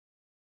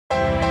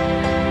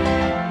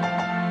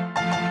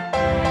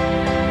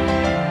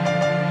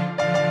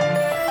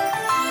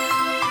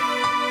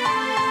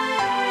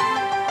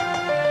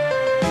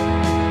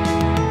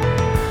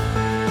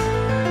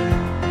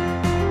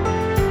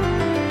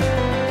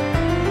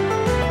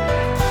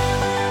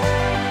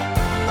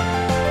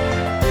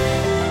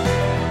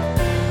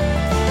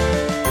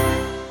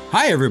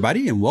Hi,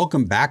 everybody, and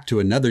welcome back to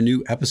another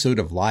new episode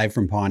of Live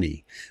from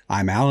Pawnee.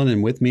 I'm Alan,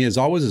 and with me, as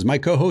always, is my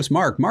co-host,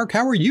 Mark. Mark,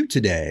 how are you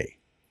today?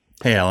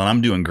 Hey, Alan,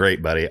 I'm doing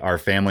great, buddy. Our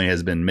family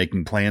has been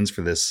making plans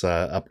for this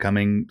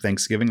upcoming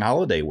Thanksgiving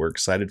holiday. We're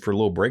excited for a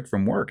little break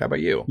from work. How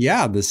about you?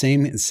 Yeah, the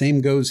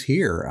same goes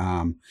here.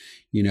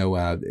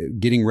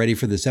 Getting ready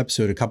for this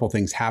episode, a couple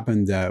things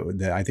happened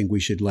that I think we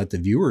should let the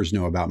viewers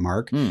know about,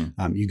 Mark.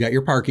 You got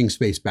your parking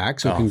space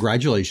back, so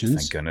congratulations.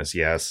 Thank goodness,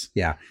 yes.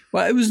 Yeah.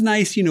 Well, it was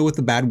nice, with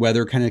the bad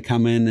weather kind of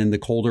coming and the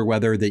colder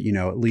weather that,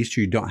 at least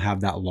you don't have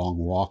that long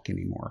walk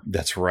anymore.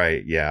 That's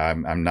right. Yeah,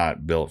 I'm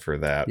not built for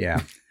that. Yeah.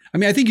 I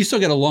mean, I think you still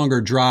get a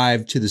longer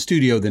drive to the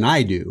studio than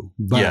I do,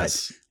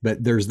 but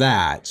there's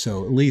that.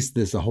 So at least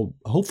this will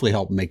hopefully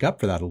help make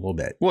up for that a little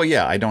bit. Well,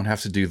 yeah, I don't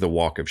have to do the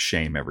walk of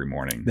shame every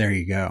morning. There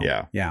you go.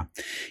 Yeah. Yeah.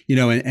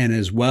 And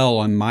as well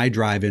on my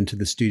drive into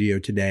the studio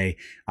today,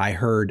 I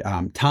heard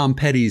Tom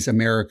Petty's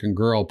American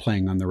Girl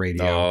playing on the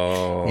radio.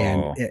 Oh.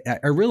 And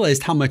I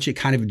realized how much it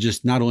kind of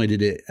just, not only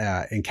did it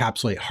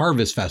encapsulate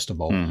Harvest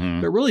Festival,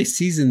 but really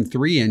season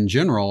 3 in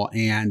general.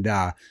 And,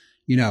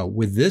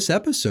 with this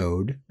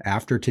episode,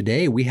 after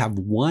today, we have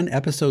one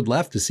episode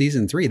left to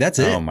season 3. That's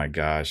it. Oh my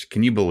gosh.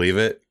 Can you believe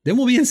it? Then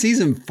we'll be in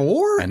season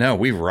 4. I know.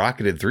 We've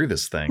rocketed through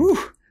this thing.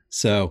 Whew.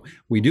 So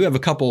we do have a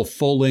couple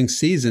full-length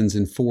seasons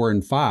in 4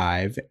 and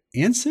 5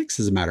 and 6,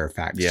 as a matter of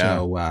fact. Yeah.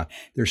 So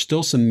there's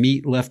still some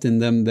meat left in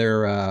them.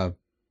 They're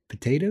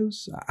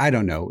potatoes. I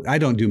don't know. I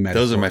don't do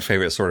metaphors. Those are my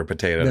favorite sort of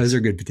potatoes. Those are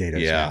good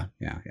potatoes. Yeah.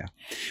 Yeah.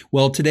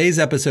 Well, today's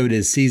episode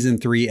is season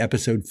 3,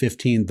 episode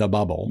 15, The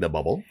Bubble. The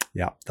Bubble.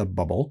 Yeah, The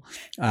Bubble.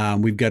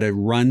 We've got a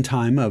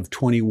runtime of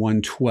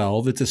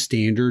 21:12. It's a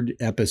standard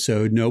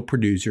episode, no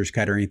producer's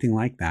cut or anything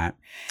like that.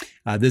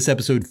 This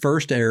episode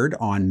first aired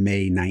on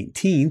May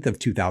 19th of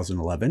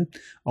 2011,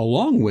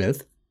 along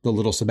with the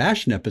Little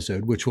Sebastian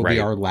episode, which will be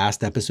our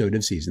last episode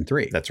of season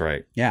 3. That's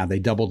right. Yeah, they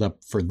doubled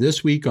up for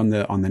this week on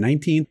the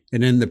 19th.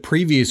 And then the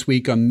previous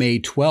week on May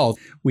 12th,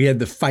 we had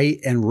the Fight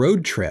and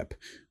Road Trip.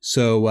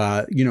 So,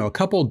 a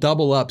couple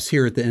double ups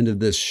here at the end of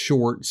this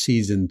short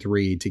season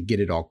 3 to get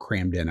it all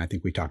crammed in. I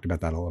think we talked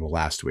about that a little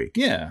last week.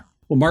 Yeah.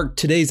 Well, Mark,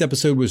 today's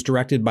episode was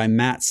directed by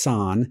Matt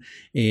Son,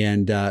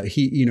 and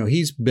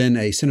he's been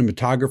a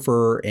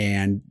cinematographer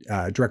and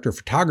director of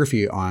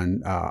photography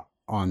on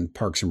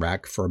Parks and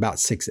Rec for about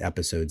 6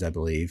 episodes, I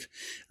believe.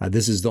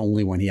 This is the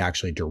only one he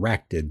actually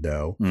directed,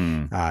 though.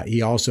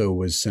 He also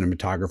was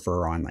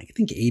cinematographer on, I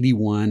think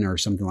 81 or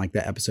something like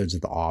that episodes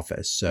of The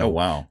Office. So, oh,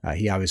 wow.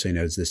 He obviously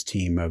knows this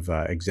team of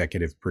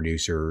executive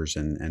producers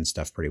and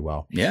stuff pretty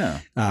well. Yeah.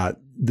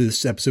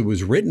 This episode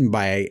was written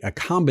by a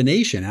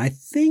combination. I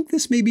think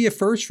this may be a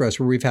first for us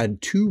where we've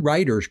had 2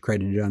 writers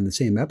credited on the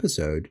same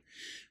episode,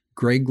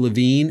 Greg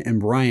Levine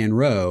and Brian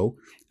Rowe.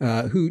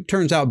 Who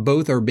turns out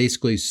both are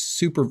basically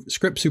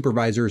script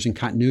supervisors and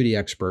continuity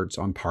experts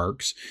on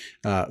Parks.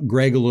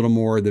 Greg a little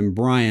more than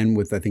Brian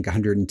with, I think,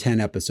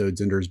 110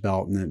 episodes under his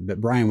belt, but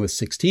Brian with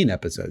 16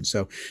 episodes.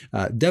 So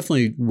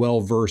definitely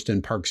well-versed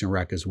in Parks and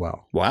Rec as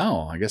well.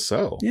 Wow, I guess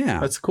so. Yeah.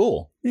 That's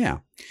cool. Yeah.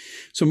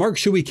 So, Mark,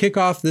 should we kick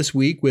off this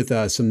week with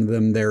some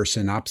of their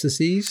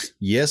synopsises?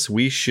 Yes,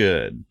 we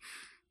should.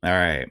 All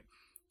right.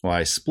 Well,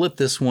 I split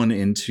this one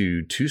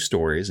into 2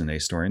 stories, an A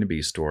story and a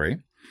B story.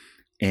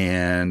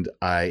 And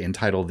I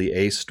entitled the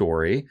A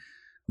story,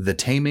 The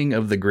Taming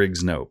of the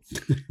Griggs Nope.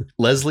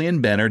 Leslie and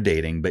Ben are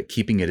dating, but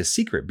keeping it a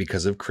secret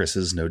because of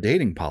Chris's no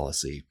dating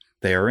policy.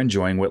 They are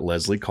enjoying what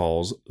Leslie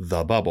calls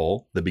the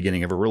bubble, the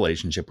beginning of a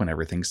relationship when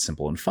everything's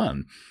simple and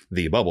fun.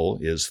 The bubble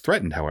is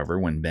threatened, however,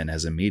 when Ben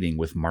has a meeting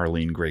with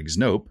Marlene Griggs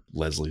Nope,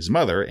 Leslie's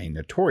mother, a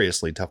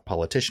notoriously tough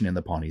politician in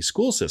the Pawnee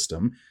school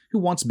system, who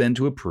wants Ben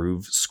to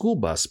approve school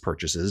bus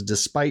purchases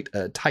despite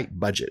a tight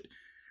budget.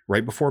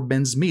 Right before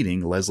Ben's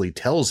meeting, Leslie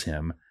tells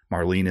him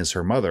Marlene is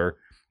her mother,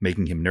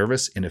 making him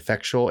nervous,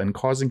 ineffectual, and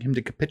causing him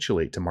to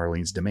capitulate to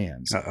Marlene's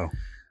demands. Uh-oh.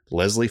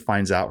 Leslie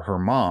finds out her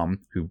mom,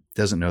 who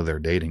doesn't know they're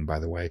dating, by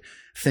the way,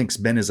 thinks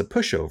Ben is a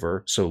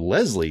pushover, so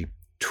Leslie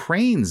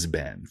trains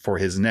Ben for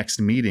his next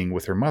meeting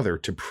with her mother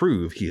to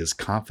prove he is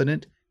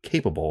confident,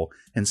 capable,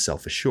 and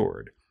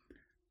self-assured.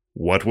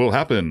 What will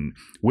happen?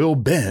 Will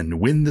Ben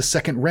win the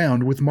second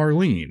round with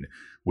Marlene?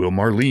 Will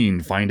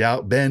Marlene find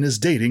out Ben is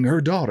dating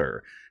her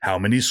daughter? How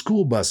many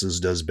school buses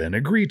does Ben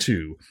agree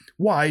to?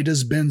 Why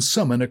does Ben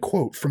summon a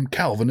quote from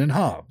Calvin and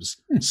Hobbes?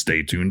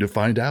 Stay tuned to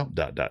find out, ...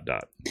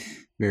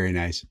 Very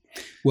nice.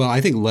 Well, I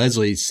think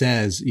Leslie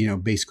says,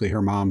 basically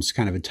her mom's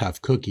kind of a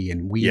tough cookie,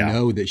 and we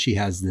know that she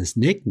has this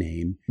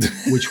nickname,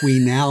 which we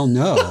now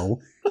know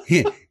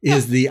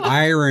is the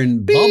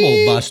Iron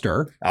Bubble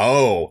Buster.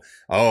 Oh,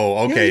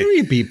 okay. Yeah,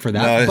 you beep for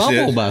that. No,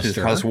 Bubble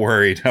Buster. I was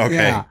worried. Okay.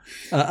 Yeah,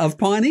 of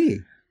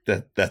Pawnee.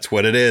 That's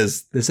what it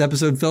is. This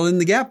episode filled in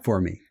the gap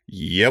for me.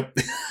 Yep.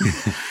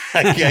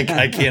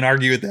 I can't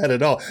argue with that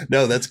at all.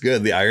 No, that's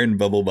good. The Iron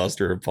Bubble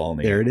Buster of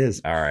Pawnee. There it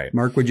is. All right.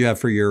 Mark, what'd you have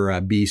for your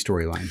B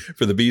storyline?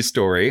 For the B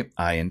story,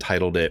 I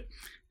entitled it,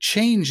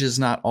 Change is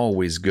Not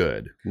Always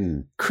Good.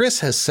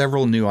 Chris has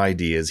several new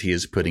ideas he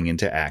is putting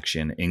into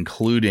action,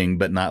 including,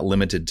 but not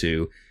limited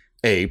to,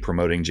 A,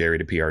 promoting Jerry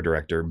to PR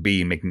director.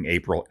 B, making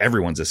April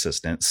everyone's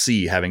assistant.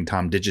 C, having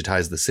Tom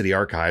digitize the city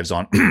archives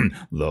on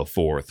the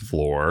 4th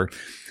floor.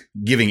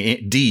 Giving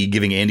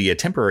Andy a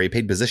temporary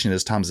paid position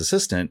as Tom's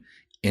assistant.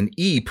 And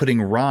E,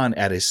 putting Ron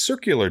at a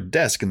circular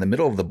desk in the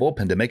middle of the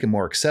bullpen to make him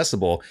more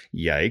accessible.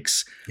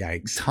 Yikes.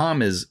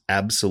 Tom is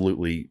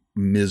absolutely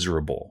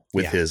miserable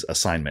with his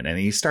assignment, and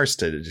he starts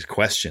to just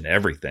question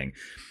everything.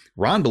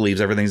 Ron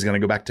believes everything's going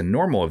to go back to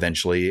normal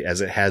eventually,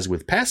 as it has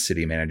with past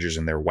city managers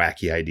and their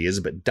wacky ideas.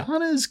 But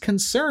Donna is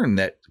concerned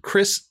that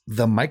Chris,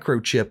 the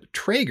microchip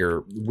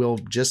Traeger, will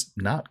just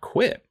not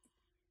quit.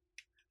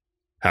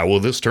 How will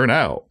this turn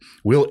out?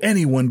 Will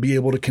anyone be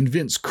able to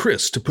convince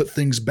Chris to put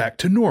things back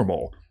to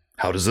normal?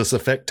 How does this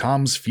affect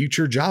Tom's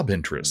future job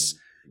interests?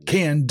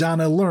 Can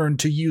Donna learn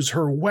to use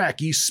her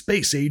wacky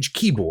space-age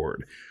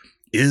keyboard?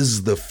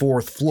 Is the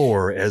 4th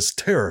floor as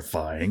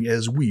terrifying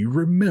as we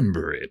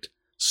remember it?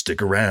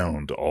 Stick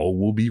around. All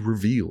will be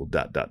revealed. ...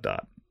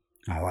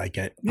 I like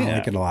it. Yeah. I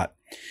like it a lot.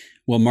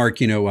 Well, Mark,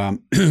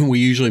 we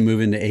usually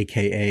move into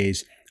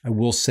AKAs. I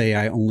will say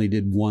I only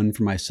did one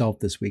for myself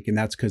this week, and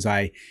that's because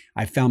I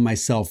found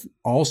myself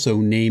also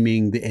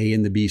naming the A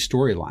and the B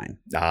storyline.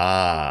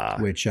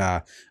 Which,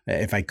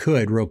 if I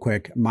could, real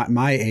quick,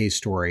 my A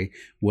story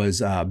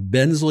was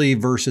Bensley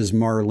versus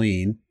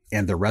Marlene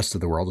and the rest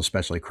of the world,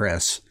 especially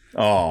Chris.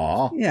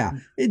 Aw. Yeah.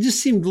 It just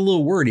seemed a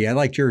little wordy. I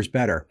liked yours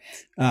better.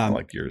 I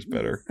liked yours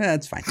better.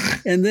 That's fine.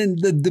 And then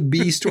the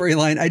B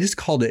storyline, I just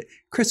called it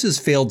Chris's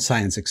failed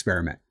science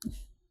experiment.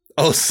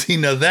 Oh, see,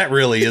 no, that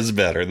really is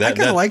better. I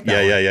kind of like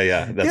that.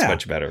 Yeah. That's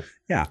much better.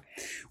 Yeah.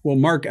 Well,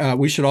 Mark,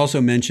 we should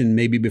also mention,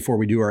 maybe before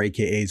we do our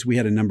AKAs, we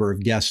had a number of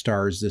guest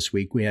stars this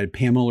week. We had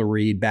Pamela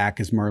Reed back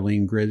as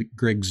Marlene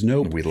Griggs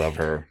Nope. We love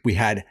her. We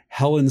had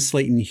Helen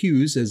Slayton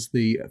Hughes as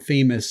the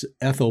famous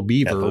Ethel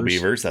Beavers. Ethel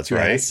Beavers, that's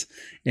right.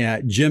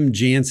 Jim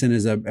Jansen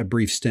is a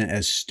brief stint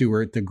as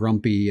Stuart, the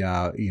grumpy,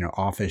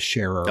 office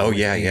sharer. Oh,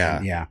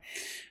 yeah.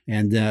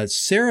 And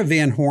Sarah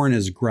Van Horn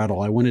is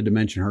Gretel. I wanted to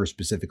mention her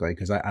specifically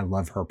because I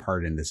love her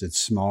part in this. It's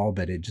small,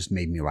 but it just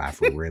made me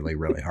laugh really,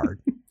 really hard.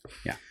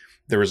 Yeah.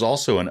 There was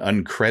also an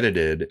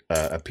uncredited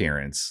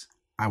appearance.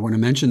 I want to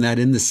mention that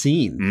in the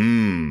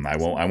scene. I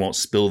won't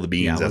spill the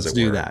beans, as it were. Let's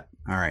do that.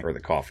 All right. Or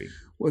the coffee.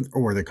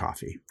 Or the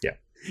coffee. Yeah.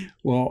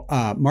 Well,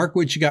 Mark,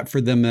 what you got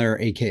for them, their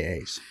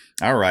AKAs?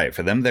 All right.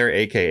 For them, their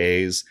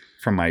AKAs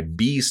from my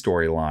B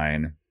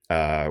storyline,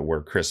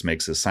 where Chris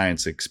makes a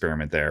science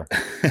experiment there.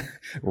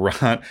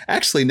 Ron,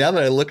 actually, now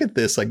that I look at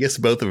this, I guess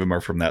both of them are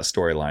from that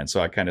storyline.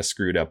 So I kind of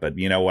screwed up, but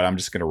you know what? I'm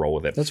just going to roll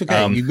with it. That's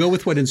okay. You go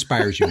with what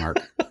inspires you, Mark.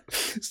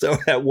 So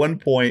at one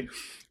point,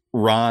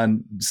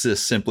 Ron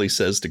just simply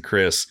says to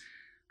Chris,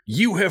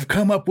 "You have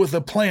come up with a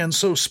plan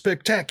so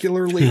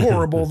spectacularly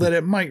horrible that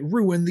it might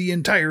ruin the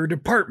entire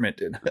department."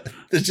 And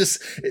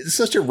it's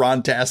such a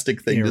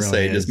Ron-tastic thing to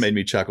say. It just made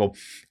me chuckle.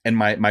 And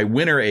my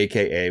winner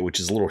AKA, which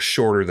is a little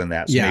shorter than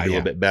that, so maybe a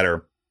little bit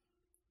better.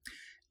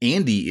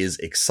 Andy is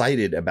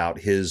excited about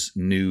his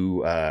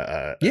new,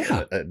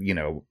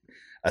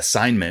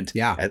 assignment.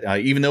 Yeah.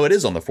 Even though it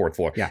is on the 4th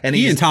floor. Yeah. And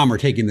he and Tom are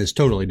taking this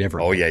totally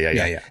different. Oh,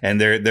 yeah. And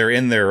they're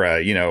in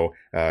their,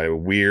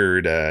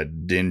 weird,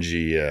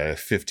 dingy,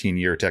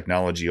 15-year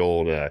technology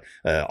old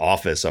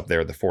office up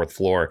there at the 4th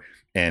floor.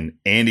 And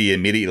Andy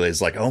immediately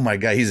is like, "Oh my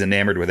God," he's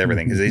enamored with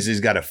everything because he's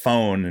got a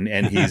phone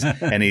and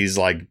he's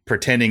like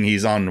pretending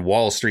he's on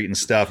Wall Street and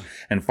stuff.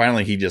 And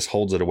finally, he just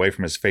holds it away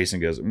from his face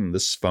and goes,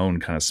 "This phone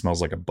kind of smells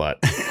like a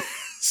butt."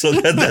 So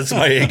that's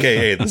my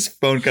AKA. This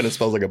phone kind of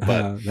smells like a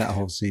butt. That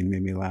whole scene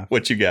made me laugh.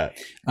 What you got?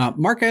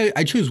 Mark,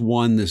 I chose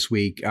one this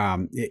week.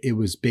 It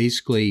was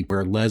basically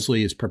where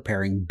Leslie is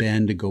preparing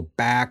Ben to go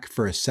back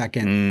for a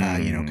second,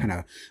 kind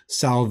of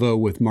salvo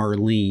with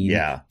Marlene.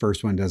 Yeah.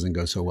 First one doesn't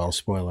go so well.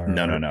 Spoiler.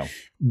 No.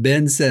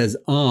 Ben says,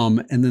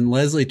 and then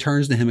Leslie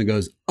turns to him and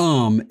goes,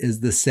 is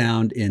the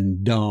sound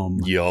in dumb.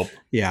 Yup.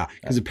 Yeah,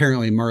 because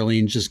apparently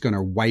Marlene's just going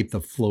to wipe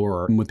the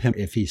floor with him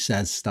if he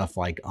says stuff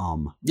like,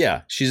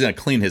 Yeah, she's going to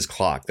clean his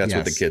clock. That's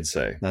what the kids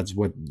say.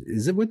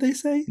 Is it what they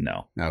say?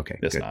 No. Okay,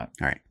 it's good. not.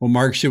 All right. Well,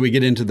 Mark, should we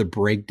get into the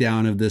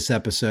breakdown of this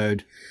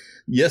episode?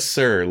 Yes,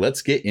 sir.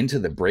 Let's get into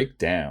the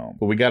breakdown.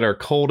 Well, we got our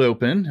cold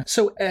open.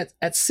 So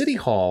at City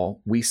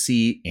Hall, we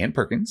see Ann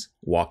Perkins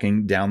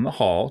walking down the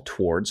hall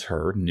towards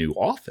her new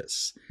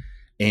office.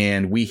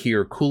 And we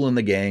hear Kool and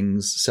the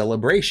Gang's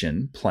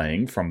Celebration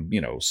playing from,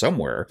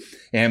 somewhere.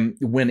 And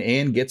when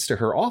Ann gets to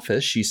her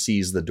office, she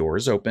sees the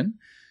doors open.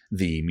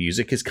 The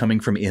music is coming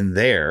from in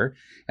there.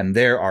 And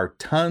there are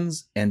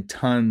tons and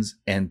tons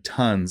and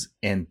tons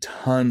and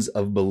tons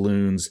of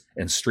balloons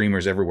and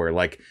streamers everywhere.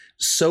 Like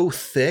so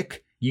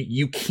thick.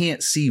 You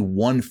can't see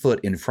 1 foot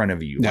in front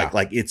of you. No.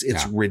 Like it's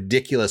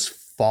ridiculous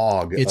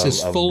fog. It's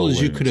as full balloons.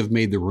 as you could have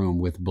made the room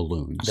with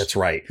balloons. That's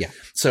right. Yeah.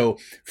 So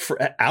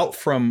out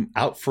from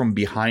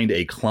behind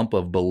a clump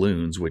of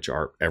balloons, which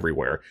are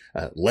everywhere,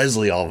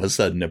 Leslie all of a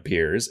sudden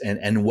appears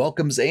and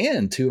welcomes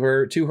Ann to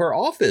her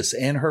office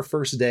and her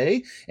first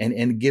day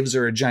and gives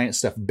her a giant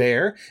stuffed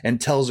bear and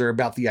tells her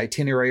about the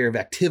itinerary of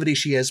activity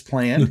she has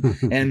planned.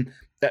 And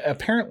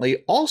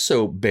apparently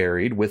also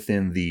buried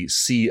within the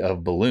sea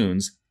of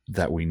balloons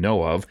that we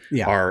know of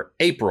Yeah. are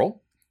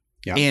April,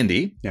 Yeah.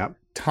 Andy, Yeah.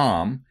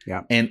 Tom,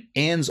 Yeah. and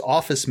Anne's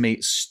office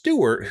mate,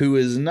 Stuart, who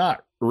is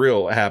not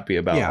real happy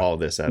about Yeah. all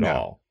this at No.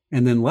 all.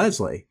 And then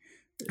Leslie.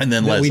 And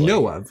then that Leslie. we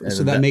know of. And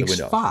So that makes we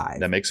know of. 5.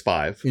 That makes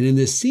 5. And in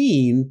this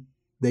scene,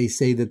 they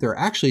say that there are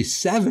actually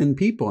 7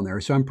 people in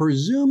there. So I'm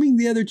presuming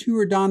the other 2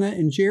 are Donna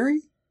and Jerry.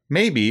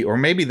 Maybe, or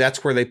maybe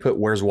that's where they put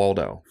Where's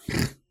Waldo?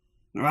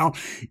 Well,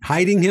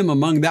 hiding him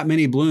among that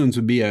many balloons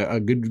would be a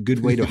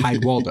good way to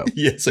hide Waldo.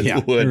 Yes, it Yeah,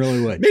 would. it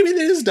really would. Maybe it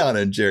is Donna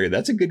and Jerry.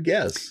 That's a good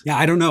guess. Yeah,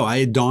 I don't know.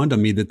 It dawned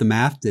on me that the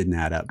math didn't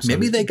add up. So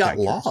Maybe they got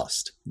curious.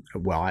 lost.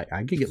 Well, I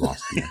could get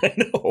lost in there.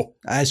 I know.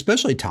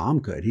 Especially Tom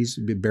could. He's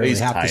barely He's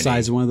half tiny. the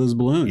size of one of those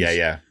balloons. Yeah,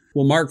 yeah.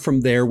 Well, Mark,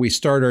 from there, we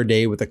start our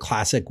day with a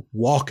classic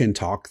walk and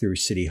talk through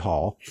City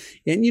Hall.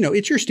 And,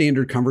 it's your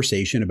standard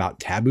conversation about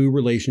taboo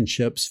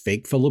relationships,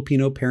 fake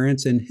Filipino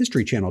parents, and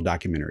History Channel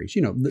documentaries.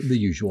 The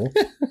usual.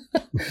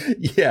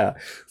 Yeah.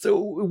 So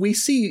we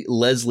see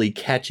Leslie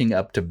catching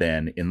up to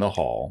Ben in the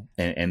hall,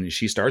 and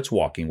she starts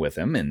walking with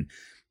him, and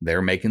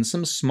they're making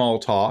some small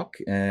talk.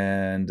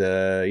 And,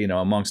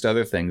 amongst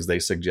other things, they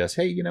suggest,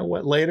 hey, you know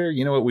what, later,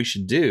 you know what we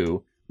should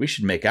do? We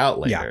should make out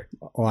later.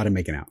 Yeah, a lot of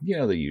making out.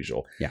 The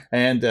usual. Yeah.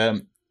 And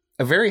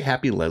a very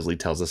happy Leslie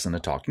tells us in a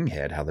talking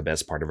head how the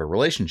best part of a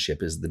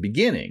relationship is the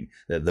beginning,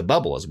 the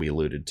bubble, as we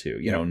alluded to.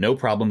 No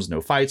problems,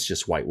 no fights,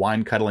 just white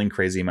wine cuddling,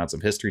 crazy amounts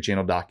of History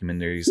Channel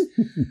documentaries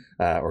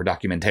or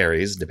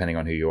documentaries, depending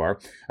on who you are.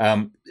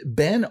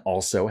 Ben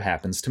also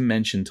happens to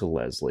mention to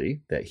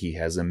Leslie that he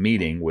has a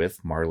meeting with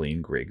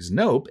Marlene Griggs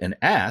Nope and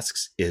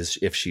asks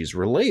if she's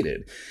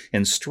related.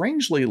 And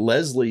strangely,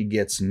 Leslie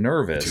gets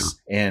nervous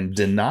and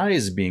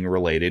denies being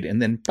related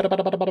and then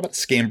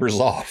scampers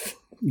off.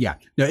 Yeah.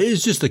 No,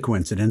 it's just a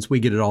coincidence. We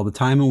get it all the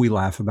time and we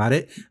laugh about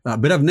it.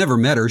 But I've never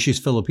met her. She's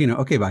Filipino.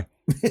 Okay, bye.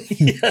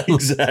 Yeah,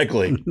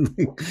 exactly.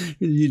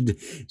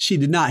 She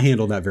did not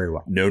handle that very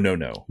well.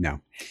 No.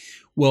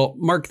 Well,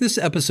 Mark, this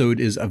episode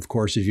is, of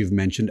course, as you've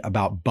mentioned,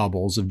 about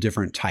bubbles of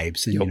different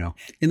types. And,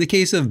 in the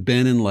case of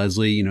Ben and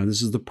Leslie,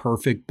 this is the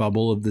perfect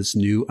bubble of this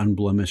new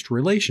unblemished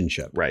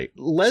relationship. Right.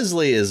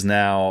 Leslie is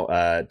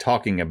now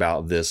talking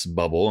about this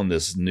bubble and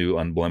this new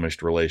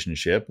unblemished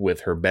relationship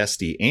with her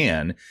bestie,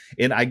 Anne.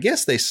 And I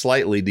guess they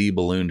slightly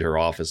de-ballooned her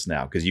office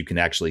now because you can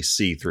actually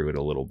see through it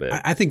a little bit.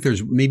 I think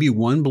there's maybe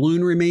one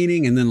balloon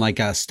remaining and then like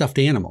a stuffed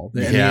animal.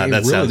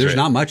 That sounds There's right.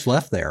 not much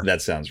left there.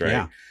 That sounds right.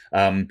 Yeah.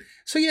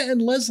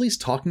 And Leslie's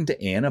talking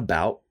to Anne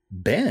about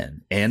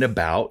Ben and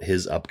about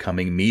his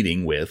upcoming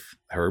meeting with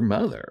her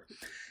mother.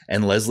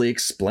 And Leslie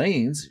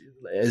explains,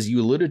 as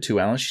you alluded to,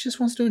 Alan, she just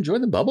wants to enjoy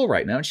the bubble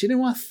right now. And she didn't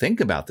want to think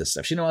about this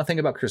stuff. She didn't want to think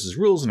about Chris's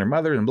rules and her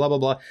mother and blah, blah,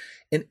 blah.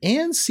 And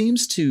Anne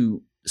seems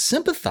to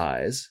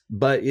sympathize,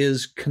 but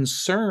is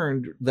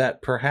concerned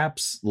that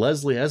perhaps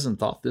Leslie hasn't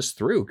thought this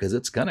through because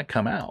it's going to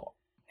come out.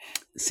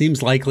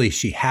 Seems likely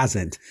she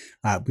hasn't,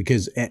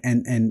 because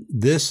and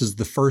this is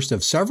the first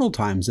of several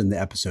times in the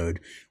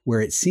episode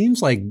where it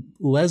seems like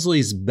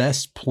Leslie's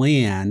best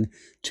plan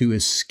to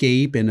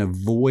escape and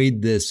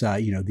avoid this,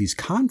 these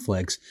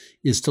conflicts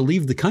is to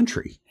leave the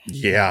country.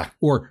 Yeah.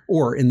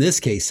 Or in this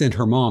case, send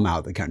her mom out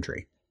of the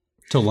country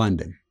to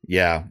London.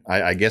 Yeah.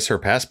 I guess her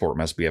passport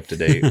must be up to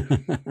date.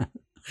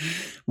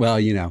 Well,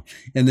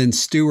 and then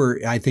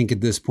Stuart, I think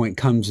at this point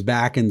comes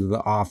back into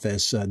the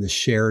office, the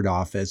shared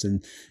office,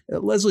 and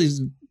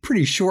Leslie's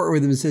pretty short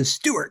with him and says,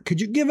 Stuart, could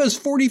you give us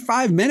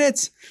 45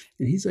 minutes?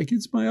 And he's like,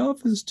 it's my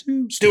office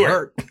too.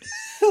 Stuart.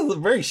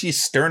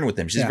 She's stern with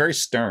him. She's very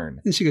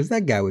stern. And she goes,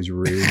 that guy was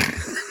rude.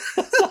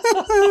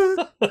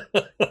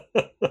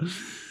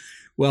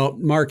 Well,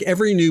 Mark,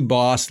 every new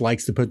boss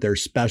likes to put their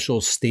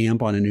special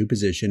stamp on a new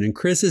position, and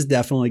Chris has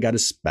definitely got a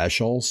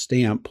special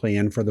stamp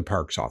planned for the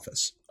Parks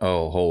office.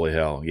 Oh, holy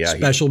hell. Yeah.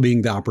 Special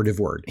being the operative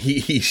word.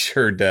 He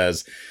sure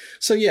does.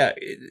 So, yeah,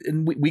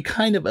 and we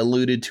kind of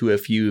alluded to a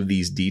few of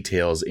these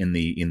details in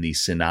the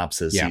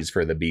synopsis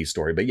for the B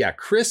story. But yeah,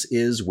 Chris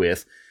is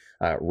with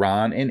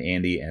Ron and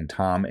Andy and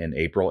Tom and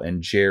April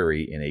and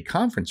Jerry in a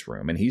conference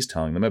room, and he's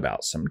telling them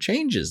about some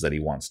changes that he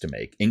wants to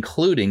make,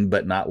 including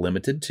but not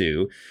limited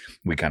to,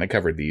 we kind of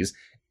covered these,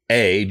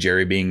 A,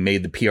 Jerry being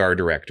made the PR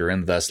director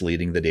and thus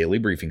leading the daily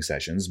briefing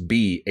sessions.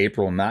 B,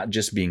 April not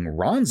just being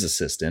Ron's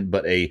assistant,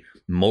 but a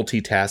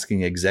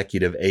multitasking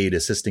executive aide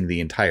assisting the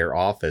entire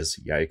office.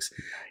 Yikes.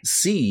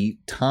 C,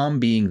 Tom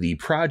being the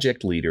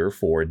project leader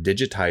for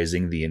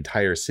digitizing the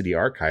entire city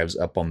archives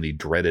up on the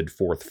dreaded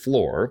 4th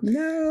floor.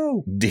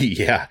 No.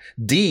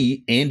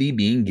 D, Andy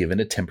being given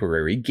a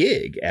temporary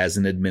gig as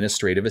an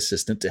administrative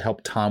assistant to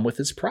help Tom with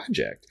his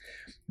project,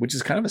 which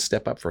is kind of a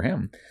step up for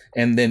him.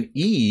 And then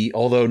E,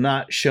 although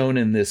not shown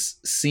in this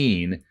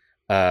scene,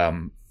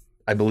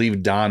 I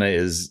believe Donna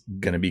is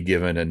going to be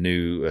given a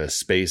new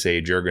space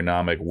age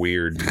ergonomic,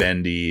 weird,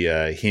 bendy,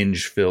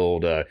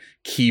 hinge-filled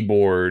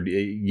keyboard,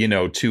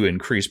 to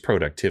increase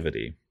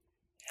productivity.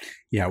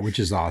 Yeah, which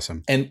is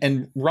awesome.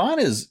 And Ron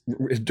is,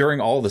 during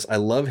all this, I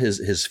love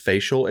his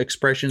facial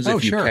expressions.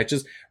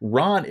 Catches,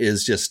 Ron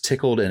is just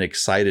tickled and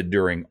excited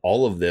during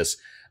all of this.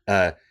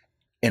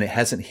 and it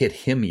hasn't hit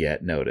him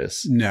yet,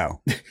 notice.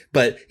 No.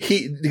 But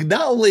he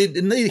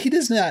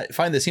does not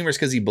find this humorous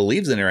because he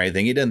believes in it or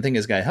anything. He doesn't think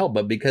it's going to help,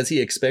 but because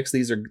he expects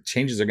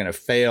changes are going to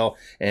fail,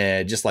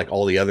 and just like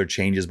all the other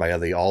changes by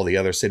all the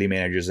other city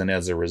managers, and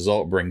as a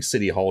result, bring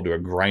City Hall to a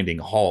grinding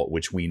halt,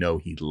 which we know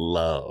he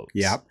loves.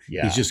 Yep.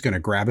 Yeah. He's just going to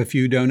grab a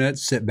few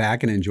donuts, sit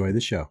back, and enjoy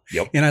the show.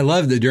 Yep. And I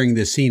love that during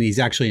this scene, he's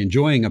actually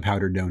enjoying a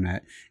powdered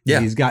donut. Yeah.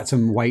 He's got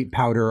some white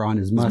powder on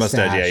his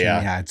mustache.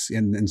 Yeah.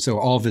 And so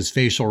all of his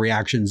facial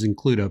reactions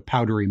include a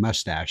powdery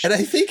mustache. And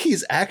I think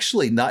he's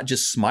actually not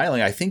just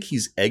smiling. I think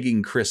he's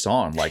egging Chris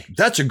on. Like,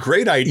 that's a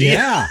great idea.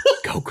 Yeah.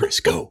 Go, Chris,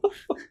 go.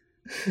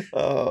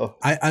 Oh,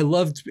 I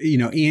loved,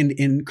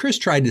 and Chris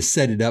tried to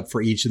set it up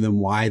for each of them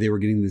why they were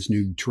getting this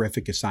new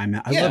terrific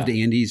assignment. I loved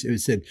Andy's. It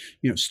said,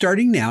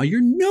 starting now,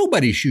 you're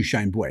nobody's shoe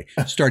shine boy.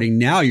 Starting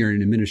now, you're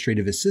an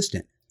administrative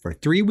assistant for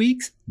 3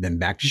 weeks, then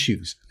back to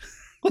shoes.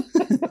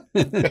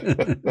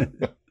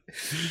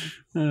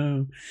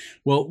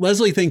 Well,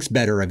 Leslie thinks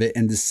better of it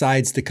and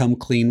decides to come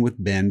clean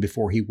with Ben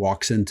before he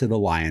walks into the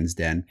lion's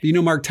den.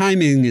 Mark,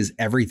 timing is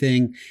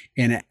everything.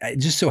 And it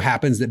just so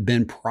happens that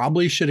Ben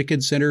probably should have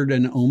considered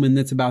an omen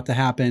that's about to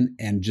happen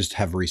and just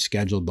have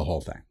rescheduled the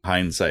whole thing.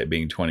 Hindsight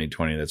being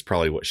 2020, that's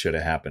probably what should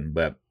have happened.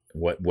 But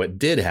what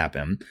did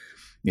happen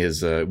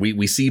is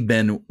we see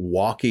Ben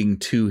walking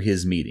to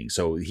his meeting.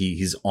 So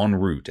he's en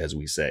route, as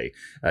we say,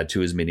 to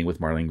his meeting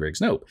with Marlene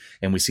Griggs Nope.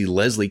 And we see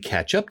Leslie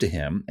catch up to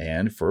him.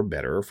 And for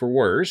better or for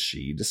worse,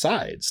 she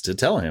decides to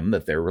tell him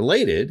that they're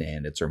related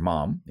and it's her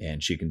mom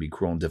and she can be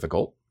cruel and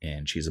difficult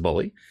and she's a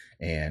bully.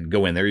 And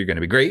go in there, you're going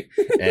to be great.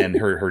 And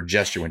her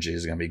gesture when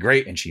she's going to be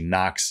great. And she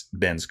knocks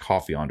Ben's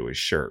coffee onto his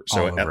shirt.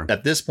 So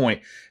at this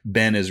point,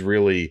 Ben is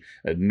really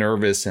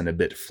nervous and a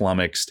bit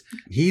flummoxed.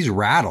 He's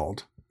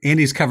rattled. And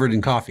he's covered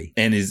in coffee.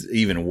 And he's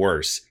even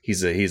worse.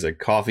 He's a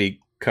coffee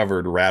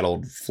covered,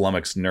 rattled,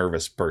 flummoxed,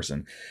 nervous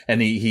person.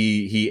 And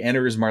he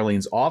enters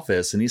Marlene's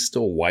office and he's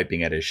still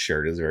wiping at his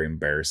shirt. It's very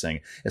embarrassing.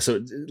 And so,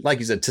 like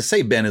you said, to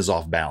say Ben is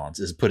off balance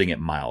is putting it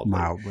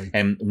mildly.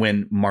 And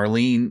when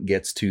Marlene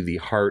gets to the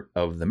heart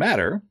of the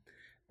matter,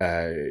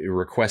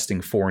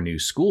 requesting 4 new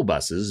school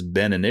buses,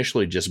 Ben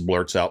initially just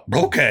blurts out,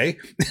 okay,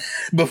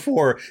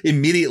 before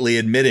immediately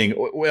admitting,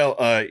 well,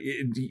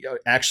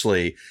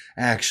 actually,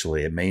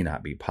 it may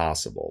not be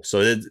possible.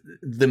 So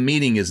the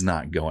meeting is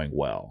not going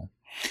well.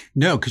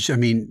 No, because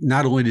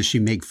not only does she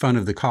make fun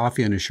of the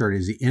coffee on his shirt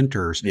as he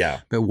enters,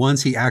 but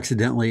once he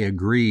accidentally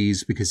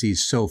agrees because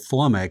he's so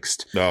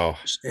flummoxed,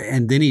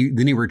 and then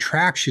he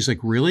retracts. She's like,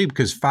 "Really?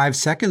 Because 5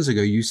 seconds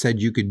ago you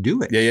said you could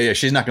do it." Yeah.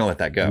 She's not going to let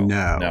that go.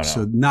 No.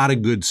 So not a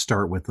good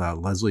start with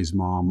Leslie's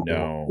mom,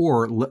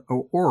 or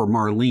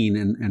Marlene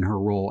in her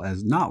role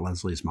as not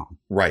Leslie's mom.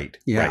 Right.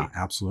 Yeah, right.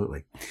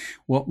 Absolutely.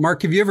 Well,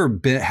 Mark, have you ever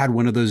had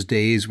one of those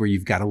days where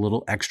you've got a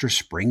little extra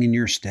spring in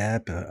your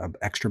step, a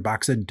extra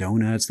box of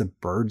donuts, the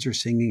birds are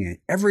singing and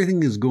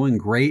everything is going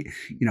great,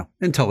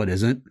 until it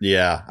isn't.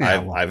 Yeah,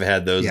 I've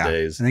had those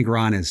days. I think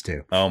Ron is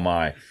too. Oh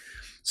my.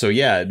 So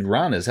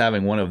Ron is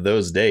having one of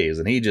those days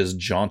and he just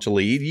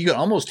jauntily, you can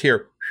almost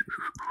hear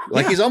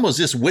he's almost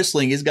just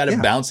whistling. He's got a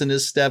bounce in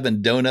his step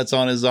and donuts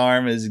on his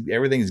arm.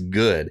 Everything's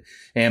good.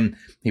 And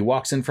he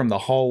walks in from the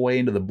hallway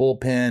into the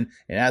bullpen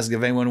and asks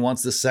if anyone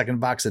wants the second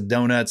box of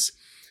donuts.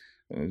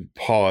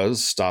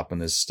 Pause, stop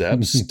in his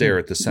steps, stare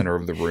at the center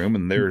of the room,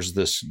 and there's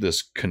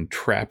this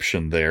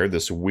contraption there,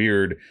 this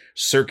weird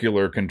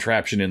circular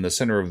contraption in the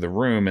center of the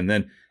room. And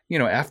then,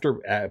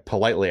 after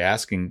politely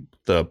asking,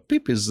 the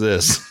beep is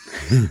this,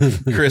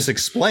 Chris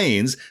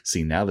explains,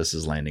 see, now this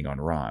is landing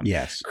on Ron.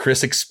 Yes.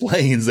 Chris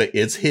explains that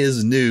it's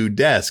his new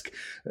desk.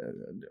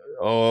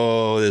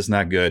 That's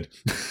not good.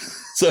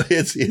 So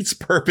its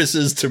purpose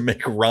is to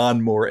make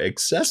Ron more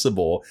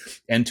accessible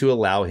and to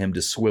allow him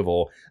to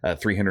swivel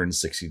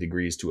 360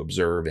 degrees to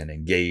observe and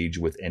engage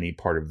with any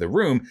part of the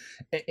room.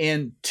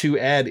 And to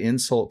add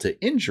insult to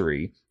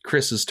injury,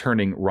 Chris is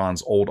turning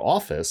Ron's old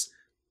office,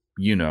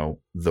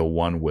 the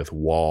one with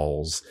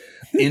walls,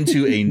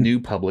 into a new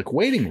public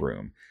waiting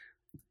room.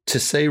 To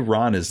say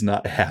Ron is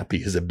not happy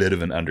is a bit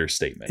of an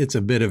understatement. It's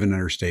a bit of an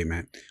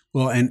understatement.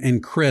 Well,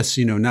 and Chris,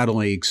 not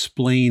only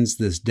explains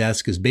this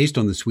desk is based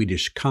on the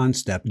Swedish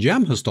concept,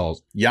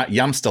 Jamställdat.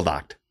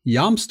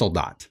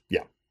 Jamställdat.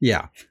 Yeah.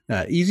 Yeah.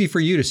 Easy for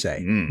you to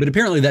say. But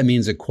apparently that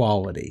means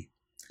equality.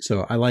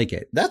 So I like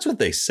it. That's what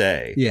they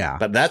say. Yeah.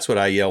 But that's what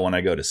I yell when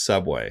I go to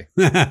Subway.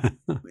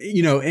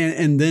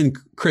 And then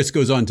Chris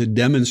goes on to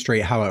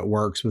demonstrate how it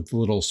works with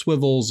little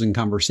swivels and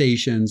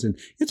conversations. And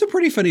it's a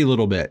pretty funny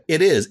little bit.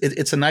 It is.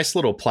 It's a nice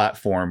little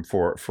platform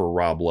for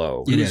Rob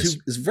Lowe.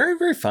 It's very,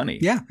 very funny.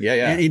 Yeah.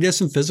 And he does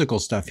some physical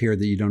stuff here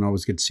that you don't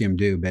always get to see him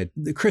do. But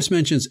Chris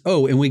mentions,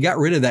 and we got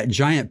rid of that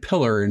giant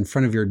pillar in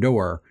front of your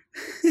door.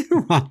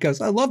 Ron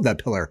goes, I love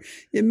that pillar.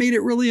 It made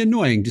it really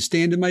annoying to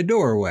stand in my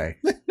doorway.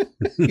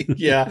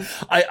 Yeah.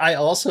 I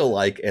also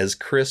like, as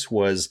Chris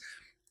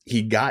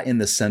he got in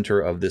the center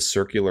of this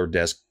circular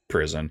desk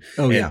prison.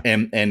 Oh, yeah.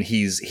 And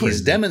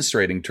he's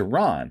demonstrating to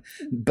Ron.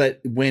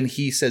 But when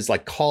he says,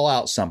 like, call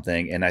out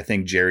something, and I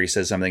think Jerry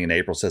says something and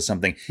April says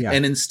something,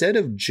 and instead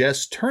of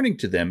just turning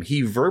to them,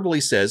 he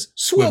verbally says,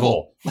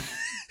 swivel.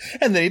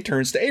 And then he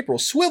turns to April,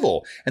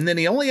 swivel. And then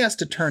he only has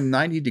to turn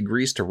 90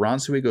 degrees to Ron,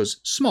 so he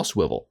goes, small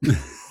swivel.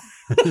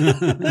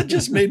 That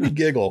just made me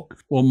giggle.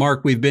 Well,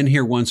 Mark, we've been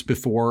here once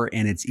before,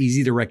 and it's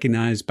easy to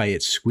recognize by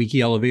its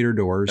squeaky elevator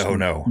doors. Oh,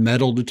 no.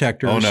 Metal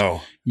detectors. Oh,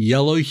 no.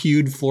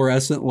 Yellow-hued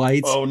fluorescent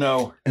lights. Oh,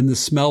 no. And the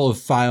smell of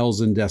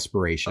files and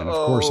desperation.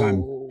 Of course,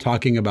 I'm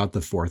talking about the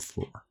 4th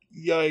floor.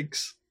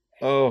 Yikes.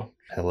 Oh.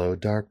 Hello,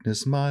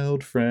 darkness, my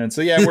old friend.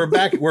 So yeah, we're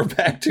back. We're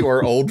back to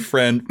our old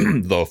friend,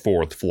 the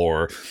 4th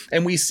floor,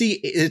 and we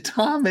see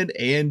Tom and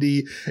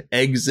Andy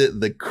exit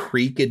the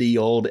creakety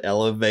old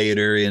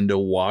elevator into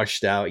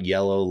washed out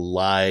yellow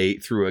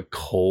light through a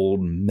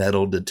cold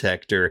metal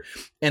detector.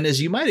 And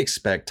as you might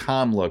expect,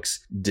 Tom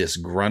looks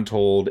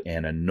disgruntled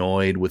and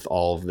annoyed with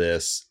all of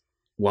this,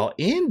 while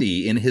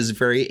Andy, in his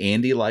very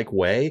Andy-like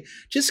way,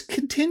 just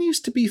continues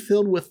to be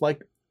filled with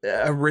like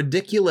a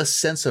ridiculous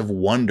sense of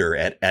wonder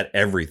at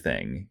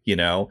everything, you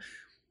know.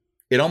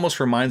 It almost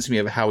reminds me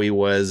of how he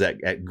was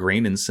at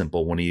Grain and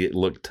Simple when he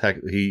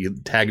he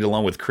tagged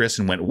along with Chris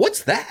and went,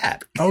 "What's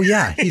that?" Oh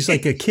yeah, he's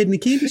like a kid in a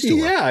candy store.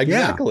 Yeah,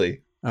 exactly. Yeah.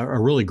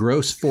 A really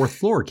gross 4th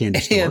floor candy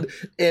store.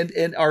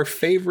 And our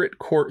favorite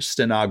court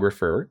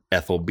stenographer,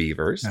 Ethel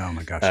Beavers. Oh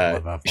my gosh, I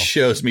love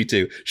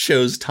Ethel.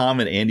 Shows Tom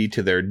and Andy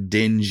to their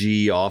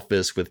dingy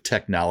office with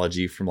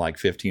technology from like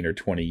 15 or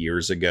 20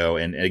 years ago.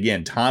 And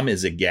again, Tom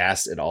is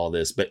aghast at all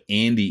this, but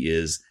Andy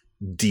is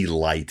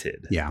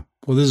delighted. Yeah.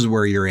 Well, this is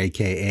where your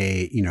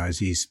AKA, you know, as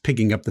he's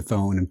picking up the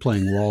phone and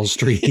playing Wall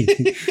Street.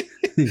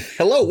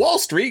 Hello, Wall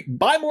Street.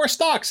 Buy more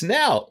stocks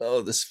now.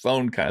 Oh, this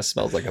phone kind of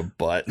smells like a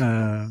butt.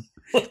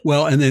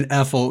 Well, and then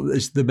Ethel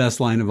is the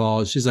best line of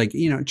all. She's like,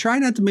 you know, try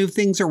not to move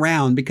things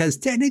around because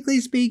technically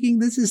speaking,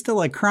 this is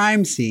still a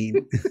crime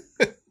scene.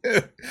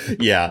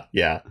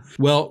 Yeah.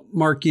 Well,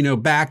 Mark, you know,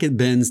 back at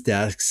Ben's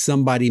desk,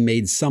 somebody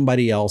made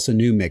somebody else a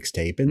new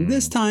mixtape. And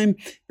this time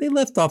they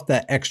left off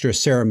that extra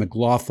Sarah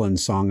McLachlan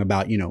song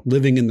about, you know,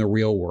 living in the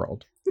real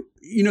world.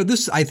 You know,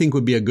 this I think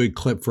would be a good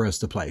clip for us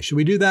to play. Should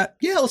we do that?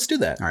 Yeah, let's do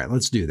that. All right,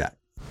 let's do that.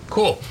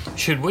 Cool.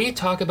 Should we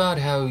talk about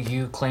how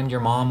you claimed your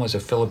mom was a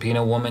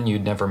Filipino woman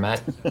you'd never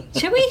met?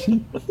 Should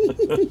we?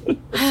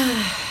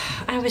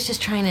 I was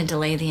just trying to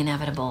delay the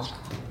inevitable.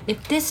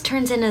 If this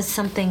turns into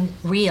something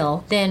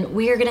real, then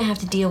we are going to have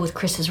to deal with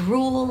Chris's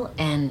rule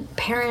and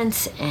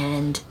parents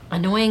and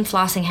annoying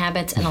flossing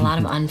habits and a lot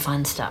of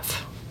unfun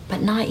stuff.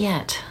 But not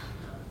yet.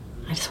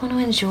 I just want to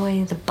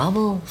enjoy the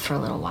bubble for a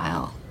little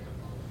while.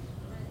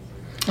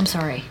 I'm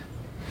sorry.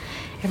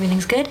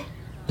 Everything's good?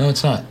 No,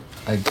 it's not.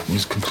 I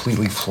was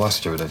completely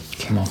flustered. I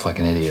came off like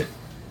an idiot.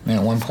 I mean,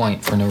 at one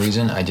point, for no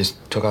reason, I just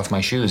took off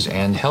my shoes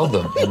and held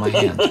them in my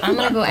hand. I'm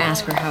gonna go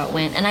ask her how it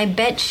went, and I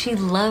bet she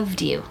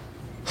loved you.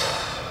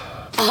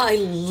 I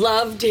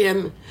loved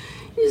him.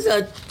 He's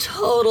a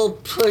total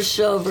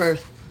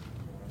pushover.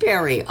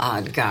 Very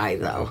odd guy,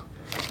 though.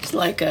 He's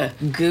like a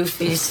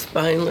goofy,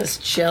 spineless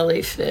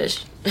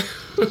jellyfish.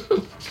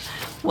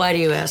 Why do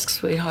you ask,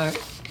 sweetheart?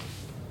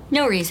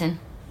 No reason.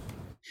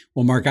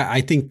 Well, Mark,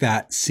 I think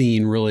that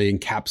scene really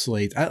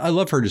encapsulates, I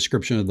love her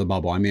description of the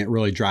bubble. I mean, it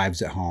really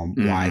drives it home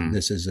why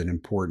this is an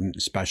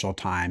important, special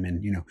time.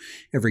 And, you know,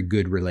 every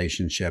good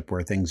relationship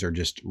where things are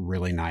just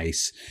really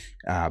nice.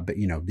 But,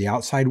 you know, the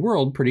outside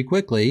world pretty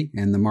quickly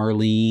and the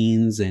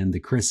Marlenes and the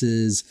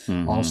Chris's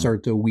all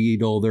start to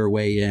wheedle their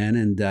way in.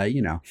 And,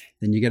 you know,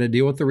 then you got to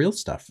deal with the real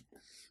stuff.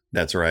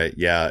 That's right.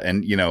 Yeah.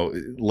 And, you know,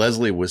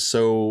 Leslie was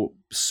so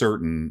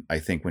certain, I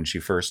think, when she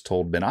first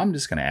told Ben, I'm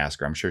just going to ask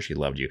her. I'm sure she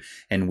loved you.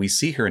 And we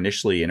see her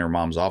initially in her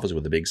mom's office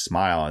with a big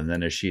smile. And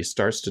then as she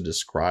starts to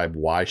describe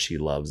why she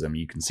loves them,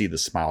 you can see the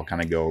smile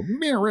kind of go.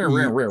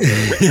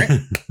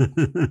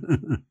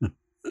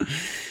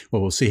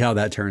 Well, we'll see how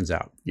that turns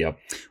out. Yep.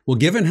 Well,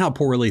 given how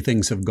poorly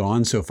things have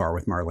gone so far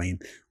with Marlene,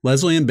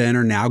 Leslie and Ben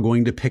are now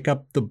going to pick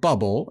up the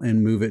bubble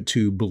and move it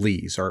to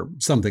Belize or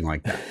something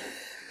like that.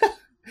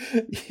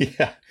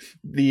 Yeah.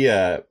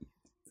 The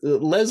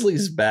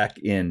Leslie's back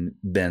in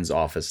Ben's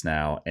office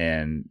now,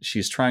 and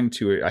she's trying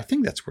to, I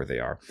think that's where they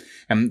are.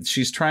 And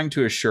she's trying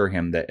to assure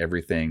him that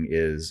everything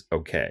is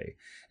okay.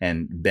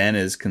 And Ben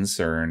is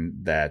concerned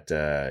that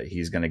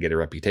he's going to get a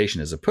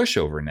reputation as a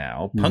pushover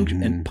now,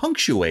 and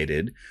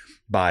punctuated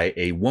by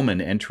a woman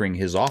entering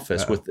his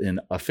office with an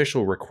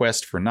official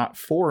request for not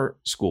 4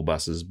 school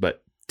buses,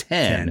 but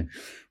 10.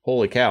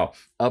 Holy cow,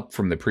 up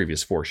from the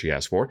previous 4 she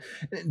asked for.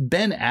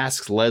 Ben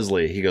asks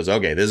Leslie, he goes,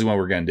 okay, this is what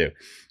we're going to do.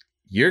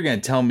 You're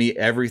going to tell me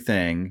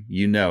everything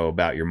you know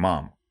about your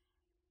mom.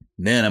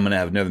 Then I'm going to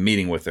have another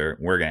meeting with her.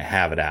 We're going to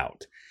have it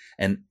out.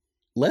 And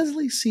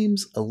Leslie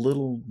seems a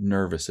little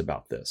nervous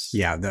about this.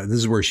 Yeah, this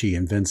is where she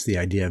invents the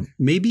idea.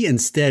 Maybe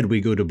instead we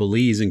go to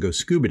Belize and go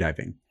scuba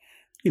diving.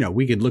 You know,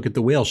 we could look at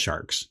the whale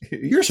sharks.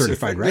 You're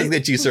certified, right? Let's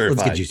get you certified.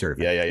 Let's get you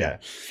certified. Yeah.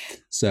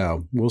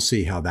 So we'll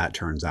see how that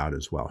turns out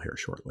as well here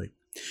shortly.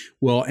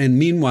 Well, and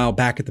meanwhile,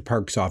 back at the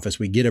park's office,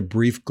 we get a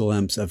brief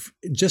glimpse of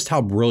just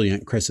how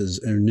brilliant Chris's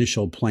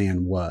initial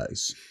plan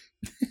was.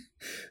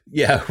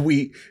 Yeah,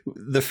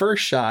 the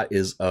first shot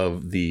is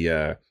of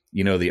the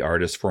the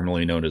artist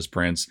formerly known as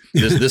Prince.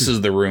 This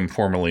is the room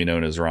formerly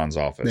known as Ron's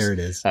office. There it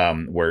is.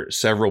 Where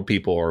several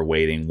people are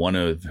waiting, one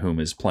of whom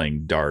is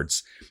playing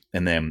darts.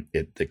 And then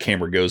the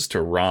camera goes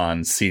to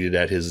Ron seated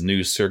at his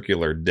new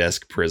circular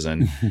desk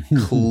prison,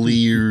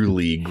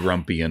 clearly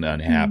grumpy and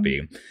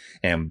unhappy.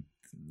 And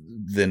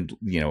then,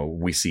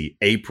 we see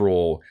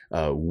April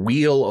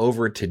wheel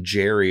over to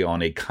Jerry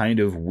on a kind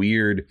of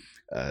weird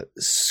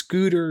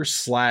scooter /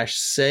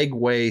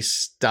 Segway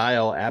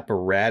style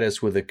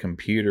apparatus with a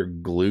computer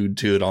glued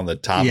to it on the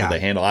top of the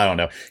handle. I don't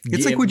know.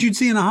 It's like what you'd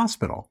see in a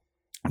hospital.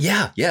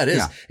 Yeah, it is.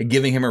 Yeah.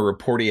 Giving him a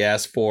report he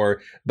asked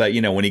for. But,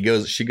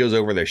 when she goes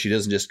over there, she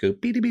doesn't just go,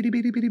 beady, beady,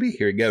 beady, beady, beady.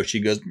 Here we go. She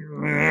goes,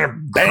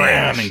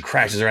 bam, and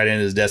crashes right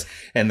into his desk.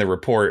 And the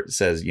report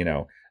says,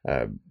 you're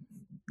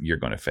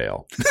going to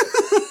fail.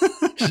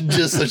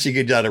 Just so she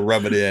could try to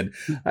rub it in.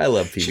 I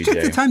love PBJ. She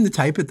took the time to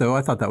type it, though.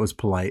 I thought that was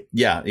polite.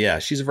 Yeah.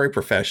 She's a very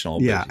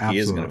professional, but he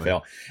is going to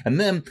fail. And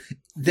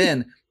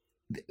then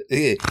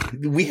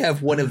we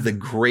have one of the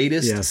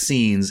greatest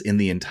scenes in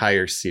the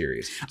entire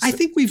series. I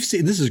think we've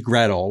seen, this is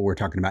Gretel we're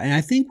talking about, and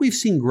I think we've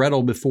seen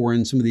Gretel before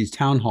in some of these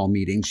town hall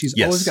meetings. She's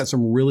always got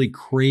some really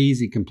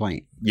crazy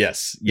complaint.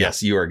 Yes,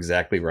 you are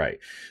exactly right.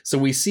 So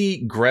we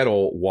see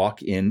Gretel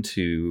walk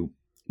into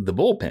the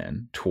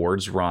bullpen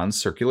towards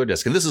Ron's circular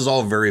desk. And this is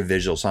all very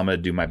visual, so I'm going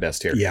to do my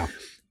best here. Yeah.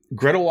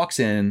 Gretel walks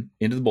into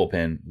the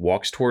bullpen,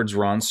 walks towards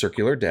Ron's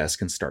circular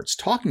desk and starts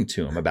talking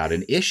to him about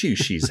an issue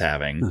she's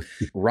having.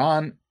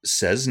 Ron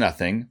says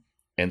nothing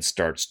and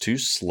starts to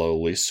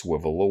slowly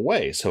swivel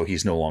away, so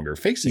he's no longer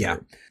facing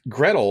her.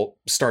 Gretel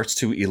starts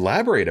to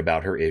elaborate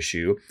about her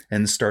issue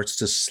and starts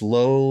to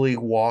slowly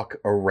walk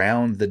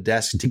around the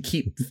desk to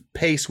keep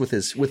pace with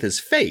his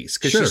face,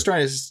 because she's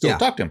trying to still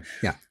talk to him.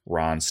 Yeah.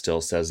 Ron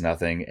still says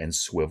nothing and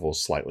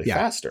swivels slightly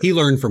faster. He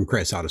learned from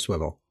Chris how to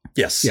swivel.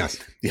 Yes. Yeah.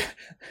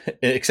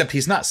 Except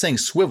he's not saying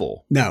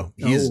swivel. No.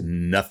 He's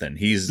nothing.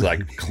 He's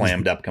like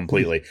clammed up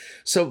completely.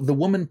 So the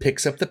woman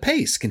picks up the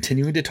pace,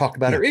 continuing to talk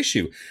about her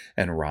issue.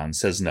 And Ron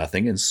says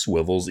nothing and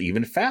swivels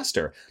even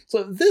faster.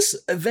 So this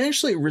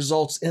eventually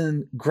results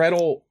in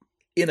Gretel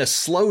in a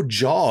slow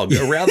jog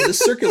around the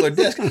circular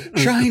desk,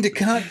 trying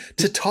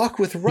to talk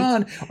with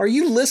Ron. Are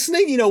you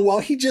listening? While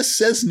he just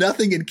says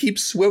nothing and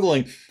keeps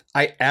swiveling.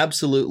 I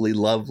absolutely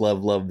love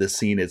this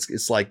scene.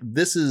 It's like,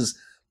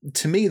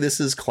 to me, this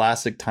is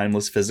classic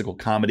timeless physical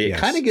comedy. It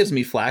kind of gives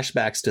me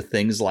flashbacks to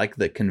things like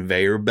the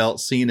conveyor belt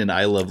scene in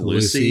I Love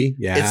Lucy.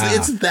 Yeah.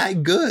 It's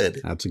that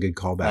good. That's a good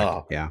callback.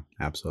 Oh. Yeah,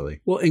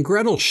 absolutely. Well, and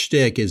Gretel's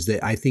shtick is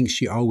that I think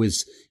she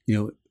always,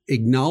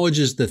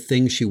 acknowledges the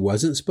thing she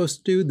wasn't supposed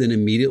to do, then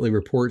immediately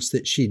reports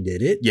that she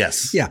did it.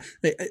 Yes. Yeah.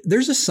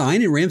 There's a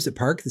sign in Ramsett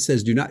Park that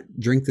says, do not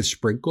drink the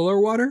sprinkler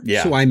water.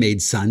 Yeah. So I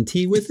made sun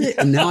tea with it,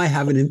 and now I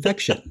have an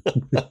infection.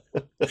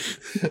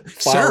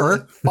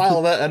 Sir.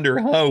 File that under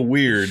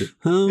weird.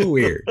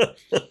 Weird.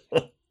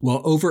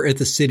 Well, over at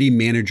the city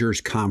manager's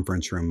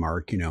conference room,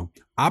 Mark,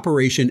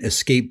 Operation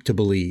Escape to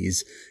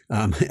Belize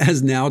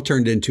has now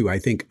turned into, I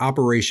think,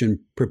 Operation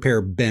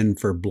Prepare Ben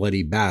for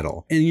Bloody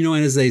Battle. And,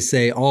 and as they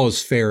say, all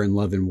is fair in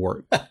love and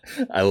war.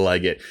 I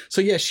like it.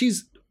 So, yeah,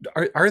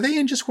 are they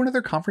in just one of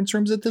their conference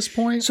rooms at this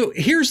point? So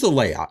here's the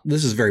layout.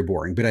 This is very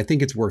boring, but I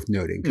think it's worth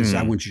noting because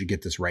I want you to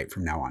get this right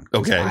from now on.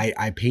 Okay.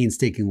 I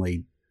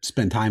painstakingly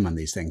spend time on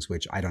these things,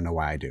 which I don't know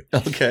why I do.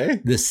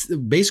 Okay.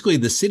 Basically,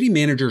 the city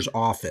manager's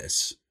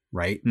office,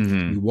 right?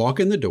 Mm-hmm. You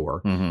walk in the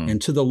door,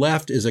 and to the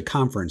left is a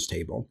conference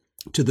table.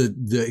 To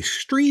the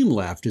extreme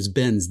left is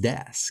Ben's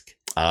desk.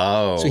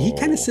 Oh. So he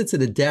kind of sits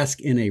at a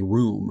desk in a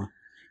room.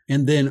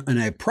 And then in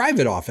a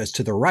private office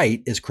to the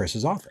right is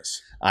Chris's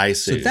office. I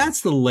see. So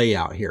that's the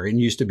layout here.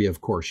 And used to be,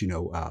 of course,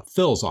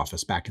 Phil's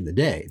office back in the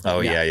day. Oh,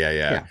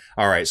 yeah.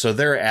 All right. So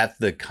they're at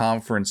the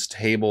conference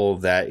table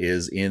that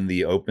is in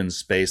the open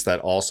space that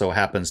also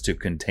happens to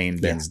contain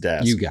Ben's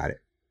desk. You got it.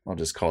 I'll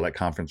just call that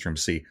conference room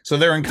C. So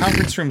they're in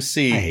conference room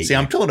C. See,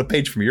 I'm pulling a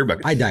page from your book.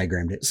 I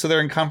diagrammed it. So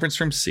they're in conference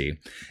room C.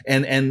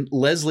 And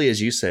Leslie,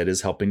 as you said,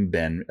 is helping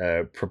Ben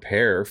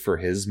prepare for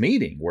his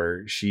meeting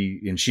where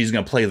she's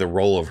going to play the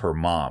role of her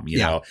mom, you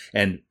know.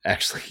 And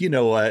actually, you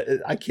know what?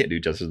 I can't do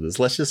justice to this.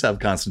 Let's just have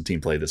Constantine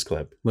play this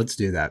clip. Let's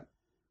do that.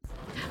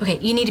 Okay,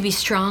 you need to be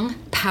strong,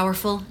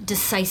 powerful,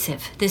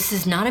 decisive. This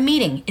is not a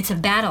meeting. It's a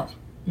battle.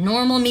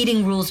 Normal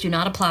meeting rules do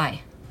not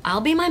apply.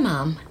 I'll be my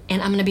mom,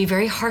 and I'm going to be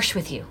very harsh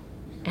with you.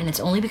 And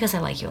it's only because I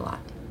like you a lot.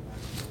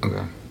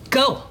 Okay.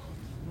 Go!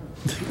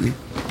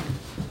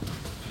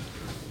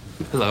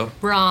 Hello.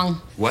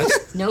 Wrong. What?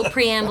 No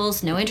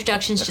preambles, no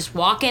introductions, just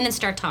walk in and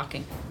start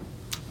talking.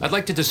 I'd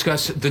like to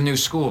discuss the new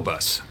school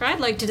bus. I'd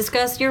like to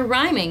discuss your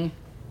rhyming,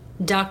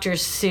 Dr.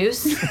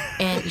 Seuss.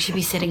 And you should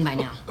be sitting by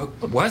now.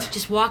 What?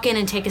 Just walk in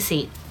and take a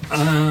seat.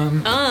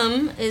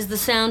 Is the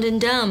sound in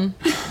dumb.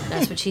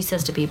 That's what she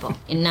says to people.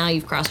 And now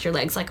you've crossed your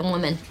legs like a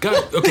woman.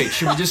 God, okay,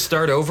 should we just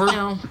start over?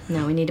 No,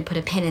 we need to put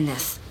a pin in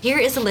this. Here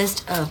is a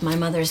list of my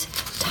mother's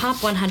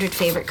top 100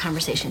 favorite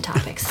conversation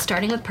topics,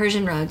 starting with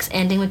Persian rugs,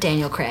 ending with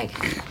Daniel Craig.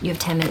 You have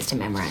 10 minutes to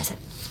memorize it.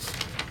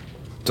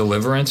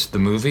 Deliverance, the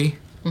movie?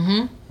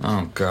 Mm-hmm.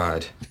 Oh,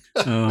 God.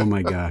 Oh,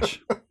 my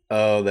gosh.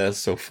 Oh, that's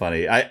so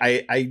funny.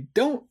 I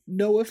don't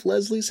know if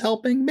Leslie's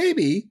helping.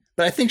 Maybe.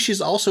 But I think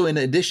she's also, in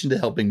addition to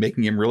helping,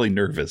 making him really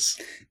nervous.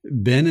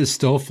 Ben is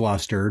still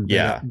flustered.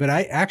 But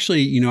I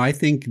actually, I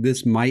think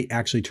this might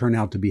actually turn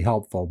out to be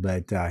helpful.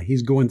 But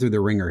he's going through the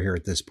ringer here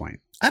at this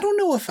point. I don't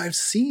know if I've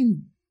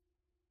seen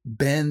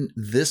Ben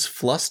this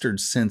flustered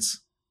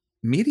since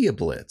Media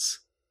Blitz.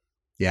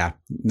 Yeah,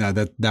 no,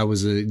 that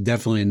was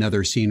definitely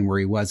another scene where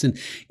he was. And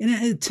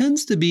it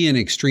tends to be in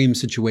extreme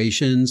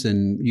situations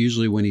and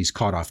usually when he's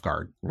caught off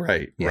guard.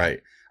 Right, Yeah.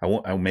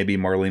 right. Maybe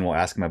Marlene will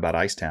ask him about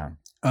Icetown.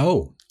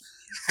 Oh,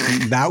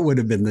 that would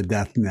have been the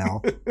death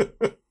knell.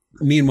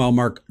 Meanwhile,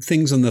 Mark,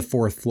 things on the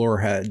fourth floor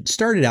had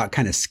started out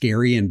kind of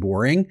scary and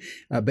boring,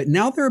 but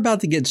now they're about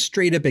to get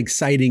straight up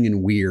exciting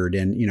and weird.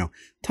 And,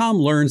 Tom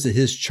learns that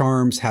his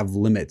charms have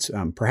limits,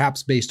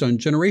 perhaps based on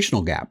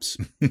generational gaps.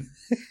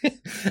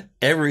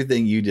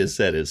 Everything you just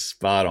said is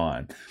spot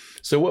on.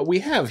 So what we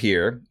have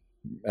here,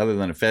 other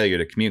than a failure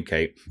to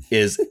communicate,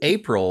 is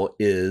April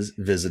is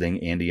visiting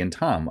Andy and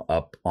Tom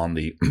up on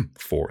the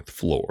fourth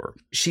floor.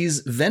 She's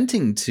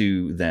venting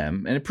to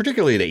them, and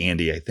particularly to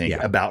Andy, I think,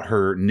 about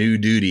her new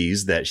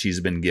duties that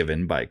she's been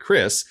given by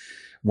Chris,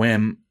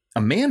 when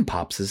a man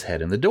pops his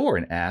head in the door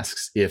and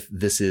asks if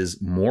this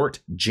is Mort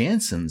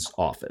Jansen's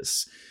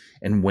office.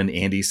 And when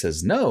Andy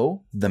says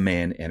no, the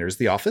man enters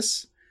the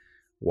office,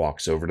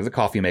 walks over to the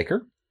coffee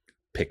maker,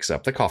 picks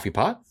up the coffee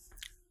pot,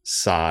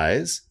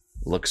 sighs,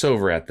 looks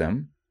over at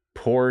them,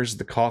 pours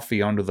the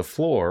coffee onto the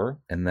floor,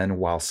 and then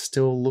while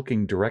still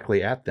looking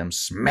directly at them,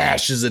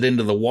 smashes it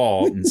into the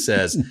wall and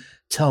says,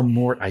 "Tell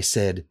Mort I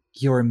said,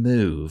 your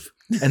move,"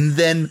 and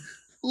then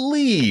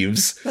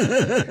leaves.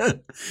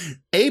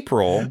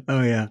 April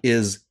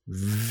is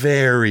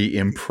very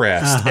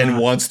impressed and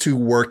wants to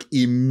work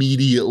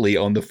immediately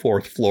on the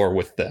fourth floor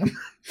with them.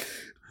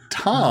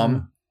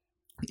 Tom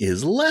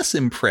is less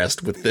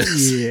impressed with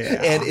this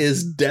and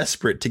is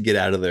desperate to get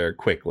out of there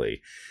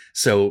quickly.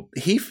 So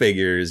he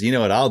figures, you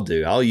know what I'll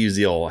do? I'll use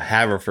the old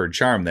Haverford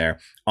charm there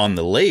on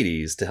the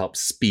ladies to help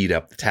speed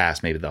up the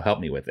task. Maybe they'll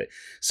help me with it.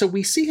 So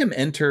we see him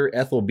enter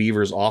Ethel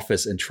Beaver's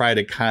office and try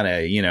to kind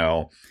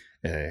of,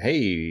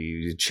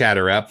 hey, chat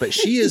her up. But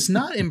she is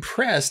not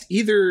impressed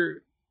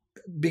either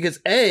because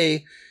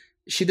A,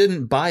 she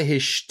didn't buy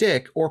his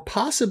shtick, or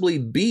possibly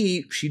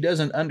B, she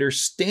doesn't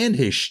understand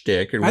his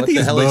shtick or what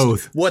the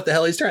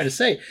hell he's trying to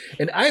say.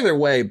 And either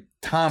way,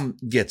 Tom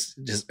gets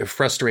just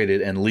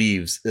frustrated and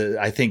leaves.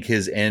 I think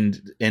his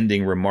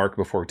ending remark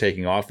before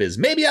taking off is,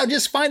 "Maybe I'll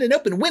just find an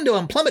open window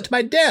and plummet to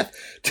my death."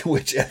 To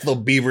which Ethel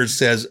Beaver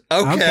says,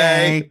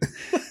 "Okay."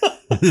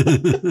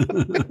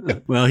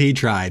 Well, he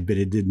tried, but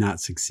it did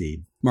not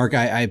succeed. Mark,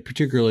 I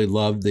particularly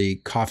love the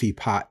coffee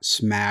pot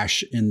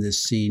smash in this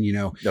scene.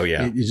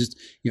 It's just,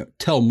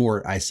 tell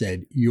Mort I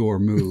said, your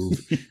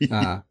move.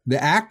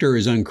 The actor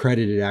is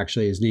uncredited,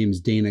 actually. His name's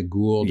Dana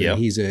Gould. Yep.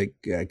 And he's a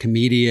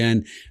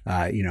comedian,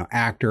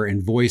 actor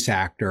and voice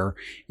actor.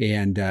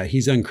 And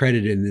he's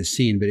uncredited in this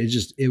scene. But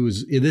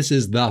this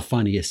is the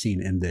funniest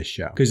scene in this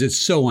show because it's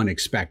so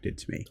unexpected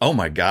to me. Oh,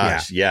 my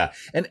gosh. Yeah.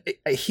 And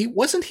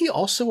wasn't he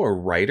also a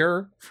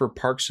writer for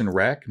Parks and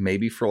Rec,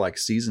 maybe for like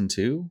season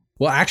 2?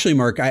 Well, actually,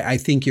 Mark, I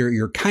think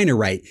you're kind of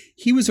right.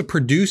 He was a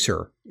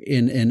producer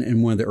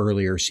in one of the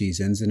earlier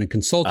seasons and a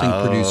consulting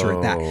producer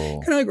at that.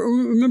 Kind of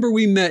remember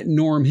we met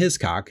Norm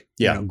Hiscock,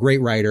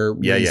 great writer,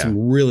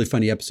 some really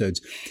funny episodes.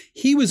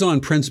 He was on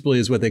principally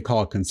as what they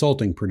call a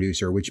consulting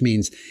producer, which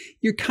means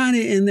you're kind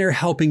of in there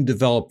helping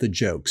develop the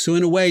joke. So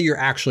in a way, you're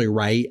actually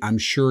right. I'm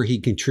sure he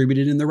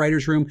contributed in the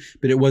writer's room,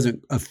 but it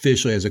wasn't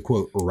officially as a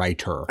quote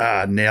writer.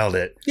 Nailed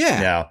it.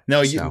 Yeah.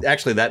 No,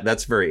 actually,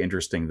 that's very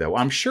interesting, though.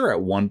 I'm sure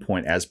at one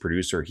point as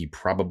producer, he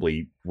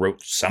probably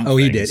wrote something. Oh,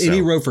 he did. So. And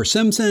he wrote for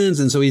Simpsons.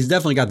 And so he's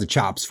definitely got the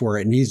chops for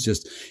it. And he's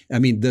just, the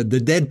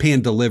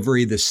deadpan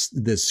delivery,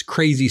 this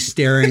crazy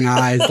staring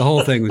eyes, the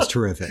whole thing was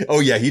terrific. Oh,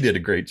 yeah. He did a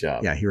great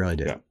job. Yeah, he really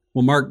did. Yeah.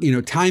 Well, Mark,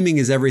 timing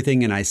is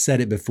everything. And I said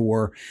it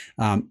before.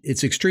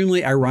 It's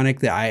extremely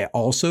ironic that I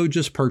also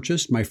just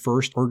purchased my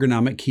first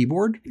ergonomic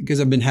keyboard because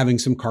I've been having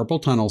some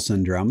carpal tunnel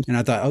syndrome. And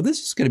I thought, oh,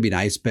 this is going to be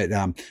nice. But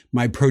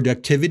my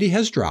productivity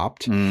has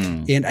dropped.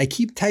 And I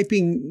keep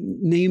typing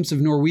names of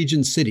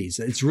Norwegian cities.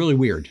 It's really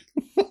weird.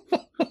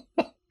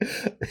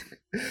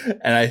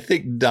 And I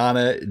think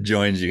Donna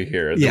joins you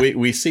here. Yeah.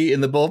 We see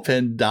in the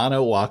bullpen,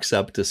 Donna walks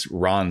up to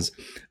Ron's.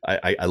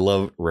 I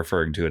love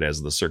referring to it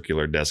as the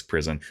circular desk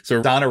prison.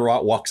 So Donna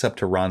walks up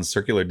to Ron's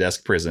circular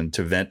desk prison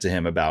to vent to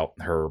him about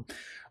her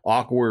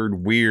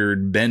awkward,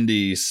 weird,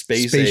 bendy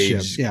Spaceship,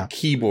 age yeah.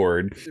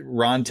 keyboard.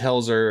 Ron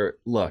tells her,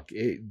 look,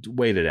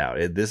 wait it out.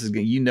 This is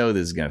this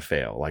is going to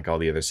fail like all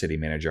the other city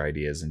manager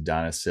ideas. And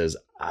Donna says,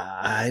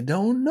 I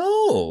don't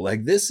know.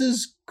 Like, this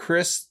is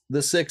Chris, the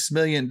 $6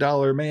 million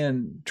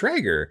man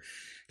Traeger.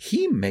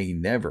 He may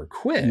never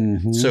quit.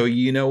 Mhm. So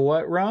you know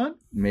what, Ron?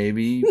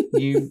 Maybe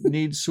you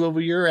need to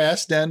swivel your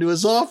ass down to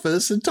his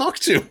office and talk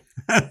to him.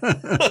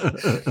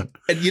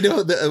 And you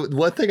know, the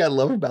one thing I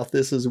love about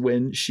this is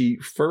when she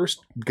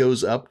first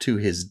goes up to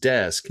his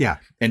desk, Yeah.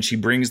 and she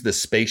brings the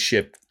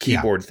spaceship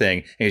keyboard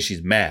thing, and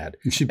she's mad,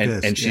 She's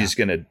pissed, and she's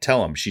gonna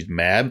tell him she's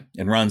mad.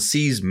 And Ron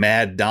sees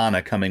mad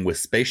Donna coming with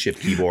spaceship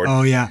keyboard,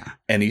 Oh, yeah.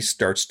 and he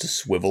starts to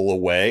swivel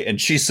away, and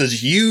she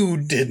says, "You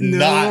did No,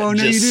 not no,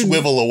 you just didn't."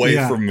 swivel away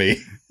Yeah. from me."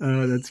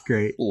 Oh, that's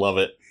great. Love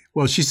it.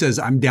 Well, she says,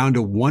 I'm down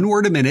to one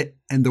word a minute,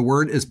 and the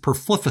word is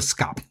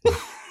perfluffiscop.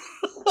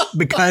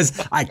 Because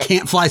I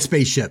can't fly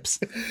spaceships.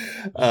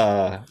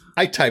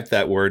 I typed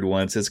that word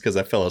once. It's because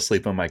I fell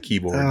asleep on my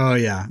keyboard. Oh,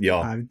 yeah. Yeah.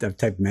 I've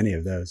typed many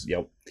of those.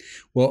 Yep.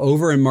 Well,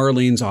 over in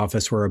Marlene's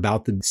office, we're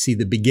about to see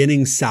the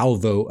beginning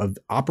salvo of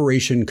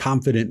Operation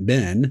Confident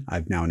Ben,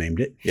 I've now named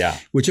it, Yeah.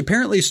 which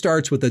apparently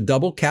starts with a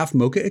double calf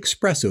mocha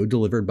espresso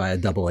delivered by a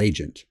double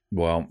agent.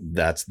 Well,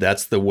 that's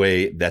the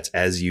way. That's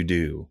as you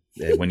do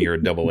when you're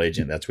a double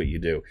agent. That's what you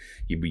do.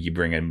 You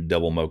bring in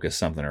double mocha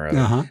something or other,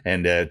 Uh-huh.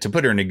 and to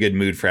put her in a good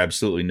mood for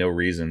absolutely no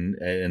reason,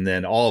 and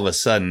then all of a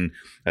sudden.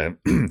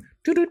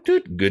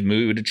 Good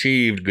mood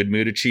achieved. Good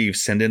mood achieved.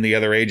 Send in the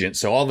other agent.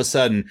 So all of a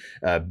sudden,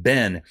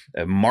 Ben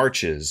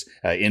marches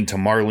into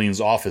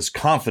Marlene's office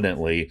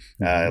confidently,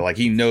 like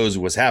he knows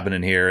what's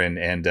happening here,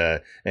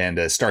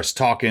 and starts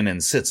talking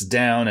and sits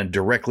down and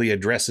directly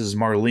addresses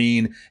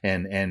Marlene.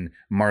 And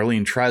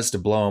Marlene tries to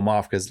blow him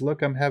off because,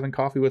 look, I'm having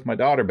coffee with my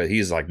daughter, but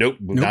he's like, nope.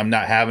 I'm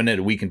not having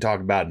it. We can talk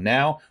about it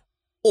now,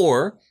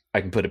 or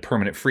I can put a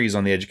permanent freeze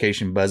on the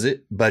education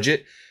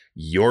budget.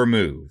 Your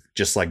move,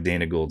 just like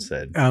Dana Gould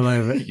said. I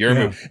love it. Your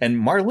move. And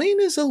Marlene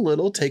is a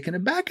little taken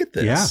aback at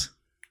this. Yeah.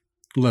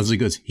 Leslie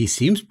goes, he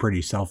seems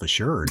pretty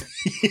self-assured.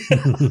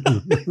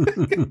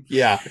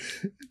 Yeah.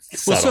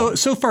 Well,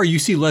 so far you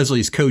see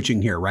Leslie's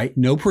coaching here, right?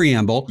 No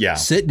preamble. Yeah.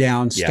 Sit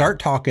down, start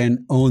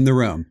talking, own the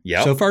room.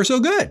 Yep. So far, so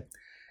good.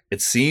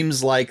 It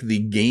seems like the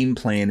game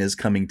plan is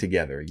coming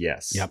together.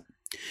 Yes. Yep.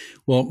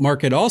 Well,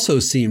 Mark, it also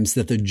seems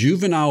that the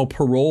juvenile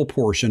parole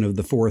portion of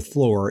the fourth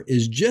floor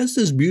is just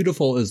as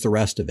beautiful as the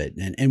rest of it.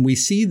 And we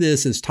see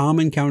this as Tom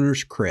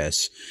encounters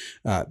Chris,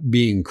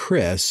 being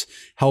Chris,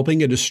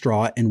 helping a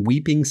distraught and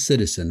weeping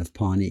citizen of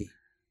Pawnee.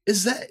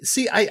 Is that,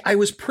 see, I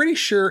was pretty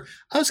sure,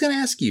 I was going to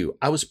ask you,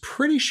 I was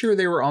pretty sure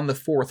they were on the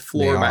fourth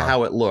floor by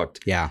how it looked.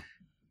 Yeah.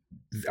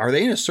 Are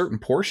they in a certain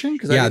portion?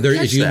 Yeah,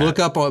 if you look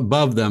up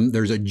above them,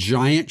 there's a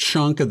giant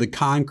chunk of the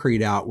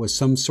concrete out with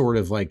some sort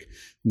of like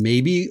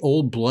maybe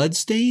old blood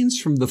stains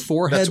from the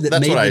forehead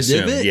that made the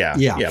divot.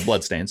 Yeah,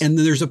 blood stains. And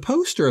then there's a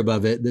poster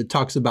above it that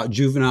talks about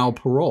juvenile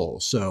parole.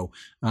 So,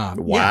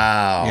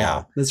 wow.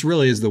 Yeah, this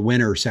really is the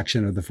winner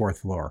section of the fourth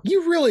floor.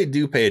 You really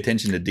do pay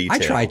attention to detail. I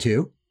try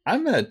to.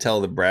 I'm going to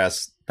tell the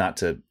brass not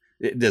to.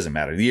 It doesn't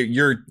matter.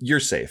 You're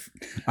safe.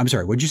 I'm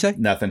sorry. What'd you say?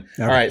 Nothing.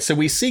 All right. So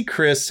we see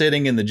Chris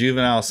sitting in the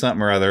juvenile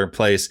something or other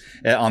place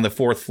on the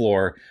fourth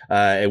floor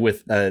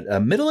with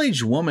a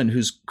middle-aged woman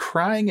who's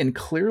crying and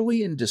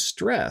clearly in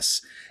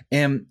distress.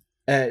 And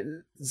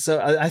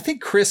so I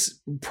think Chris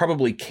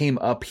probably came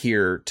up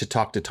here to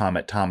talk to Tom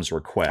at Tom's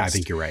request. I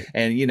think you're right.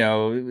 And, you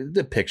know,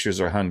 the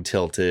pictures are hung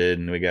tilted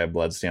and we got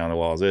blood stain on the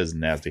walls. It is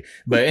nasty.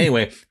 But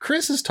anyway,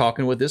 Chris is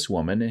talking with this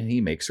woman and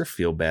he makes her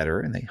feel better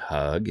and they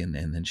hug and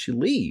then she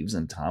leaves.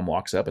 And Tom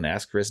walks up and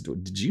asks Chris,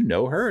 did you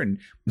know her? And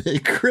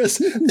Chris,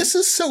 this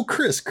is so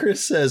Chris.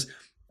 Chris says,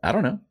 I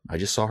don't know. I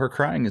just saw her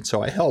crying and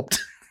so I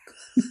helped.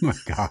 Oh my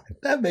God.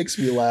 That makes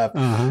me laugh.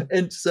 Uh-huh.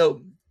 And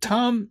so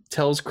Tom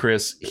tells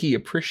Chris he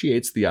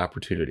appreciates the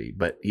opportunity,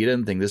 but he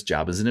doesn't think this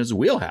job is in his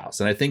wheelhouse.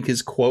 And I think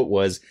his quote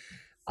was,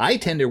 I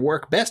tend to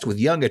work best with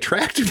young,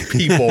 attractive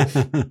people.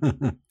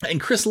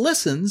 And Chris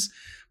listens,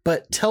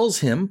 but tells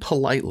him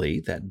politely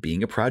that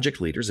being a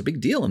project leader is a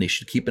big deal and he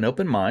should keep an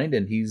open mind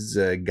and he's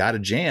got a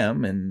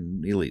jam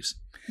and he leaves.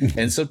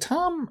 And so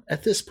Tom,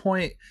 at this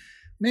point,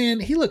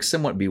 man, he looks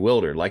somewhat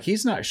bewildered. Like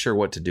he's not sure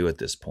what to do at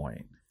this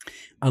point.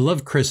 I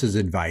love Chris's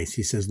advice.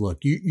 He says, look,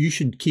 you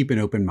should keep an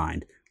open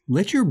mind.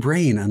 Let your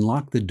brain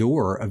unlock the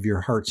door of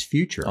your heart's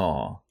future.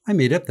 Oh, I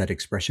made up that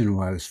expression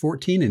when I was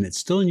 14 and it's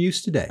still in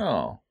use today.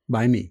 Oh,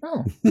 by me.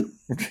 Oh,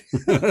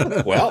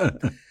 well,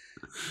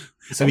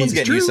 someone's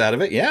getting use out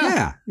of it.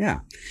 Yeah.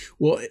 Yeah.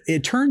 Well,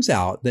 it turns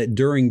out that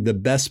during the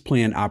best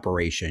planned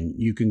operation,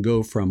 you can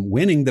go from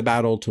winning the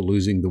battle to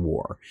losing the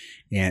war.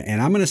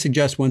 And I'm going to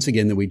suggest once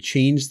again that we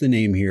change the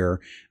name here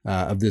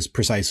of this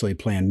precisely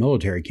planned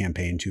military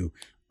campaign to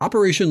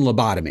Operation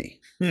Lobotomy.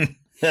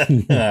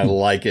 I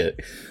like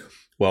it.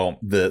 Well,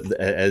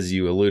 as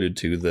you alluded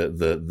to,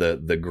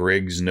 the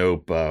Griggs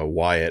Nope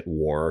Wyatt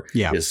war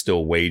is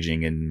still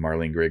waging, and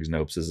Marlene Griggs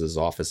Nope's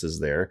office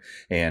is there,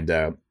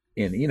 and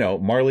And,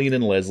 Marlene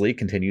and Leslie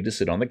continue to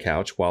sit on the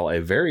couch while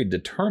a very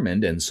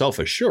determined and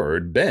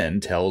self-assured Ben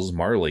tells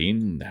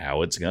Marlene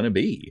how it's going to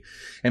be.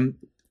 And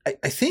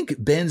I think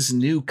Ben's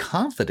new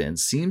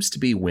confidence seems to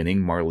be winning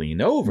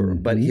Marlene over,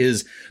 but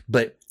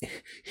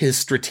his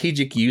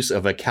strategic use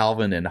of a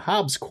Calvin and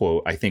Hobbes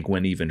quote, I think,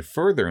 went even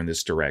further in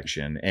this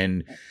direction.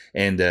 And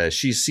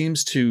she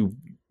seems to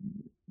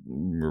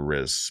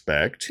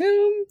respect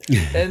him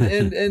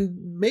and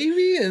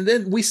maybe, and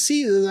then we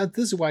see that,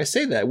 this is why I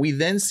say that, we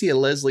then see a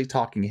Leslie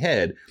talking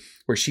head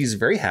where she's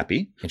very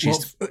happy, and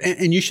she's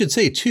and you should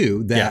say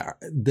too that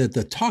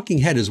the talking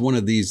head is one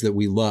of these that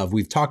we love.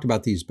 We've talked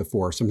about these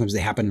before. Sometimes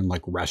they happen in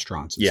like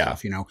restaurants and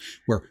stuff,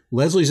 where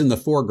Leslie's in the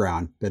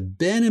foreground, but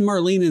Ben and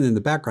Marlene are in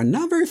the background,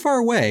 not very far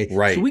away.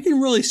 Right. So we can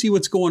really see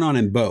what's going on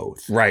in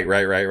both. Right.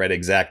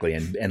 Exactly.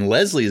 And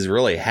Leslie is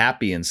really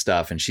happy and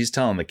stuff. And she's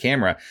telling the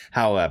camera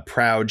how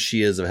proud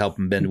she is of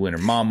helping Ben to win her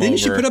mom over. Didn't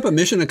she put up a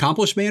mission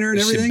accomplished banner and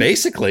everything?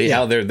 Basically,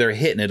 how they're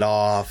hitting it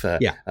off.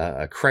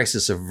 A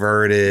crisis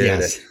averted.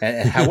 Yes.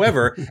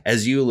 However,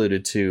 as you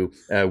alluded to,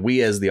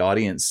 we as the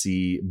audience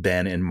see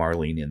Ben and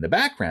Marlene in the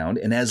background.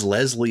 And as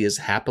Leslie is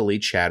happily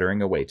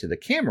chattering away to the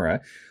camera,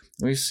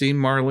 we see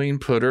Marlene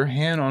put her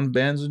hand on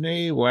Ben's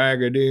knee,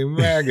 waggity,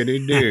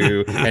 waggity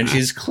doo. And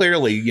she's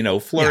clearly,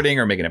 flirting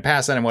or making a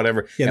pass at him,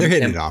 whatever. Yeah, they're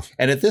hitting it off.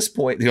 And at this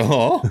point,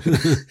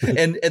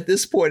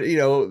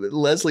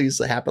 Leslie's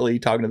happily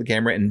talking to the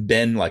camera, and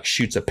Ben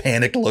shoots a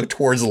panicked look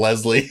towards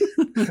Leslie.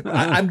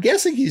 I'm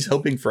guessing he's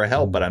hoping for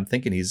help, but I'm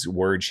thinking he's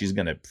worried she's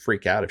going to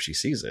freak out if she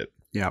sees it.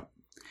 Yeah.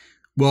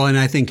 Well, and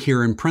I think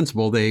here in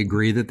principle, they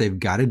agree that they've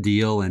got a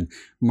deal. And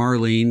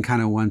Marlene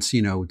kind of wants,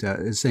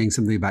 saying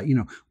something about,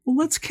 well,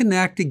 let's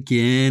connect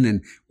again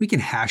and we can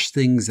hash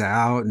things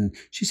out. And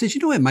she says,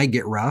 it might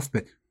get rough,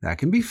 but that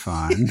can be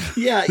fun.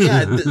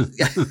 Yeah.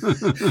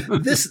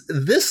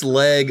 This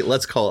leg,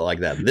 let's call it like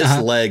that. This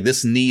leg,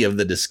 this knee of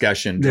the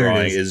discussion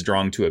is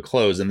drawn to a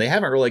close. And they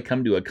haven't really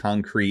come to a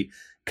concrete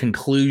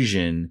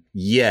conclusion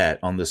yet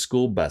on the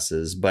school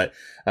buses, but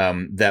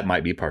that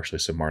might be partially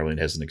so Marlene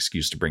has an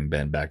excuse to bring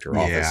Ben back to her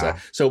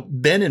office. So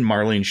Ben and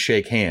Marlene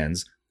shake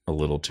hands a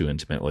little too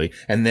intimately,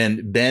 and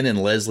then Ben and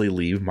Leslie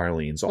leave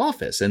Marlene's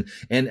office. And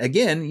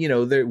again,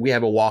 we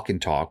have a walk and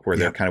talk where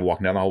they're kind of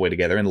walking down the hallway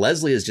together, and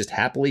Leslie is just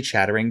happily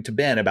chattering to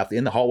Ben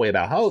in the hallway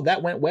about how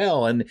that went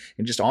well, and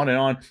just on and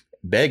on.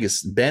 Ben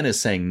is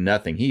saying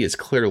nothing. He is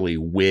clearly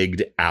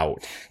wigged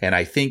out. And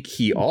I think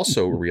he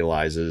also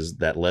realizes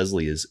that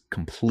Leslie is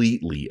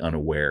completely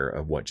unaware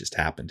of what just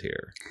happened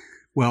here.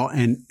 Well,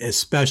 and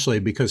especially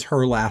because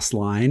her last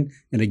line,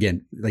 and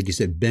again, like you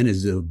said, Ben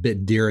is a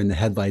bit deer in the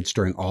headlights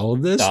during all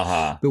of this,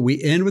 but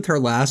we end with her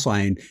last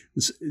line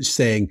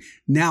saying,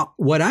 now,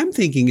 what I'm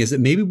thinking is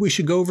that maybe we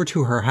should go over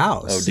to her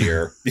house. Oh,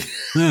 dear.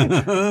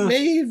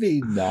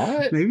 Maybe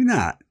not. Maybe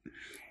not.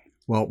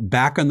 Well,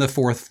 back on the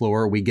 4th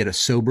floor, we get a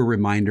sober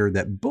reminder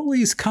that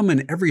bullies come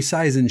in every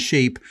size and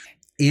shape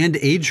and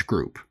age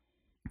group.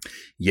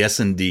 Yes,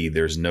 indeed.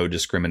 There's no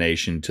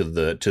discrimination to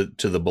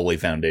the Bully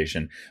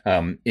Foundation.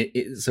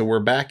 So we're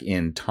back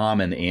in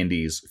Tom and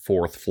Andy's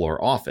 4th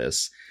floor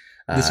office.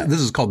 This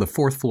is called the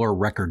 4th floor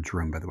records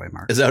room, by the way,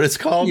 Mark. Is that what it's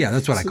called? Yeah,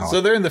 that's what I call it.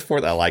 So they're in the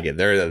 4th. I like it.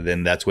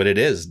 Then that's what it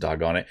is.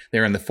 Doggone it.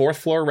 They're in the 4th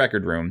floor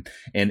record room,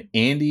 and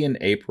Andy and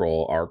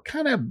April are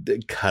kind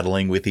of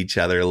cuddling with each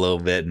other a little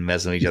bit and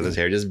messing with each other's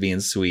hair, just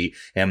being sweet.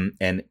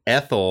 And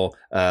Ethel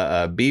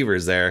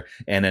Beaver's there,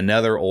 and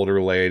another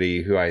older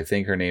lady who I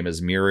think her name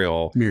is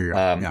Muriel.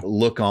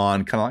 Look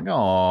on, kind of like,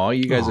 oh,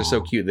 you guys are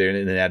so cute. They're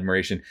in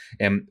admiration.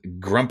 And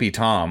Grumpy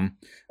Tom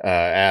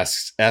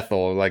asks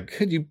Ethel,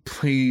 could you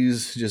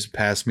please just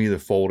pass me the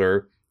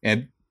folder?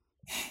 And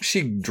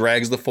she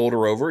drags the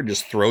folder over and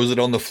just throws it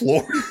on the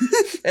floor.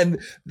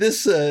 And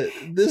this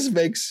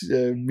makes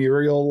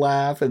Muriel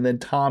laugh. And then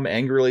Tom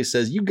angrily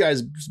says, you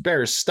guys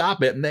better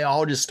stop it. And they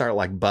all just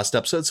start bust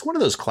up. So it's one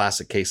of those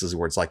classic cases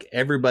where it's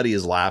everybody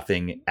is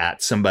laughing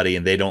at somebody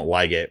and they don't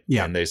like it.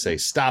 Yeah. And they say,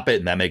 stop it.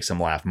 And that makes them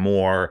laugh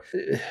more.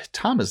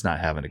 Tom is not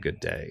having a good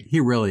day. He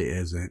really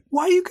isn't.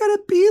 Why you gotta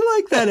be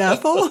like that,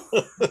 Ethel?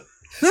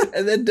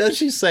 And then does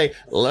she say,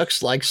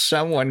 looks like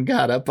someone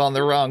got up on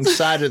the wrong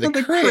side of the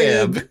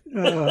crib.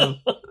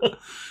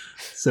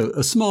 So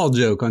a small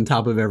joke on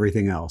top of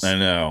everything else. I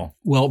know.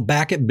 Well,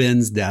 back at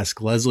Ben's desk,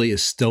 Leslie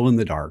is still in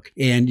the dark.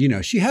 And,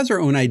 she has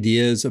her own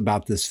ideas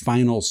about this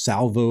final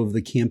salvo of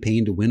the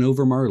campaign to win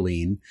over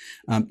Marlene.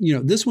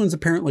 This one's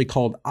apparently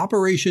called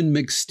Operation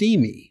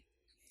McSteamy.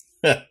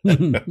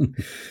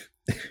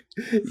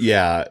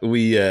 Yeah,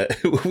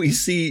 we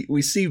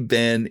see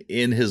Ben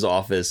in his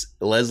office.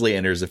 Leslie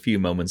enters a few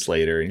moments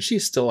later, and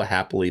she's still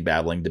happily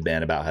babbling to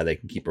Ben about how they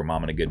can keep her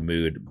mom in a good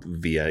mood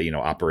via,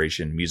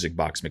 Operation Music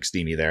Box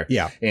McSteamy there.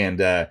 Yeah.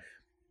 And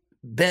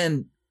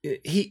Ben,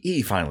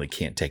 he finally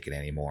can't take it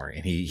anymore,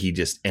 and he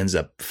just ends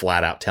up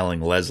flat out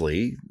telling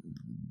Leslie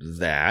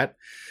that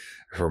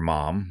her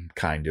mom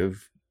kind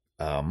of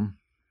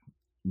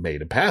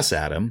made a pass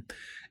at him,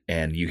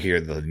 and you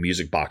hear the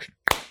music box.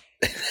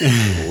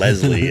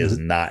 Leslie is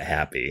not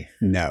happy.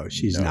 No,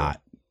 she's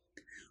not.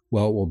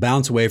 Well, we'll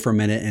bounce away for a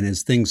minute. And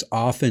as things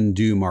often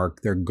do,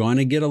 Mark, they're going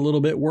to get a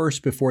little bit worse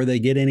before they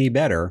get any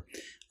better.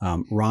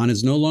 Ron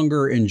is no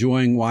longer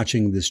enjoying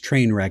watching this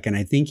train wreck. And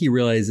I think he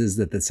realizes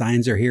that the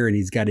signs are here and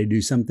he's got to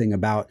do something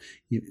about,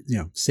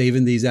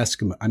 saving these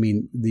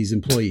these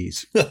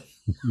employees.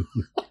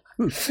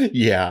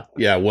 Yeah,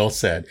 well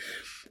said.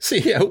 So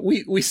yeah,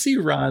 we see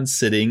Ron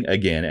sitting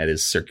again at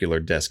his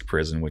circular desk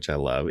prison, which I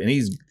love. And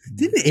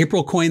didn't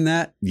April coin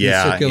that?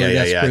 Yeah, circular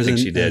desk prison? I think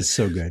she did. That's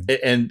so good.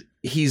 And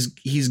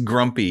he's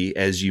grumpy,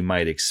 as you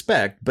might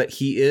expect, but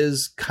he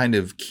is kind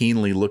of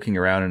keenly looking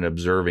around and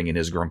observing in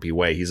his grumpy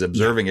way. He's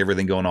observing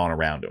everything going on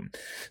around him.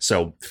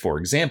 So, for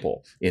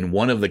example, in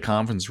one of the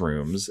conference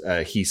rooms,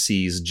 he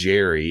sees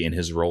Jerry in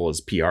his role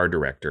as PR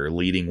director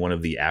leading one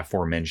of the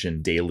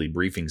aforementioned daily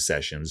briefing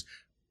sessions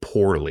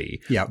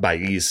poorly. Yeah.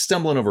 He's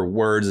stumbling over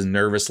words and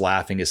nervous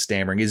laughing, is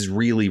stammering. He's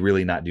really,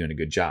 really not doing a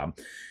good job.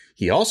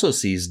 He also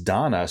sees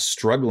Donna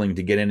struggling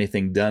to get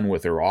anything done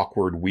with her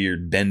awkward,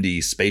 weird,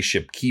 bendy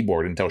spaceship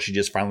keyboard until she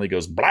just finally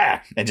goes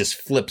blah and just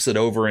flips it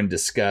over in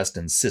disgust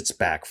and sits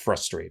back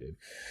frustrated.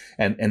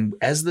 And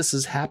as this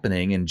is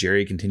happening and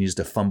Jerry continues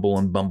to fumble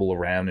and bumble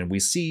around, and we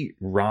see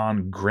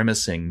Ron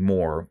grimacing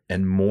more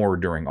and more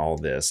during all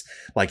this,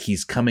 like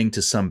he's coming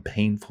to some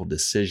painful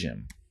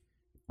decision.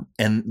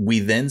 And we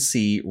then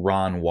see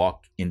Ron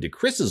walk into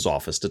Chris's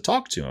office to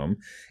talk to him.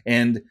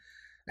 And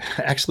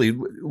actually,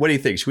 what do you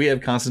think? Should we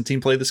have Constantine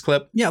play this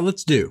clip? Yeah,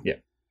 let's do. Yeah.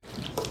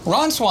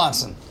 Ron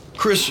Swanson.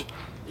 Chris,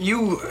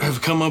 you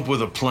have come up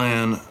with a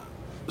plan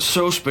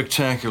so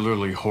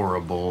spectacularly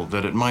horrible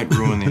that it might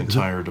ruin the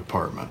entire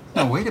department.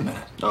 No, wait a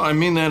minute. No, I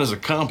mean that as a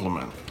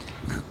compliment.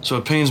 So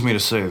it pains me to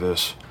say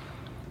this.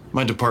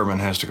 My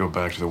department has to go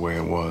back to the way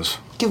it was.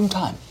 Give them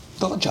time.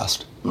 They'll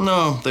adjust.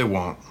 No, they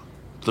won't.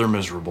 They're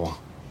miserable.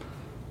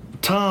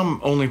 Tom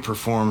only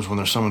performs when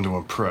there's someone to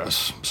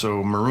impress,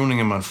 so marooning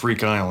him on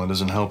Freak Island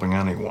isn't helping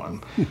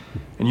anyone.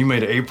 And you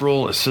made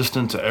April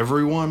assistant to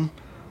everyone?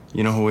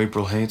 You know who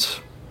April hates?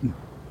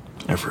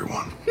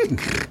 Everyone.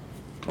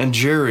 And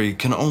Jerry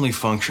can only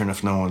function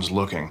if no one's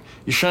looking.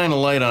 You shine a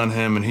light on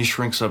him and he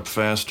shrinks up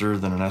faster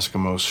than an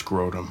Eskimo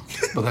scrotum.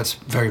 Well, that's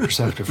very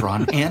perceptive,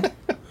 Ron, and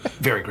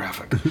very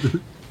graphic.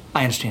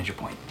 I understand your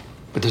point,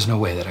 but there's no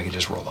way that I could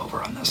just roll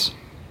over on this.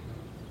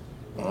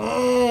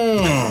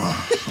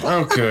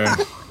 Okay.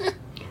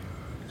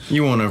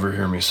 You won't ever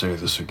hear me say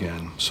this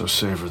again, so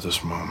savor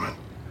this moment.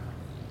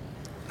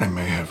 I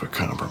may have a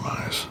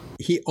compromise.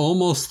 He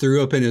almost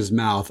threw up in his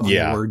mouth on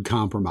the word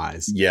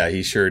compromise. Yeah,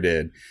 he sure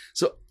did.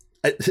 So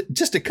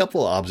just a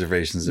couple of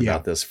observations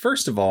about this.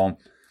 First of all,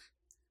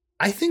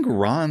 I think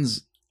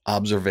Ron's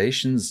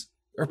observations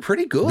are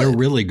pretty good. They're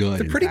really good.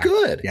 They're pretty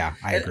good. Yeah,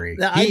 I agree.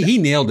 He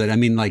nailed it. I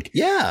mean,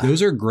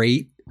 those are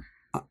great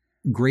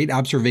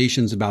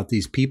observations about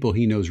these people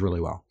he knows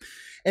really well.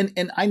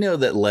 And I know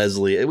that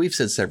Leslie, we've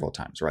said several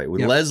times, right?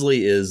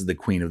 Leslie is the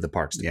queen of the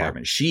Parks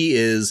Department. She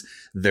is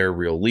their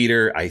real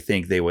leader. I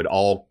think they would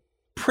all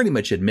pretty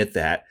much admit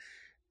that.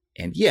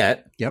 And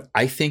yet,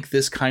 I think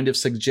this kind of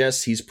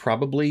suggests he's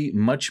probably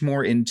much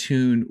more in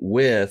tune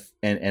with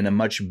and a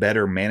much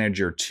better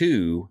manager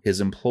to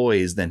his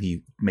employees than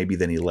he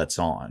lets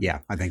on. Yeah,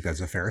 I think that's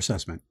a fair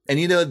assessment.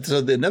 And, so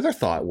another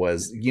thought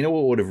was,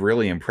 what would have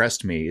really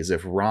impressed me is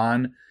if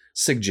Ron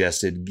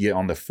suggested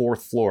on the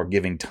fourth floor,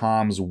 giving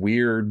Tom's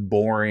weird,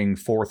 boring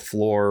fourth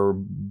floor,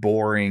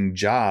 boring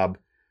job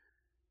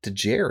to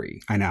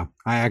Jerry. I know.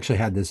 I actually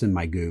had this in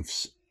my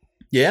goofs.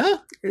 Yeah?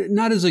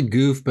 Not as a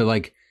goof,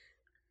 but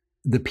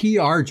the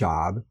PR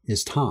job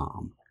is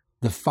Tom.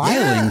 The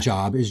filing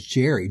job is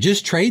Jerry.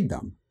 Just trade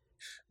them.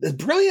 That's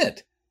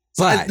brilliant.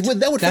 But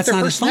that would fit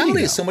their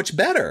personality so much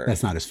better.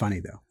 That's not as funny,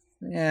 though.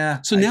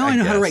 Yeah. So now I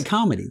know how to write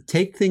comedy.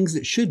 Take things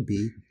that should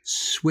be,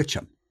 switch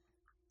them.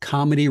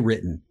 Comedy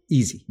written.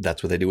 Easy.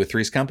 That's what they do with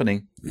Three's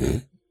Company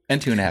and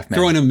 2.5 Men.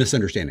 Throw in a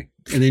misunderstanding.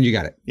 And then you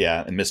got it.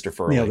 Yeah. And Mr.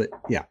 Furley. Nailed it.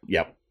 Yeah.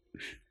 Yep.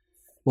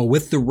 Well,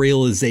 with the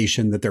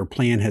realization that their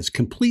plan has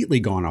completely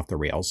gone off the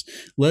rails,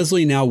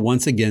 Leslie now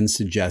once again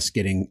suggests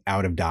getting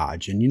out of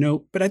Dodge.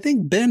 And, but I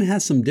think Ben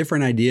has some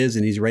different ideas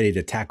and he's ready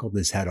to tackle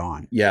this head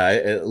on.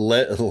 Yeah.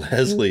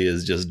 Leslie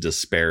is just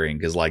despairing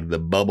because the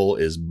bubble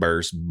is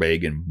burst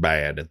big and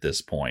bad at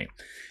this point.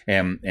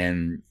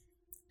 And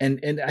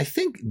I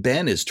think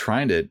Ben is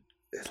trying to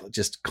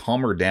just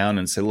calm her down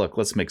and say, look,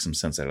 let's make some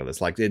sense out of this.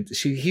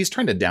 He's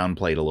trying to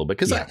downplay it a little bit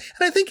because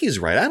I think he's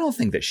right. I don't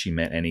think that she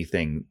meant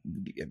anything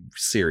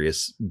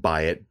serious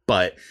by it,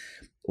 but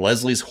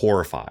Leslie's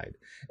horrified.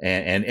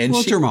 And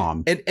it's her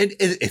mom. And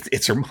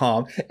it's her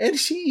mom. And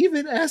she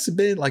even asked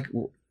Ben,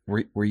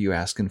 were you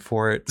asking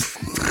for it?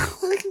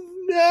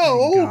 No.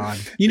 Oh, God.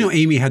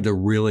 Amy had to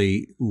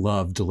really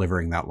love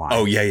delivering that line.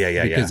 Oh,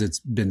 yeah. Because it's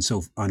been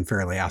so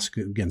unfairly asked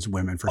against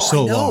women for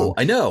so long.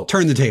 I know.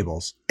 Turn the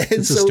tables.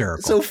 It's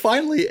hysterical. So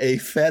finally, a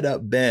fed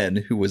up Ben,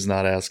 who was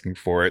not asking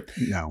for it,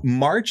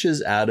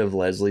 marches out of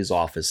Leslie's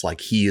office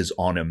like he is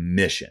on a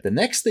mission. The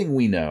next thing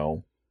we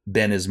know,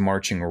 Ben is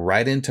marching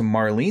right into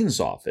Marlene's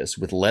office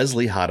with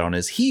Leslie hot on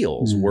his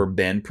heels, where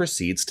Ben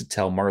proceeds to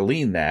tell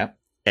Marlene that,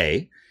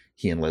 A,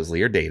 he and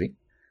Leslie are dating,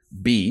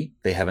 B,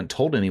 they haven't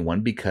told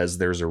anyone because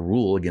there's a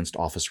rule against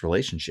office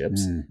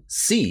relationships.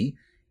 C,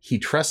 he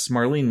trusts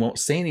Marlene won't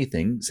say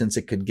anything since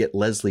it could get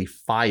Leslie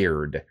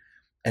fired.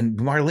 And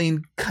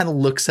Marlene kind of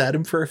looks at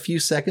him for a few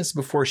seconds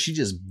before she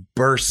just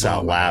bursts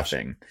out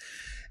laughing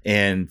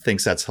and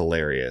thinks that's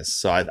hilarious.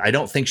 So I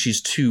don't think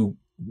she's too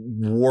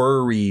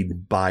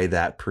worried by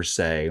that per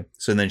se.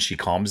 So then she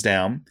calms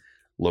down,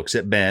 looks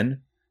at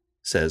Ben,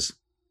 says,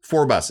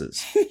 4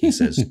 buses. He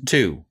says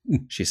 2.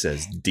 She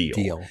says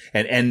deal.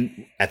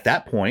 And at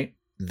that point,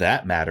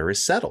 that matter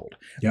is settled.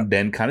 Yep.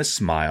 Ben kind of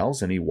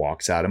smiles and he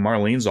walks out of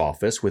Marlene's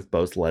office with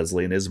both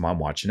Leslie and his mom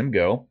watching him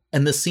go.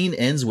 And the scene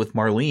ends with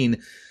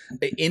Marlene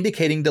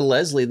indicating to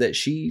Leslie that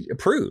she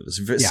approves,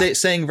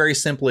 saying very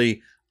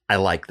simply, I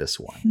like this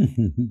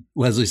one.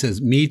 Leslie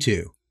says, me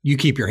too. You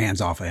keep your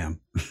hands off of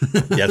him.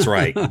 That's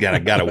right.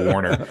 Gotta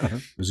warn her.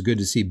 It was good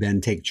to see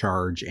Ben take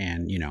charge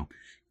and,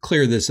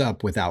 clear this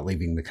up without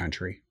leaving the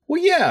country. Well,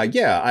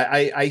 yeah.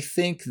 I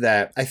think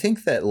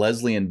that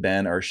Leslie and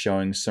Ben are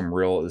showing some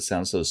real, it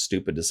sounds so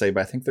stupid to say,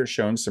 but I think they're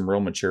showing some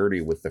real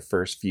maturity with the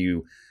first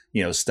few,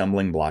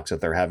 stumbling blocks that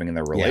they're having in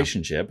their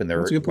relationship. And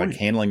they're like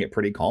handling it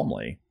pretty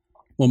calmly.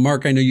 Well,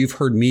 Mark, I know you've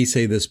heard me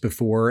say this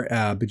before,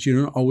 but you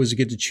don't always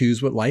get to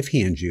choose what life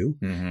hands you.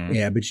 Mm-hmm.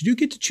 Yeah, but you do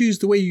get to choose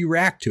the way you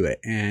react to it.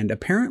 And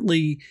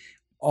apparently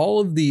all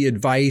of the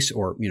advice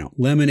or,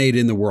 lemonade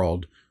in the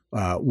world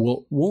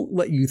won't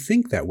let you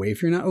think that way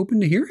if you're not open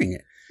to hearing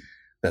it.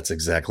 That's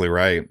exactly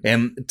right.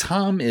 And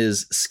Tom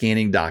is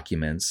scanning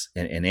documents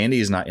and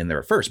Andy is not in there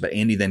at first, but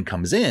Andy then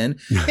comes in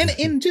and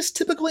in just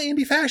typical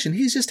Andy fashion,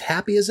 he's just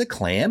happy as a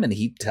clam. And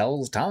he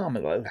tells Tom,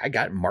 I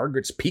got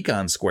Margaret's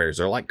pecan squares.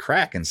 They're like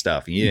crack and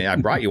stuff. Yeah, I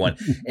brought you one.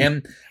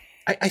 And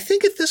I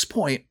think at this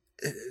point,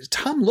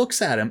 Tom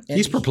looks at him and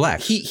he's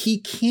perplexed. He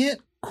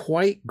can't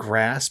quite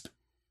grasp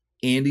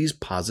Andy's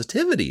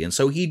positivity. And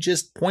so he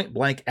just point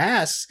blank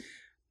asks,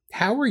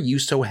 how are you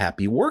so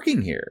happy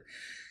working here?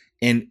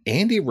 And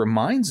Andy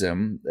reminds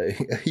him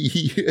a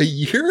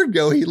year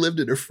ago he lived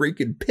in a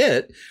freaking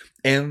pit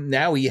and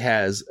now he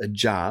has a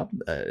job,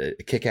 a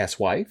kick-ass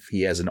wife.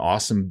 He has an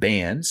awesome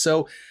band.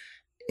 So,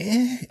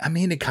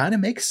 it kind of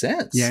makes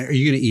sense. Yeah. Are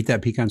you going to eat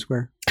that pecan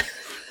square?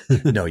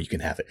 No, you can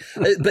have it.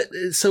 But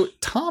so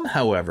Tom,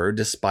 however,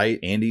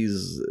 despite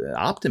Andy's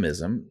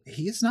optimism,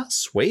 he is not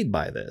swayed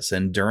by this.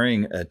 And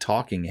during a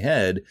talking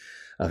head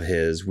of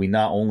his, we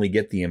not only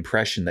get the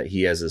impression that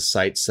he has his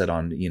sights set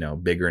on,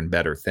 bigger and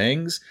better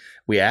things,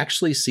 we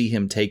actually see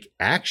him take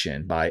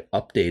action by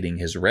updating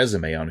his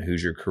resume on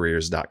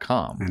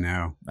HoosierCareers.com. I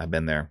know. I've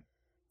been there.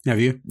 Have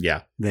you?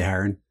 Yeah. They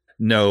hiring?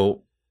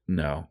 No.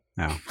 No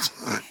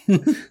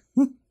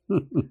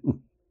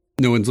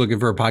one's looking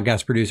for a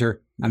podcast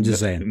producer? I'm just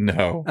saying.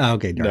 No. Oh,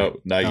 okay. No,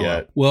 not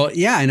yet. Well,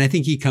 yeah. And I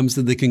think he comes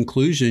to the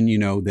conclusion,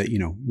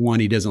 that, one,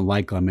 he doesn't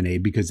like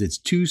lemonade because it's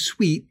too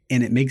sweet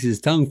and it makes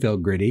his tongue feel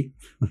gritty.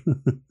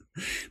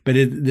 But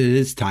it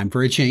is time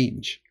for a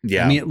change.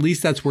 Yeah. At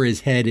least that's where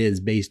his head is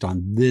based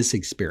on this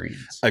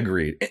experience.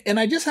 Agreed. And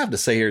I just have to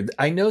say here,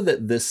 I know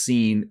that this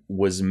scene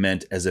was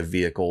meant as a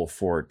vehicle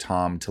for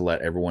Tom to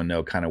let everyone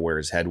know kind of where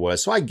his head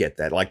was. So I get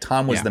that. Like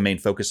Tom was the main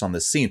focus on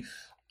this scene.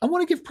 I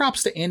want to give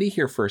props to Andy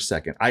here for a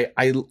second.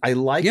 I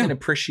like and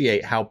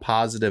appreciate how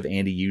positive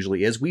Andy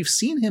usually is. We've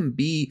seen him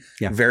be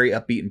very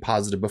upbeat and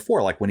positive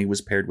before, like when he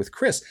was paired with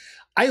Chris.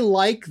 I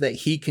like that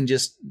he can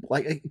just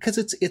because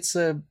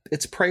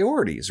it's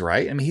priorities,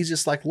 right? He's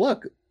just like,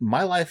 look,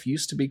 my life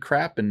used to be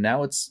crap, and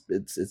now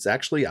it's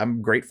actually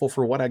I'm grateful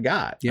for what I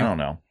got. Yeah. I don't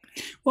know.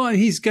 Well,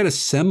 he's got a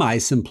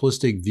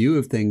semi-simplistic view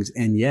of things,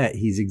 and yet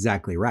he's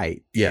exactly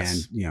right.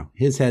 Yes, and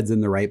his head's in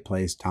the right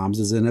place. Tom's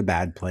is in a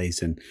bad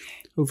place, and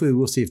hopefully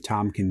we'll see if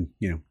Tom can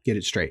get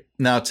it straight.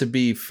 Now, to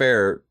be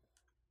fair,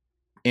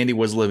 Andy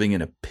was living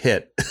in a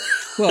pit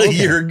a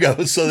year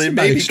ago, so they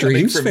may be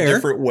coming from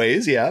different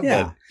ways.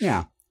 Yeah.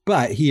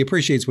 But he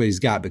appreciates what he's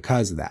got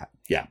because of that.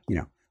 Yeah.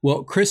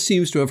 Well, Chris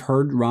seems to have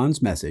heard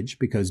Ron's message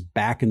because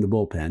back in the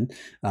bullpen,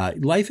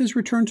 life has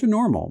returned to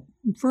normal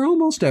for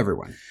almost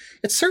everyone.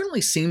 It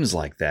certainly seems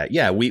like that.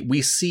 Yeah,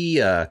 we see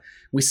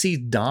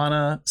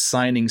Donna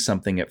signing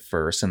something at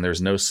first, and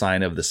there's no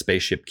sign of the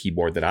spaceship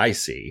keyboard that I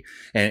see.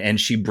 And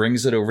she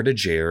brings it over to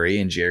Jerry,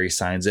 and Jerry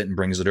signs it and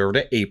brings it over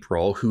to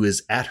April, who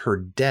is at her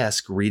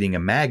desk reading a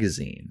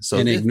magazine. So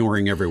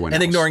ignoring everyone.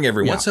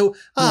 Yeah. So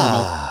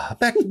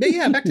back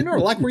to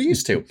normal, like we're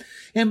used to.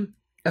 And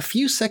a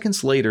few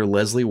seconds later,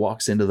 Leslie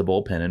walks into the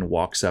bullpen and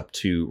walks up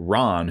to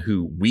Ron,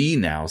 who we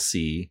now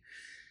see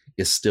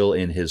is still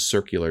in his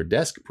circular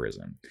desk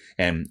prison.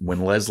 And when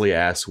Leslie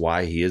asks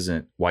why he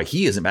isn't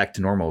back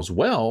to normal as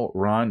well,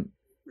 Ron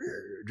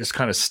just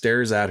kind of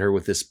stares at her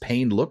with this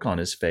pained look on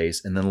his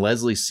face. And then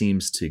Leslie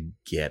seems to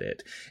get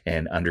it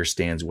and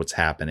understands what's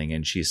happening.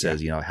 And she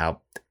says,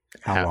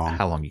 how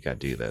long you got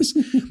to do this?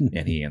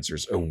 And he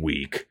answers, a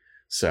week.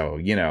 So,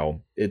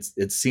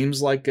 it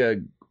seems like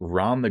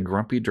Ron, the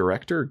grumpy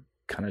director,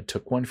 kind of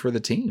took one for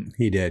the team.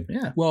 He did.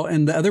 Yeah. Well,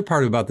 and the other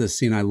part about this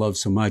scene I love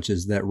so much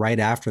is that right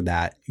after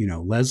that,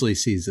 Leslie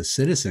sees a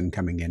citizen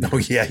coming in. Oh,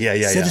 yeah.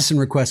 Citizen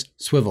request,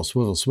 swivel,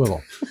 swivel,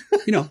 swivel.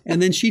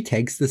 And then she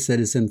takes the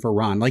citizen for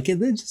Ron. Like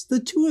just the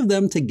two of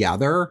them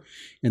together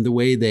and the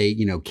way they,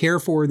 care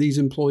for these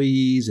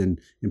employees and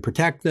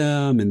protect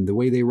them and the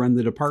way they run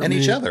the department.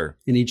 And each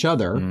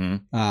other.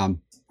 Mm-hmm.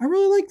 I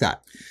really like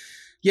that.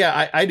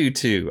 Yeah, I do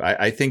too.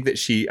 I think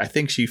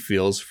she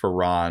feels for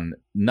Ron,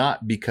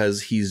 not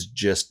because he's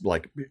just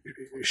like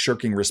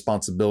shirking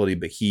responsibility,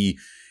 but he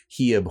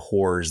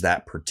abhors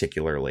that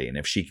particularly. And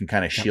if she can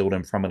kind of shield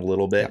him from it a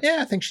little bit,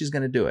 I think she's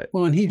going to do it.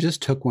 Well, and he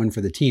just took one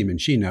for the team and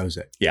she knows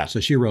it. Yeah.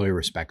 So she really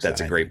respects that.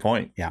 That's a great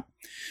point. Yeah.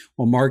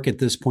 Well, Mark, at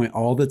this point,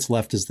 all that's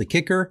left is the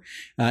kicker.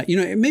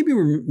 Maybe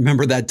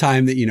remember that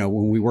time that,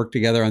 when we worked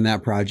together on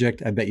that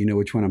project. I bet you know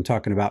which one I'm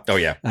talking about. Oh,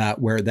 yeah.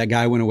 Where that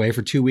guy went away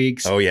for 2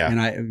 weeks. Oh, yeah. And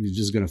I was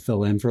just going to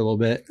fill in for a little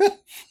bit.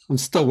 I'm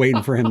still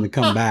waiting for him to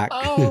come back.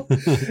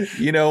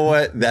 You know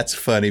what? That's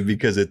funny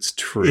because it's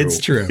true. It's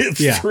true.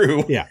 It's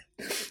true. Yeah.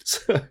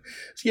 So,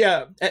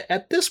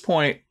 at this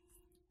point,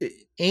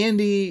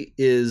 Andy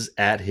is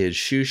at his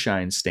shoe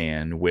shine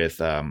stand with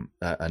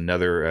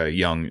another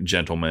young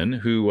gentleman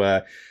who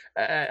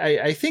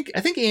I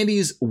think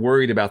Andy's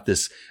worried about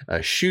this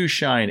shoe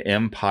shine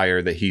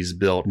empire that he's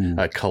built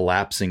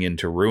collapsing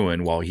into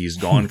ruin while he's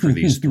gone for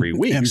these 3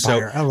 weeks.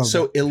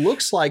 So it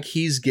looks like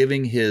he's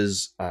giving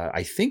his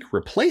I think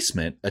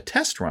replacement a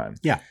test run.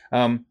 Yeah.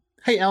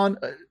 Hey, Alan,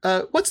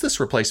 what's this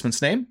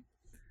replacement's name?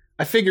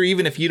 I figure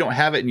even if you don't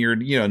have it in your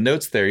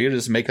notes there, you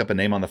just make up a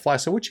name on the fly.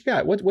 So what you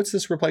got? What's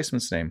this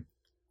replacement's name?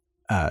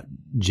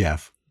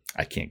 Jeff.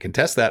 I can't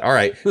contest that. All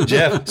right,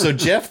 Jeff. So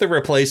Jeff, the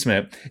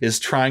replacement, is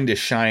trying to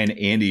shine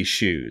Andy's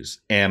shoes,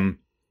 and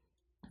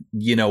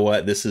you know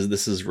what? This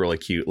is really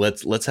cute.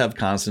 Let's have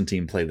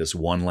Constantine play this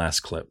one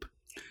last clip.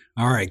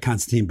 All right,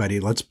 Constantine, buddy,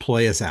 let's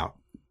play us out.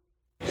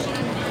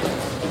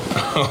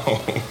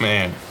 Oh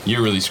man,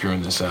 you're really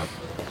screwing this up.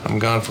 I'm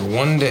gone for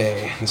 1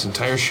 day. This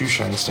entire shoe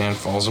shine stand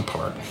falls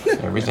apart.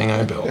 Everything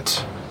I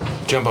built.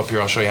 Jump up here,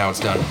 I'll show you how it's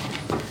done.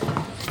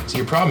 See,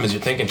 your problem is you're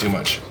thinking too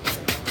much.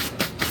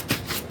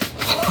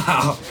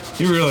 Wow,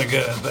 you're really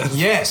good at this.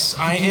 Yes,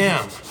 I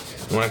am.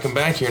 When I come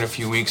back here in a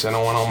few weeks, I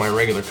don't want all my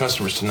regular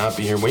customers to not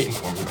be here waiting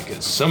for me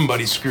because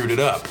somebody screwed it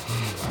up.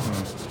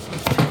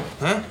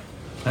 Huh?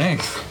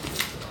 Thanks.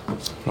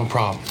 No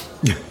problem.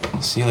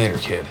 See you later,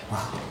 kid.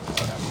 Wow,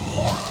 what a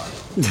moron.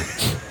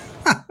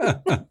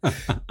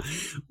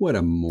 What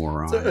a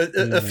moron. So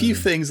a few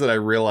things that I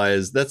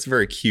realized that's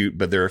very cute,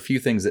 but there are a few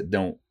things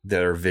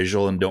that are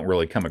visual and don't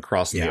really come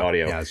across in the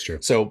audio. Yeah, that's true.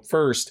 So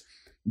first,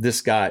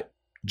 this guy,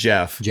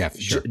 Jeff,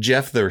 sure.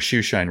 Jeff, their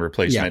shoe shine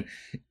replacement,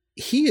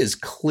 he is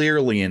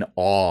clearly in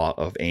awe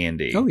of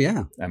Andy. Oh,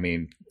 yeah. I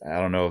mean, I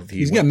don't know if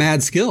he's got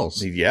mad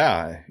skills.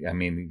 Yeah. I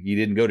mean, he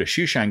didn't go to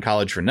shoe shine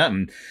college for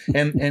nothing.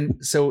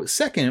 And so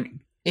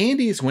second,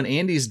 when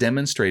Andy's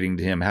demonstrating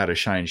to him how to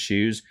shine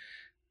shoes,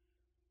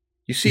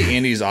 you see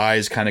Andy's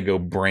eyes kind of go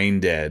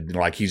brain dead,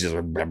 like he's just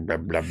blah, blah, blah,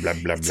 blah, blah,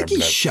 it's blah, like he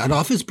blah. shut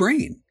off his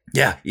brain.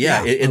 Yeah.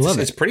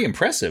 It's pretty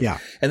impressive. Yeah.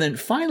 And then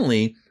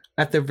finally,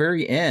 at the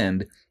very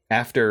end,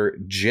 after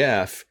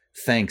Jeff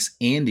thanks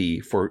Andy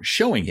for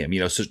showing him,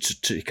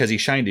 because he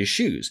shined his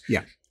shoes.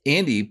 Yeah.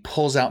 Andy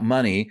pulls out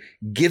money,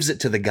 gives it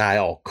to the guy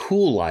all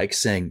cool like,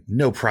 saying,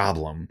 no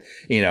problem,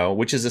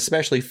 which is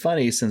especially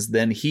funny since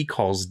then he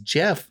calls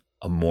Jeff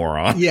a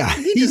moron. Yeah.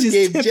 He just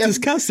gave tipped Jeff his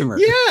customer.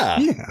 Yeah.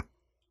 Yeah.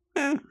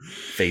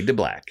 Fade to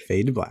black.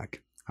 Fade to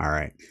black. All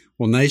right.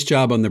 Well, nice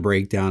job on the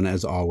breakdown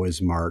as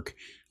always, Mark.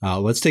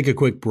 Let's take a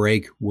quick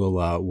break.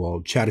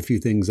 We'll chat a few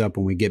things up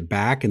when we get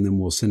back, and then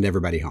we'll send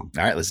everybody home.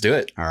 All right, let's do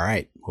it. All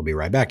right. We'll be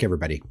right back,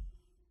 everybody.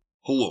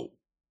 Hello.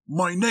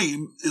 My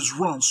name is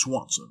Ron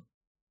Swanson.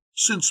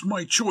 Since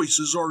my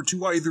choices are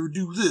to either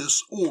do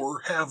this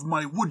or have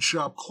my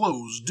woodshop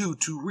closed due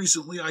to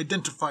recently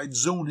identified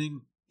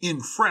zoning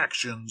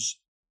infractions,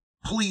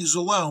 please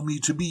allow me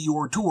to be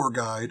your tour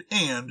guide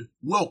and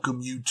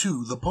welcome you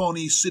to the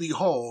Pawnee City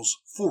Hall's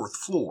 4th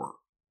floor.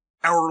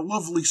 Our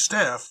lovely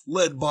staff,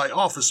 led by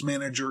office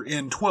manager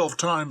and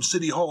 12-time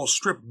City Hall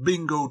Strip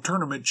Bingo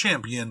Tournament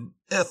champion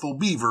Ethel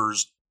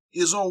Beavers,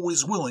 is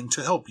always willing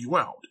to help you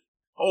out.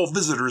 All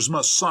visitors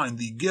must sign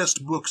the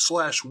guest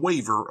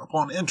book/waiver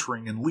upon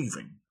entering and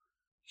leaving.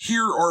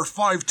 Here are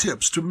 5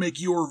 tips to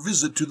make your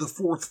visit to the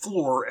 4th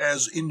floor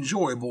as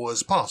enjoyable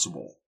as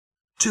possible.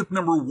 Tip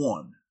number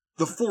 1.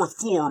 The 4th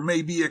floor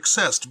may be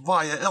accessed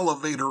via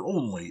elevator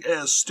only,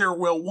 as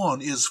Stairwell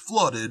 1 is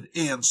flooded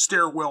and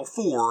Stairwell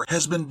 4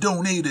 has been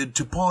donated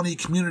to Pawnee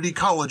Community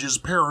College's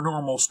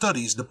Paranormal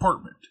Studies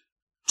Department.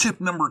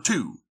 Tip number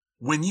 2.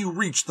 When you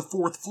reach the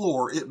 4th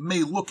floor, it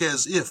may look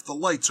as if the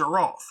lights are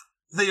off.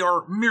 They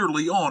are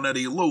merely on at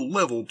a low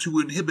level to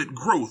inhibit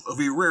growth of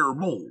a rare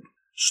mold.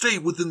 Stay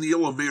within the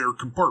elevator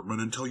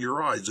compartment until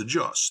your eyes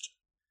adjust.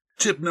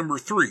 Tip number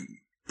 3.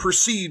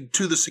 Proceed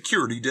to the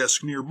security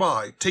desk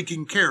nearby,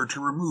 taking care to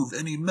remove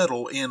any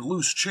metal and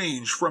loose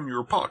change from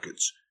your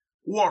pockets.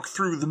 Walk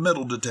through the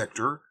metal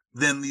detector,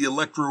 then the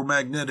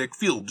electromagnetic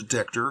field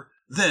detector,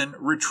 then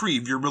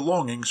retrieve your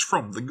belongings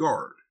from the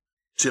guard.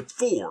 Tip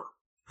 4.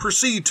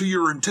 Proceed to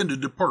your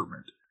intended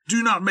department.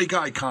 Do not make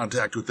eye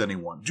contact with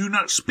anyone. Do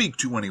not speak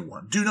to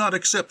anyone. Do not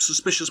accept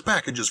suspicious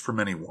packages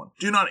from anyone.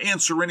 Do not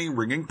answer any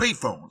ringing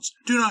payphones.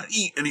 Do not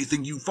eat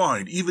anything you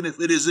find, even if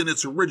it is in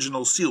its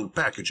original sealed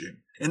packaging.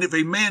 And if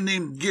a man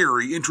named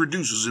Gary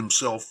introduces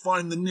himself,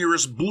 find the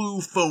nearest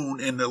blue phone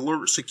and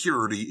alert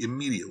security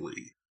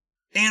immediately.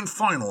 And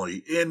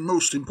finally, and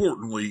most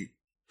importantly,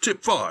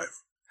 tip 5.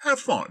 Have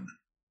fun.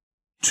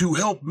 To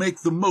help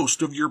make the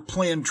most of your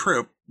planned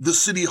trip, the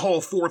City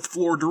Hall 4th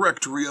floor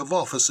directory of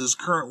offices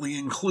currently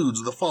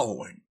includes the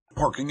following: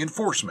 parking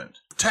enforcement,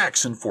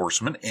 tax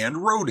enforcement, and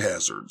road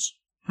hazards.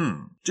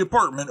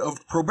 Department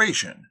of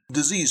Probation,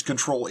 Disease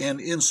Control and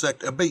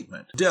Insect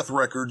Abatement, Death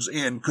Records,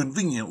 and,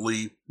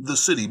 conveniently, the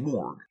City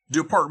Morgue.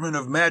 Department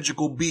of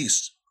Magical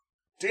Beasts.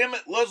 Damn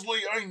it,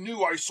 Leslie, I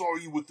knew I saw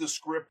you with this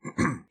script.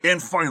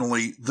 And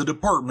finally, the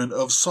Department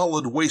of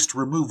Solid Waste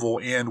Removal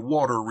and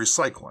Water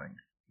Recycling.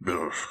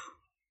 Ugh.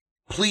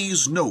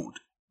 Please note,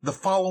 the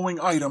following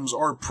items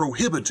are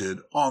prohibited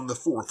on the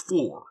 4th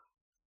floor: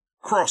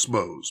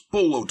 crossbows,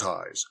 bolo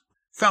ties,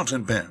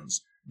 fountain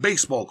pens,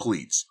 baseball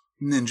cleats,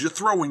 ninja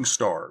throwing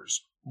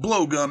stars,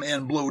 blowgun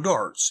and blow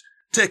darts,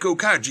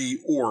 tekokaji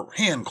or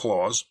hand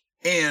claws,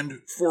 and,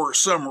 for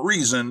some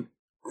reason,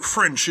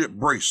 friendship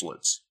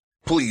bracelets.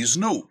 Please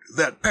note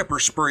that pepper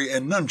spray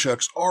and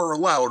nunchucks are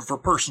allowed for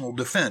personal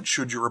defense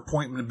should your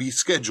appointment be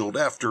scheduled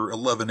after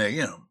 11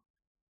 a.m.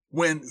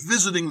 When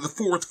visiting the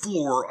 4th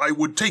floor, I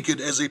would take it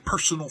as a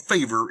personal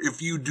favor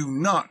if you do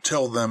not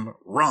tell them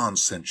Ron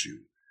sent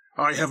you.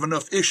 I have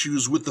enough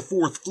issues with the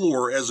 4th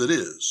floor as it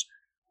is.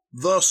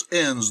 Thus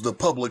ends the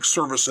public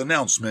service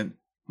announcement.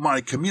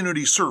 My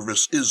community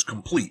service is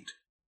complete.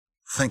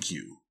 Thank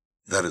you.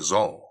 That is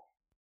all.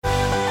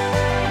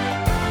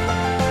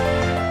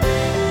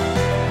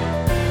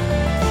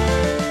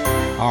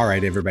 All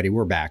right, everybody,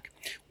 we're back.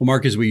 Well,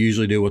 Mark, as we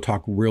usually do, we'll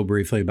talk real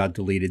briefly about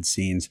deleted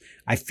scenes.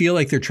 I feel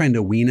like they're trying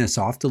to wean us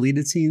off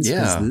deleted scenes.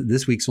 Yeah.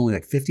 This week's only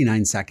like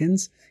 59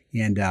 seconds.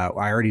 And I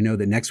already know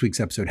that next week's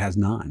episode has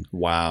none.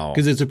 Wow.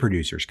 Because it's a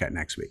producer's cut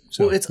next week.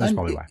 So well, that's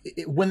probably why.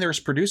 When there's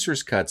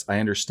producer's cuts, I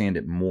understand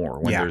it more.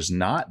 When there's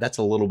not, that's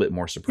a little bit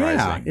more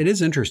surprising. Yeah, it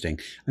is interesting.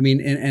 I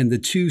mean, and the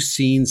two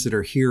scenes that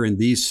are here in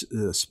these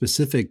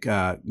specific,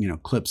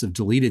 clips of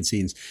deleted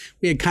scenes,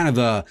 we had kind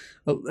of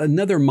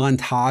another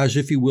montage,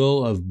 if you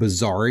will, of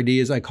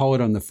bizarrity, as I call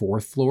it, on the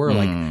 4th floor.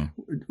 Like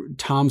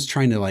Tom's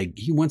trying to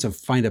he wants to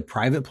find a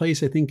private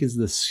place, I think is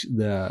the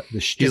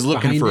shtick. He's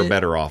looking for it. a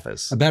better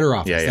office. A better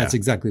office. Yeah. That's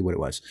exactly what it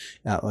was.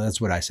 That's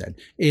what I said.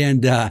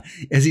 And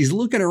as he's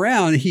looking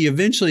around, he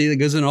eventually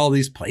goes in all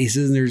these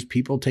places and there's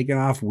people taking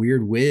off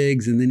weird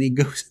wigs. And then he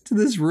goes into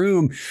this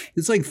room.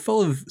 It's like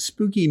full of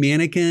spooky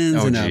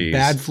mannequins and a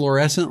bad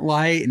fluorescent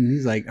light. And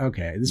he's like,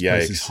 okay, this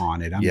place is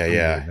haunted. I'm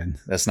leaving.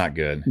 That's not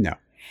good. No.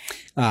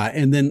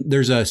 And then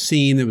there's a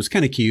scene that was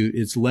kind of cute.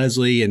 It's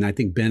Leslie, and I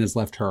think Ben has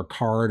left her a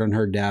card on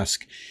her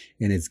desk,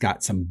 and it's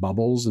got some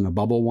bubbles and a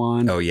bubble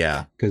wand. Oh,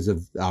 yeah. Because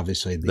of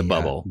obviously the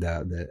bubble,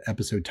 the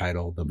episode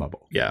title, The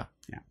Bubble. Yeah.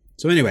 Yeah.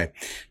 So anyway,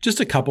 just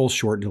a couple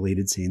short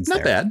deleted scenes.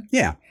 Not bad.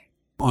 Yeah.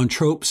 On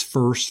Trope's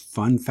first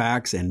fun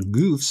facts and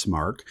goofs,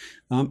 Mark,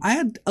 I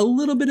had a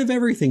little bit of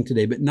everything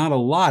today, but not a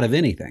lot of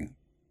anything.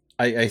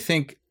 I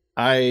think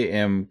I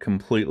am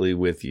completely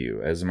with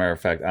you. As a matter of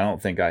fact, I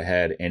don't think I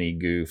had any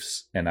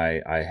goofs, and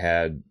I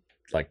had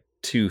like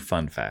 2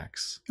 fun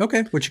facts.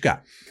 Okay, what you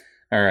got?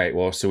 All right.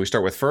 Well, so we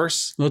start with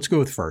first. Let's go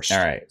with first. All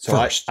right. So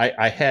first.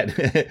 I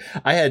had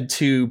I had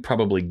 2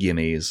 probably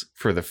gimmies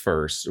for the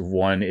first.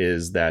 One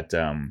is that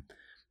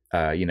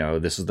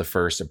this is the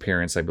first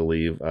appearance, I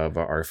believe, of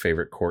our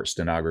favorite court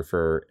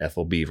stenographer,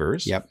 Ethel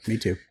Beavers. Yep, me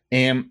too.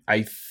 And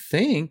I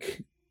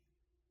think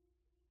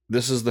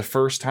this is the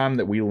first time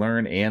that we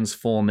learn Anne's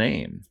full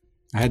name.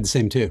 I had the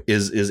same too.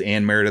 Is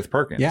Anne Meredith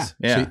Perkins. Yeah.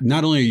 So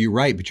not only are you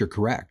right, but you're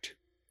correct.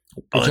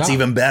 Good job.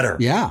 Even better.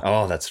 Yeah.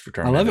 Oh, that's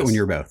tremendous. I love it when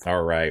you're both.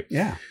 All right.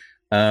 Yeah.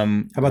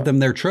 How about them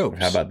their tropes?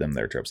 How about them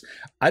their tropes?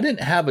 I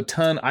didn't have a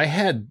ton. I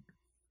had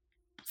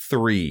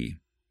 3.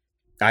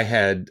 I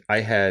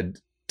had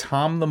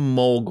Tom the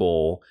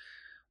Mogul,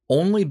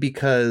 only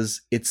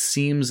because it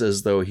seems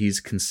as though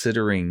he's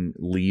considering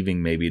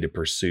leaving maybe to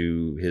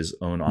pursue his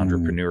own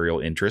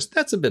entrepreneurial interest.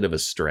 That's a bit of a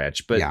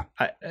stretch, but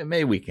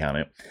maybe we count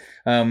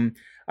it.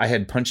 I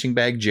had Punching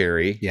Bag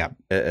Jerry. Yeah.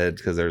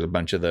 Because there's a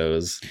bunch of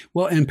those.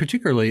 Well, and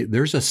particularly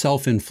there's a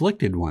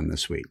self-inflicted one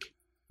this week.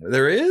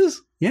 There is?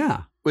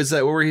 Yeah. Was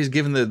that where he's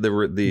given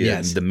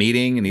the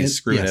meeting and he's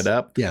screwing it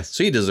up? Yes.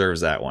 So he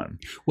deserves that one.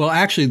 Well,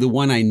 actually, the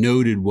one I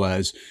noted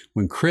was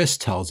when Chris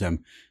tells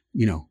him,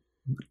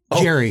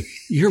 Jerry,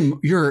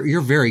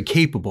 you're very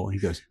capable. He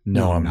goes,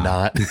 No, I'm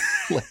not.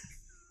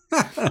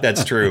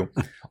 That's true.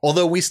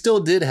 Although we still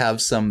did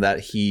have some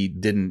that he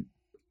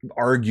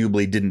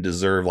arguably didn't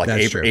deserve, like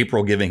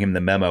April giving him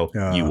the memo.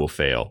 You will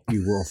fail.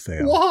 You will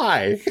fail.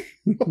 Why?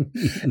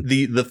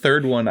 The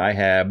third one I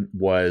had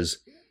was,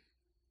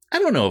 I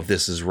don't know if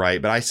this is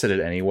right, but I said it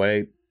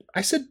anyway.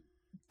 I said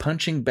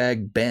Punching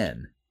Bag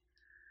Ben,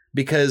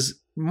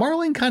 because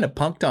Marlene kind of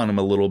punked on him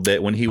a little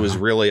bit when he was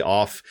really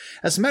off.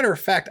 As a matter of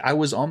fact, I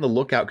was on the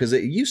lookout because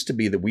it used to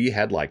be that we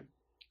had like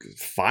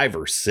 5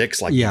 or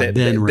 6 like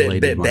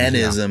Ben-related ones,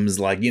 Benisms,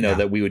 like, you know,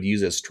 that we would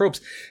use as tropes.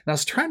 And I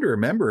was trying to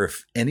remember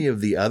if any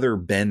of the other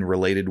Ben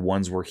related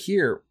ones were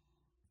here.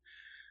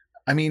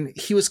 I mean,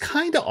 he was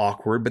kind of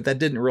awkward, but that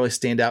didn't really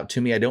stand out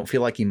to me. I don't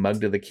feel like he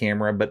mugged to the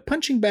camera, but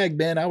punching bag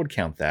Ben, I would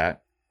count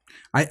that.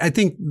 I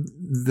think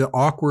the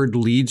awkward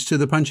leads to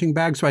the punching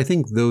bag. So I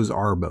think those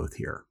are both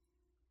here.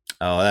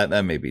 Oh,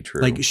 that may be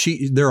true. Like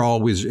they're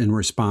always in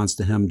response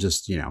to him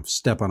just, you know,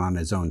 stepping on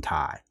his own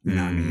tie. You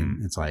know what I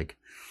mean? It's like,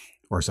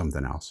 or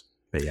something else.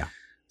 But yeah.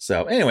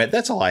 So anyway,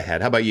 that's all I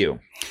had. How about you?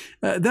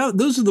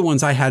 Those are the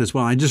ones I had as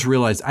well. I just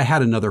realized I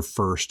had another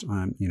first,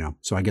 you know,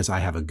 so I guess I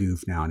have a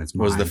goof now and it's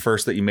mine. Was the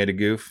first that you made a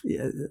goof?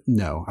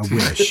 No, I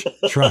wish.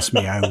 Trust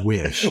me, I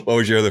wish. What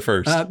was your other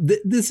first?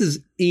 This is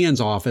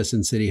Ian's office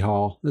in City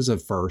Hall. This is a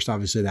first.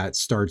 Obviously that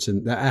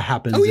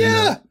happens. Oh,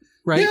 yeah.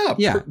 Right?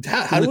 Yeah.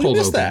 How did we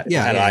miss that?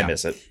 Yeah. How did I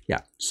miss it?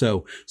 Yeah.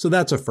 So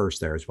that's a first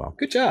there as well.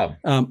 Good job.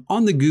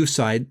 On the goof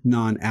side,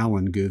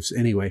 non-Alan goofs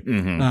anyway,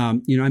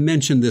 you know, I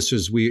mentioned this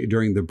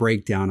during the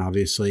breakdown,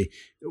 obviously.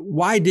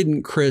 Why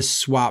didn't Chris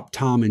swap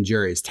Tom and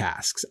Jerry's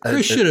tasks?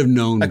 Chris should have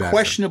known better. A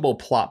questionable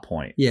plot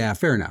point. Yeah,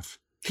 fair enough.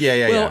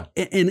 Yeah.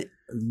 And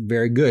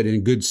very good. And a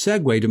good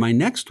segue to my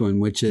next one,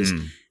 which is,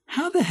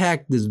 how the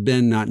heck does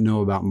Ben not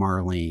know about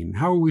Marlene?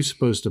 How are we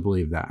supposed to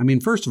believe that? I mean,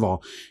 first of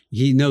all,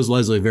 he knows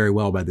Leslie very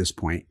well by this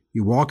point.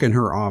 You walk in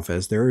her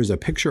office, there is a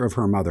picture of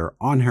her mother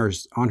on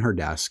her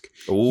desk.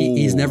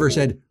 He's never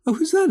said, "Oh,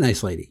 who's that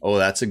nice lady?" Oh,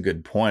 that's a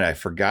good point. I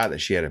forgot that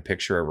she had a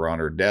picture of her on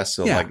her desk.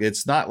 So like,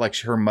 it's not like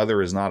her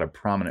mother is not a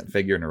prominent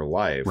figure in her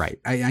life. Right.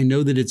 I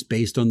know that it's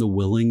based on the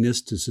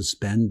willingness to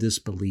suspend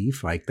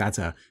disbelief. Like that's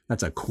a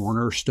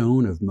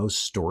cornerstone of most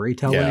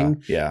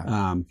storytelling.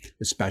 Yeah.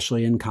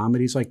 Especially in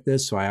comedies like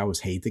this. So I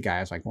always hate the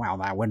guys like, "Wow,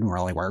 that wouldn't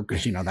really work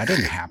because you know that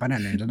didn't happen."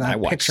 And that I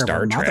watch picture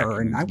Star of her Trek,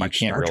 mother, and I watch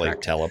you can't Star really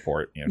Trek.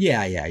 teleport. You know?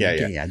 Yeah,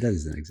 it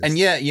doesn't exist. And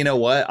yeah, you know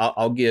what?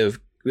 I'll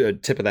give a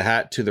tip of the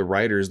hat to the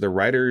writers. The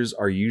writers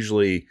are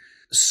usually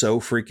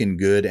so freaking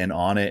good and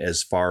on it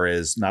as far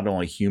as not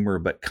only humor,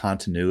 but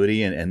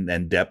continuity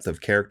and depth of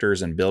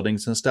characters and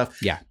buildings and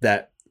stuff. Yeah.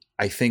 That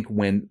I think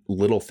when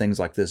little things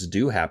like this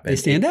do happen, they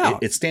stand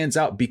out. It stands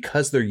out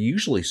because they're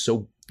usually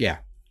so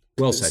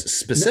well said.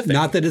 Specific.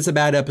 Not that it's a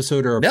bad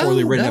episode or a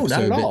poorly written episode,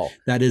 not at but all.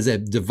 that is a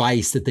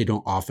device that they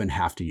don't often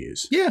have to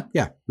use. Yeah.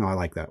 No, I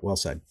like that. Well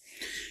said.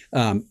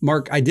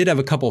 Mark, I did have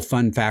a couple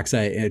fun facts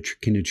I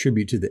can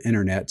attribute to the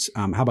internet.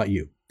 How about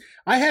you?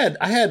 I had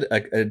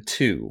a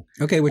two.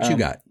 Okay, what you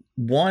got?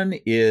 One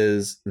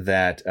is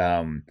that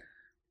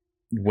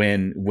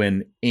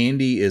when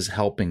Andy is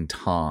helping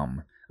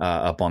Tom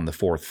up on the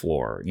 4th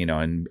floor, you know,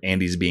 and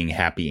Andy's being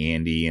happy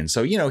Andy, and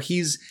so you know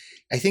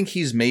I think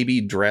he's maybe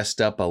dressed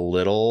up a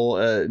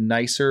little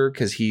nicer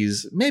because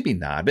he's maybe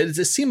not, but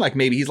it seemed like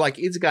maybe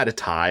he's got a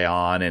tie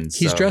on and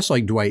he's dressed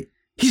like Dwight.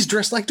 He's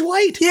dressed like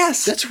Dwight.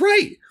 Yes, that's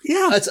right.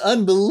 Yeah, that's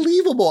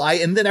unbelievable.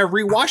 And then I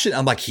rewatched it.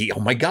 I'm like, oh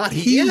my God,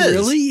 he is.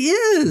 Really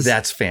is.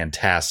 That's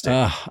fantastic.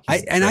 I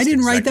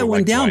didn't write that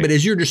one down, but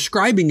as you're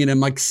describing it, I'm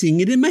like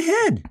seeing it in my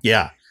head.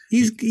 Yeah.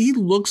 He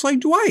looks like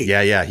Dwight.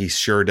 Yeah, he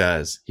sure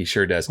does.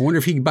 I wonder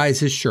if he buys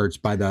his shirts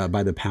by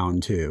the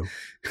pound too.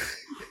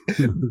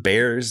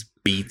 Bears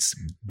beats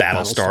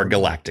Battlestar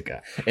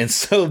Galactica. And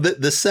so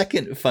the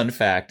second fun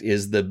fact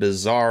is the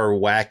bizarre,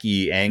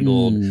 wacky,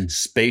 angled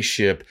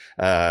spaceship,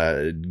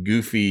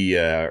 goofy,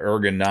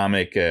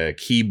 ergonomic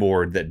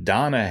keyboard that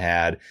Donna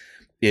had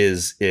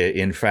is,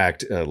 in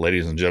fact,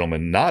 ladies and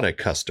gentlemen, not a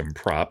custom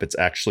prop. It's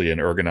actually an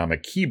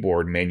ergonomic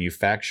keyboard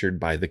manufactured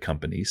by the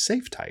company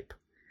SafeType.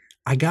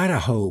 I gotta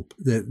hope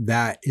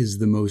that is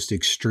the most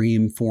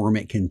extreme form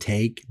it can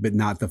take, but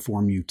not the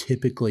form you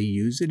typically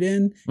use it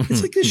in.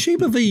 It's like the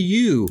shape of a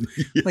U.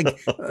 Yeah. Like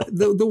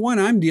the one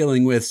I'm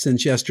dealing with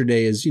since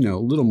yesterday is, you know, a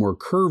little more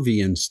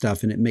curvy and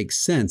stuff, and it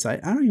makes sense. I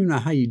don't even know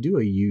how you do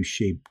a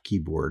U-shaped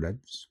keyboard.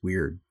 That's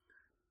weird.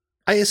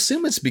 I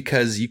assume it's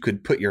because you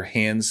could put your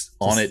hands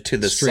on it to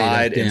the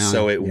side, and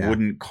so it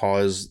wouldn't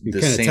cause the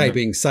kind same. Of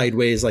typing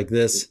sideways like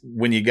this.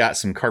 When you got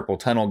some carpal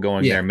tunnel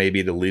going there,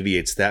 maybe it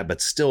alleviates that. But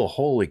still,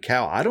 holy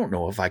cow! I don't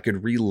know if I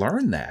could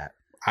relearn that.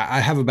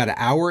 I have about an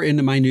hour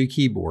into my new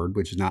keyboard,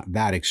 which is not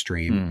that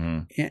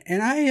extreme,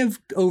 and I have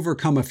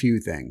overcome a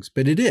few things.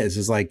 But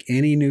it's like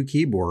any new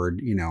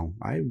keyboard, you know,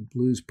 I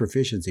lose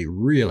proficiency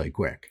really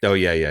quick. Oh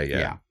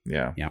yeah.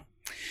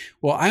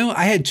 Well,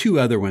 I had two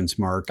other ones,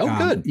 Mark. Oh,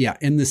 good. Yeah.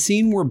 In the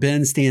scene where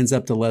Ben stands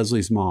up to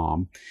Leslie's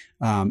mom,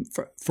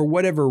 for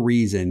whatever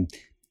reason,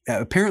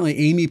 apparently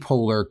Amy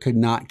Poehler could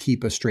not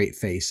keep a straight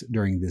face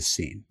during this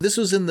scene. This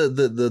was in the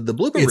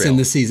blooper reel. It's in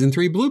the season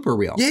 3 blooper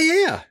reel.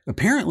 Yeah.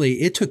 Apparently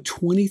it took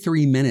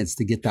 23 minutes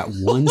to get that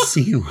one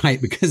scene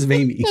right because of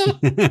Amy.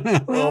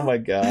 Oh my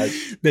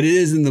gosh. But it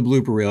is in the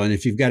blooper reel. And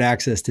if you've got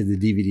access to the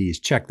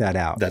DVDs, check that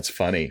out. That's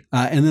funny.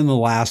 And then the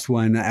last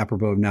one,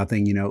 apropos of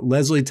nothing, you know,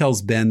 Leslie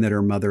tells Ben that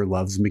her mother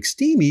loves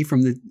McSteamy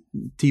from the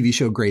TV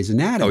show Grey's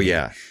Anatomy. Oh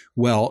yeah.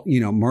 Well, you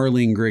know,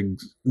 Marlene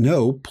Griggs,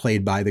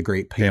 played by the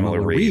great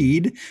Pamela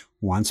Reed,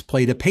 once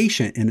played a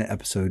patient in an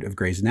episode of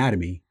Grey's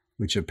Anatomy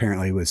which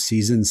apparently was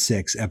season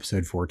 6,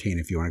 episode 14,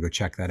 if you want to go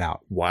check that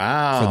out.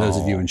 Wow. For those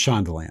of you in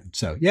Shondaland.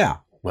 So, yeah.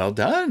 Well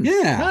done.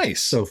 Yeah.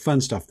 Nice. So,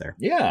 fun stuff there.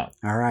 Yeah.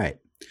 All right.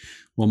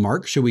 Well,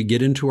 Mark, should we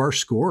get into our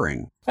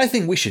scoring? I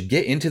think we should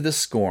get into the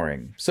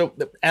scoring. So,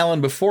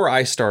 Alan, before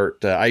I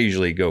start, I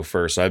usually go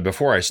first.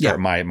 Before I start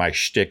my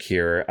shtick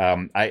here,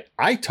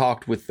 I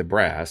talked with the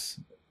brass,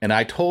 and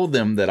I told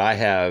them that I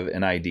have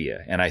an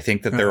idea, and I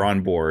think that they're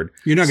on board.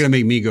 You're not going to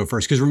make me go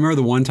first, because remember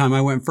the one time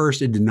I went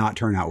first, it did not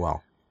turn out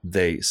well.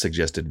 They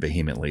suggested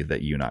vehemently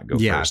that you not go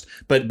first.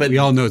 But we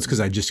all know it's because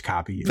I just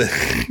copy you.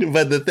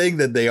 But the thing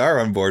that they are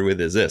on board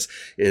with is this.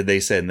 They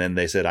said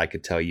I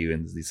could tell you,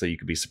 and so you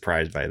could be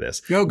surprised by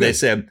this. Oh, good. They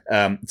said,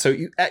 so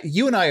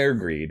you and I are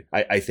agreed,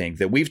 I think,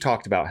 that we've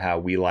talked about how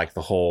we like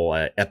the whole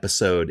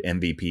episode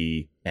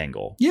MVP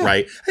angle. Yeah.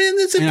 Right. And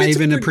I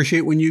even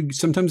appreciate when you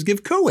sometimes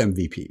give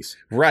co-MVPs.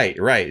 Right.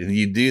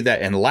 You do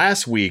that. And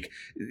last week,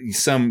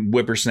 some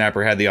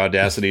whippersnapper had the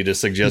audacity to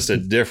suggest a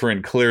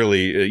different,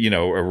 clearly,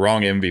 a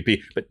wrong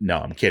MVP. But no,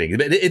 I'm kidding.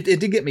 But it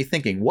did get me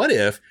thinking, what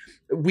if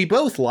we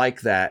both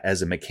like that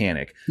as a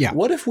mechanic? Yeah.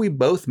 What if we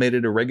both made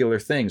it a regular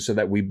thing so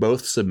that we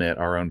both submit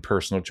our own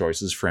personal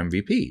choices for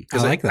MVP? I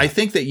like that. I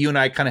think that you and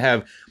I kind of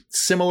have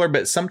similar,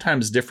 but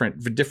sometimes different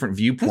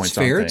viewpoints. That's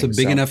fair. On it's a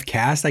big enough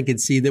cast. I could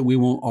see that we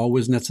won't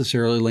always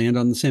necessarily land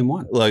on the same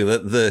one. Look,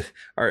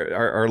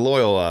 our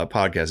loyal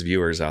podcast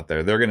viewers out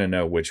there, they're going to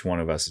know which one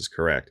of us is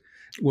correct.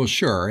 Well,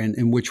 sure.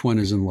 And which one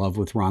is in love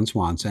with Ron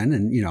Swanson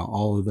and,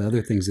 all of the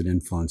other things that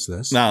influence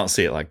this. No, I don't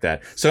see it like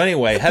that. So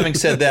anyway, having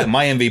said that,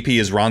 my MVP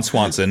is Ron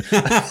Swanson. No,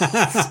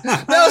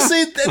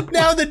 see,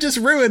 now that just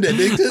ruined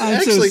it.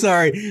 I'm so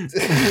sorry.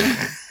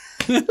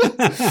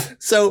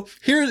 So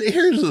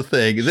here's the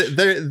thing.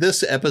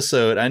 This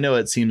episode, I know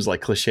it seems like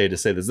cliche to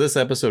say this. This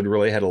episode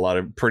really had a lot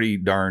of pretty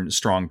darn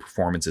strong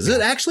performances. It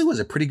actually was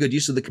a pretty good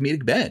use of the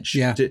comedic bench.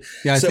 Yeah,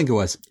 I think it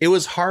was. It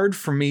was hard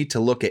for me to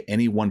look at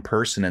any one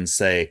person and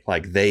say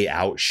like they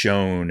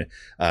outshone,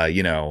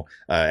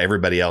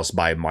 everybody else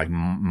by like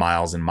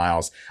miles and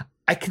miles.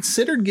 I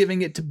considered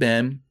giving it to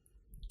Ben.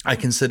 I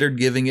considered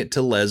giving it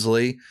to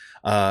Leslie.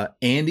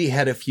 Andy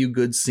had a few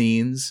good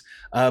scenes,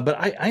 but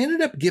I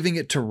ended up giving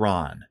it to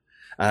Ron.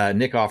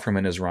 Nick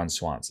Offerman as Ron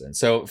Swanson.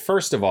 So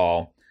first of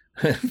all,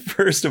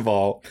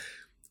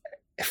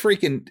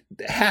 freaking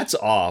hats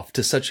off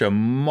to such a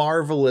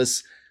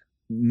marvelous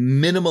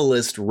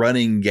minimalist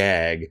running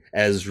gag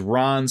as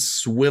Ron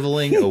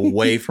swiveling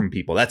away from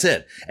people. That's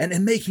it.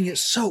 And making it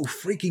so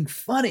freaking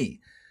funny.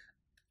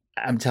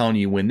 I'm telling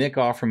you, when Nick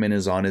Offerman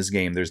is on his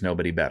game, there's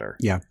nobody better.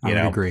 Yeah, I would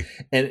agree.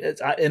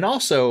 And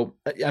also,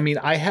 I mean,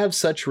 I have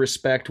such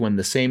respect when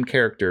the same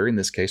character, in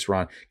this case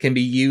Ron, can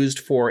be used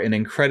for an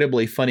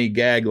incredibly funny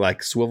gag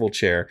like Swivel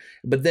Chair,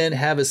 but then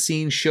have a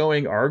scene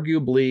showing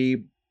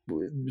arguably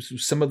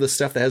some of the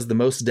stuff that has the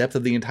most depth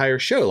of the entire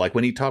show, like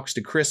when he talks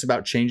to Chris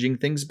about changing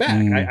things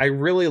back. I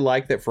really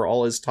like that for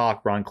all his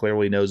talk, Ron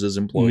clearly knows his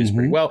employees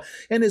pretty well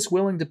and is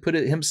willing to put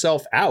it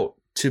himself out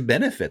to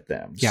benefit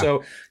them. Yeah.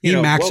 So he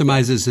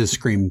maximizes his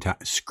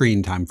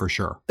screen time for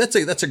sure.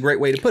 That's a great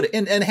way to put it.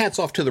 And hats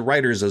off to the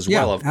writers as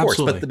well, of course.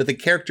 But the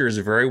character is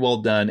very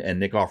well done,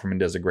 and Nick Offerman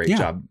does a great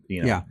job.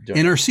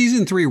 In our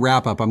season 3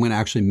 wrap up, I'm going to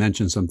actually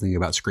mention something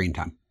about screen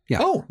time.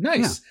 Yeah. Oh,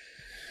 nice. Yeah.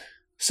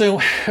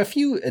 So a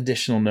few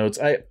additional notes.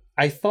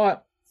 I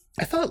thought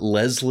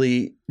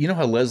Leslie, you know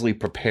how Leslie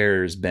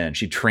prepares Ben.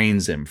 She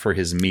trains him for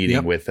his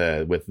meeting with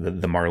the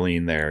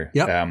Marlene there.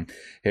 Yep.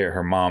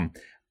 Her mom.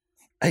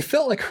 I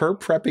felt like her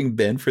prepping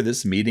Ben for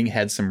this meeting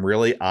had some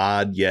really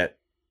odd yet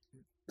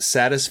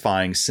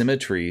satisfying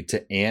symmetry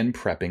to Anne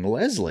prepping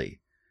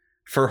Leslie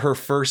for her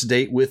first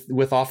date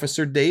with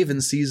Officer Dave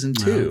in season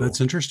 2. Oh, that's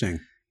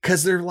interesting.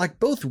 Because they're like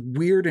both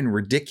weird and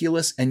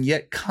ridiculous and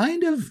yet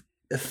kind of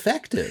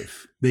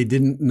effective. They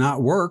didn't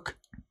not work.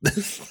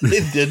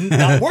 It didn't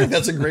not work.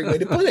 That's a great way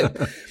to put it.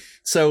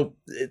 So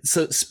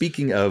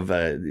speaking of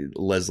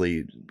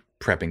Leslie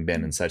prepping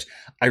Ben and such,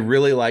 I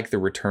really like the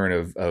return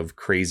of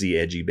crazy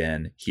edgy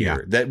Ben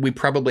here that we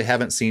probably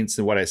haven't seen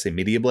since what I say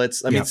Media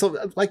Blitz. I mean,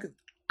 so like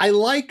I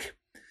like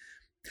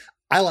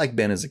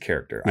Ben as a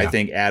character. I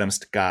think Adam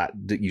Scott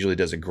usually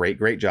does a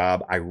great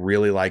job. I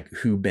really like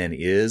who Ben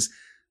is.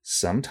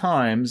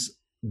 Sometimes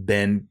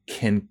Ben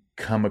can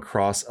come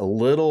across a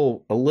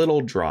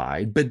little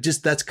dry, but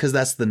just that's because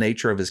that's the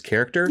nature of his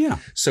character. Yeah.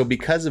 So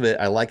because of it,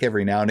 I like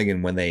every now and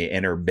again when they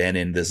enter Ben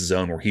in this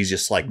zone where he's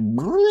just like,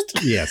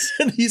 yes,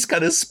 and he's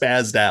kind of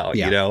spazzed out.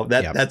 Yeah.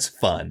 That's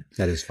fun.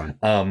 That is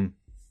fun.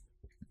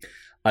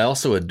 I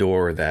also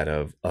adore that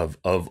of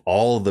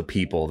all the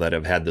people that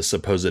have had the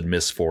supposed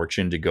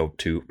misfortune to go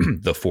to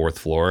the 4th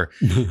floor.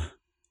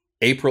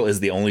 April is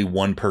the only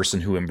one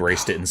person who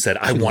embraced it and said,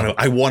 I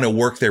want to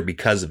work there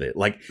because of it.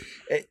 Like,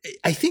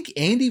 I think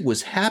Andy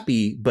was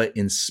happy, but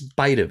in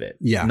spite of it,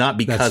 not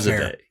because of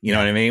it. You know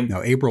what I mean?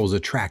 No, April is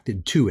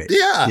attracted to it.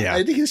 Yeah.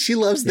 I think she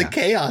loves the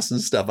chaos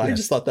and stuff. I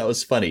just thought that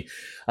was funny.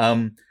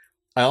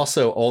 I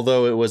also,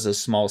 although it was a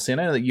small scene,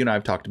 I know that you and I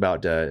have talked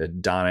about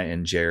Donna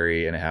and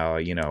Jerry and how,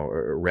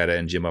 Retta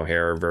and Jim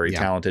O'Hare are very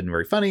talented and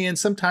very funny. And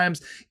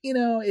sometimes,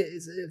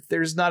 if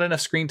there's not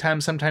enough screen time,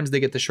 sometimes they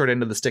get the short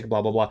end of the stick,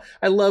 blah, blah, blah.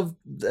 I love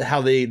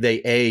how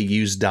they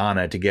use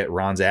Donna to get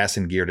Ron's ass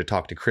in gear to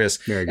talk to Chris.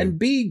 And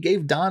B,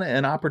 gave Donna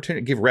an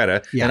opportunity, give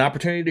Retta an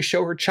opportunity to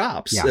show her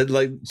chops. Yeah.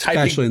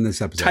 Especially in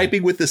this episode.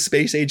 Typing with the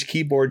space age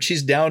keyboard.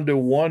 She's down to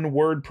 1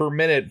 word per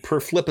minute per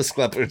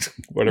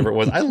whatever it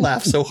was. I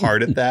laughed so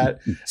hard at that.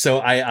 So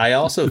I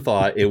also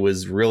thought it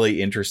was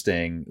really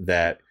interesting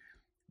that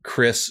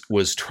Chris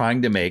was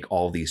trying to make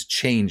all these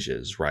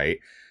changes, right?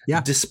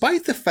 Yeah.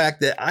 Despite the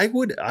fact that I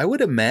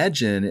would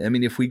imagine, I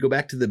mean, if we go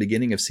back to the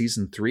beginning of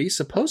season 3,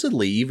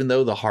 supposedly, even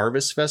though the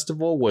Harvest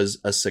Festival was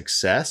a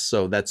success,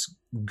 so that's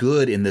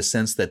good in the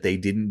sense that they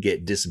didn't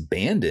get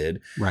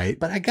disbanded. Right.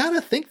 But I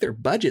gotta think their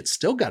budget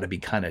still got to be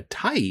kind of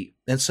tight.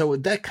 And so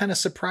that kind of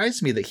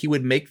surprised me that he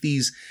would make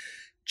these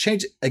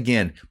change.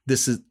 Again,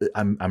 this is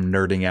I'm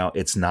nerding out.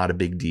 It's not a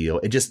big deal.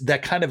 It just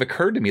that kind of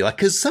occurred to me, like,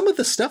 because some of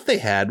the stuff they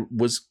had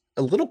was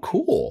a little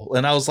cool,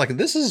 and I was like,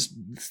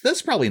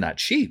 that's probably not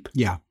cheap.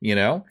 Yeah,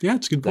 Yeah,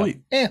 it's a good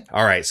point.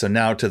 All right, so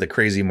now to the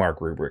crazy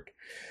Mark rubric.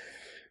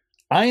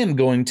 I am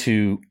going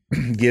to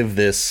give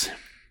this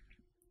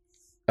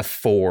a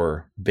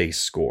 4 base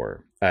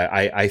score.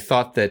 I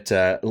thought that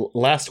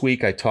last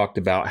week I talked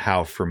about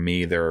how for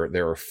me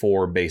there are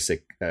 4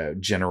 basic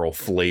general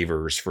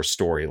flavors for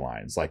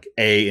storylines, like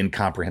A,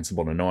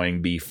 incomprehensible and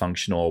annoying, B,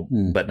 functional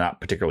but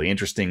not particularly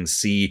interesting,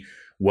 C,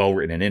 well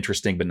written and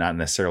interesting but not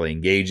necessarily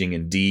engaging,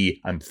 and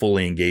D, I'm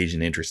fully engaged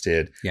and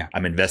interested. Yeah,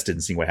 I'm invested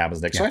in seeing what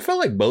happens next. So I felt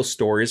like both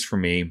stories for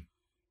me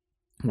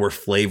were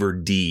flavor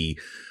D,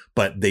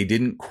 but they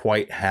didn't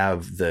quite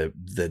have the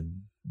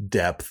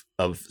depth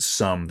of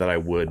some that I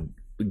would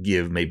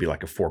give maybe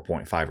like a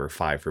 4.5 or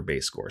 5 for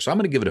base score. So I'm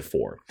going to give it a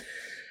 4.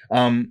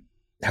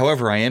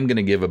 However, I am going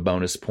to give a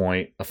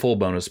full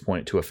bonus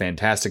point to a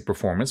fantastic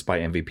performance by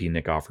MVP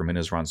Nick Offerman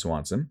as Ron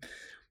Swanson.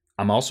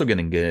 I'm also going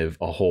to give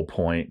a whole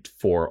point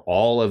for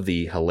all of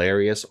the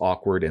hilarious,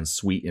 awkward, and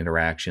sweet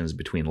interactions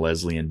between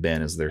Leslie and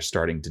Ben as they're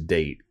starting to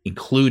date,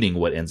 including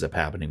what ends up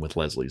happening with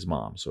Leslie's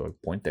mom. So a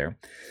point there.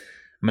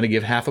 I'm going to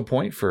give half a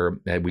point for,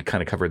 we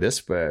kind of covered this,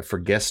 for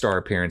guest star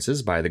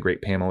appearances by the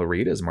great Pamela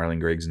Reed as Marlene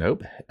Griggs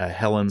Nope,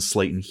 Helen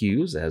Slayton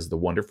Hughes as the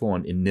wonderful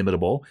and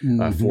inimitable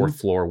fourth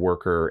floor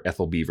worker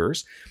Ethel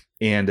Beavers.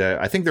 And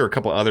I think there are a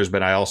couple others,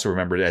 but I also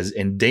remembered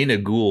and Dana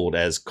Gould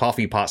as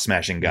coffee pot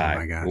smashing guy. Oh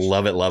my gosh.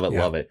 Love it, love it,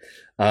 love it.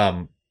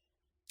 I'm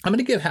going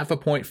to give half a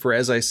point for,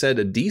 as I said,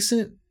 a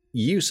decent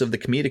use of the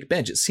comedic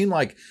bench. It seemed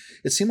like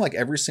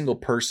every single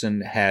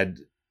person had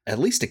at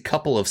least a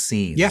couple of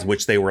scenes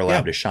which they were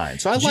allowed to shine.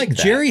 So I like that.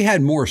 Jerry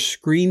had more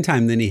screen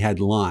time than he had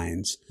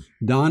lines.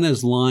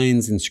 Donna's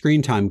lines and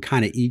screen time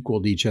kind of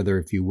equaled each other,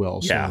 if you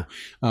will. So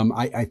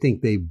I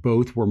think they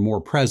both were more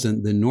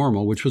present than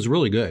normal, which was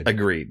really good.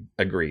 Agreed.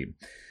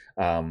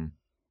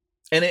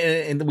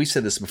 And we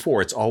said this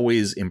before, it's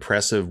always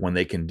impressive when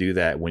they can do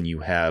that when you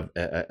have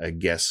a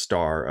guest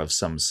star of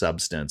some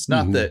substance.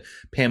 Not that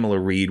Pamela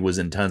Reed was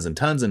in tons and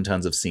tons and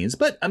tons of scenes,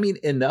 but I mean,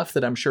 enough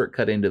that I'm sure it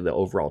cut into the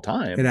overall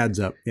time. It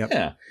adds up. Yep.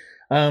 Yeah.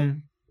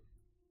 I'm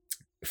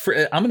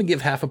going to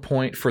give half a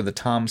point for the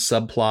Tom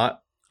subplot.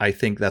 I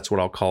think that's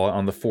what I'll call it,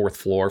 on the fourth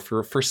floor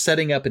for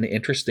setting up an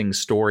interesting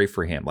story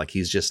for him. Like,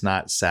 he's just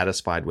not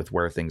satisfied with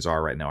where things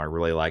are right now. I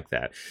really like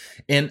that.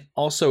 And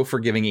also for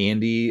giving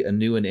Andy a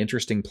new and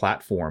interesting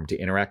platform to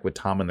interact with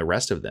Tom and the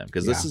rest of them,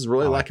 because this is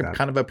really like a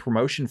kind of a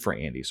promotion for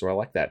Andy. So I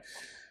like that.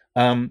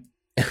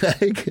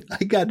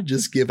 I got to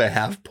just give a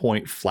half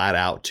point flat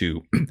out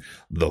to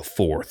the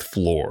fourth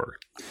floor.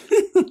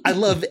 I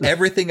love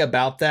everything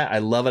about that. I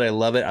love it. I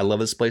love it. I love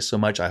this place so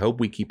much. I hope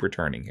we keep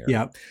returning here.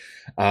 Yep.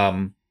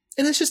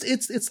 And it's just,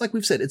 it's like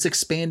we've said, it's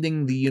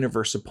expanding the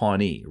universe of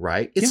Pawnee,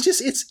 right? It's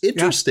just, it's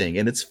interesting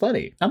and it's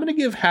funny. I'm going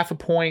to give half a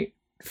point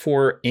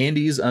for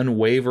Andy's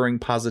unwavering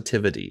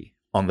positivity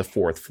on the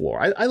fourth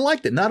floor. I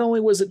liked it. Not only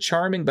was it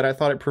charming, but I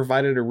thought it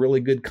provided a really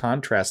good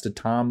contrast to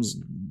Tom's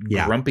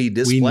grumpy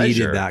displeasure. We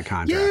needed that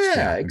contrast.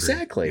 Yeah,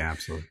 exactly. Yeah,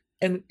 absolutely.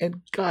 And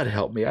God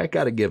help me, I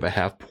got to give a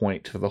half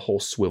point to the whole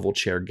swivel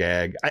chair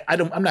gag. I'm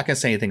not going to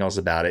say anything else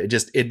about it.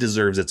 It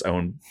deserves its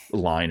own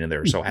line in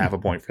there. So half a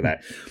point for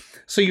that.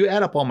 So you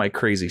add up all my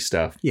crazy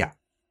stuff. Yeah.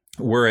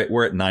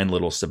 We're at 9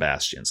 Little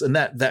Sebastians, and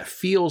that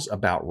feels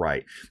about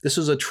right. This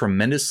was a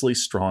tremendously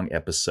strong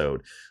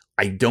episode.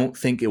 I don't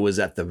think it was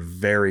at the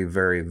very,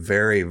 very,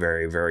 very,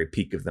 very, very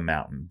peak of the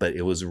mountain, but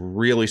it was a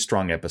really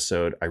strong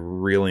episode. I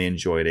really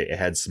enjoyed it. It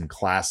had some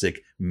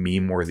classic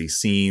meme-worthy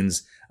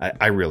scenes.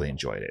 I really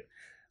enjoyed it.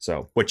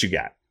 So what you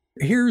got?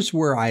 Here's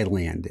where I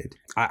landed.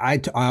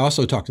 I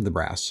also talked to the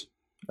brass.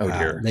 Oh,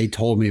 dear. They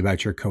told me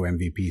about your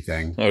co-MVP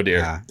thing. Oh,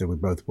 dear. That we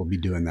both will be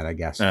doing that, I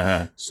guess.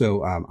 Uh-huh.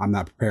 So I'm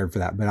not prepared for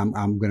that, but I'm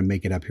going to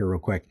make it up here real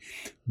quick.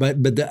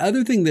 But the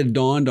other thing that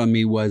dawned on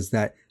me was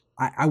that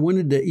I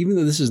wanted to, even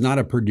though this is not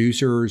a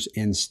producer's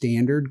and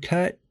standard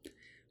cut,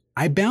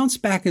 I bounce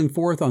back and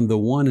forth on the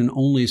one and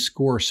only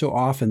score so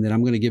often that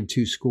I'm going to give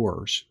 2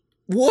 scores.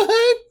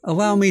 What?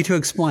 Allow me to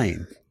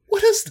explain.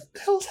 What is the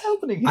hell's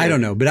happening here? I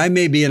don't know, but I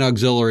may be in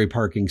auxiliary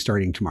parking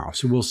starting tomorrow,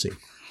 so we'll see.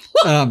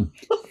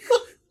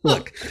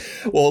 Look.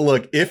 Well,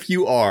 look, if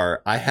you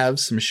are, I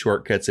have some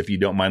shortcuts if you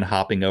don't mind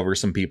hopping over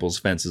some people's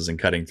fences and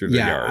cutting through the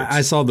yards.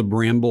 I saw the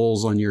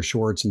brambles on your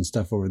shorts and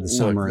stuff over the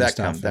summer and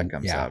stuff. That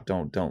comes out.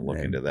 Don't look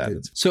into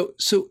that.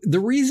 So the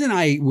reason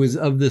I was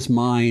of this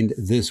mind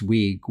this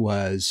week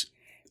was,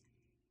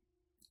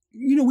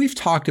 we've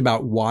talked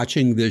about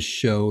watching this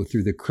show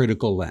through the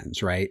critical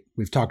lens, right?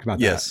 We've talked about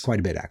that quite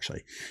a bit,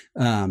 actually.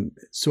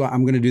 So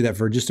I'm going to do that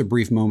for just a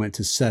brief moment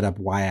to set up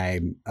why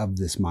I'm of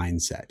this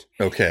mindset.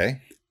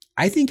 Okay.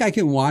 I think I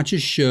can watch a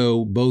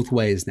show both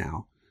ways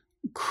now,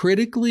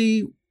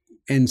 critically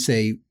and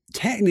say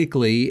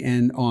technically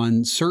and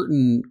on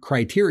certain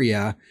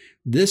criteria,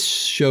 this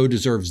show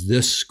deserves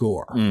this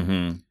score.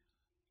 Mm-hmm.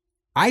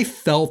 I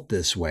felt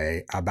this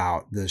way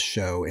about this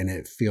show and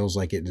it feels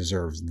like it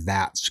deserves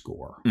that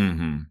score.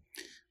 Mm-hmm.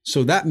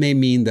 So that may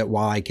mean that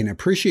while I can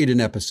appreciate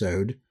an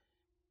episode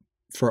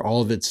for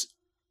all of its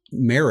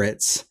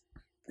merits,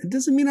 it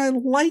doesn't mean I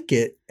like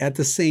it at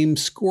the same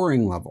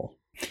scoring level.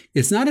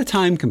 It's not a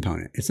time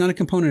component. It's not a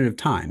component of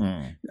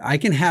time. I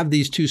can have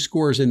these two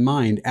scores in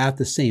mind at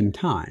the same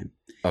time.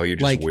 Oh, you're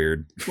just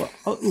weird. Well,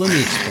 let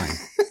me explain.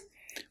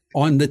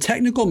 On the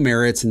technical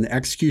merits and the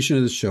execution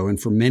of the show,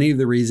 and for many of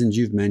the reasons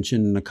you've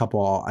mentioned, and a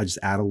couple I'll just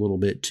add a little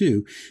bit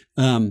too,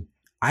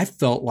 I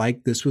felt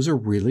like this was a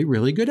really,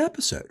 really good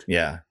episode.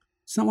 Yeah.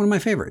 It's not one of my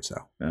favorites,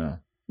 though. Yeah.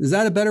 Is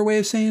that a better way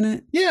of saying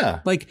it?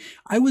 Yeah. Like,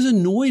 I was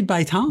annoyed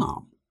by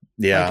Tom.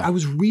 Yeah. Like, I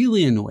was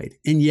really annoyed.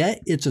 And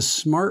yet it's a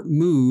smart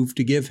move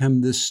to give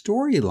him this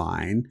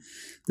storyline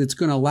that's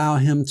going to allow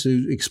him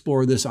to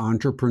explore this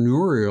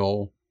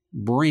entrepreneurial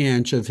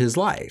branch of his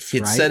life.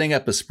 It's setting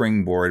up a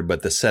springboard,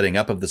 but the setting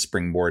up of the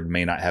springboard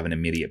may not have an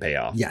immediate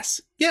payoff.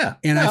 Yes. Yeah.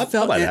 And I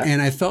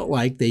felt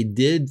like they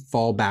did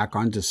fall back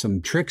onto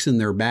some tricks in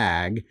their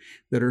bag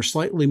that are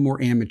slightly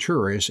more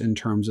amateurish in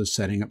terms of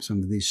setting up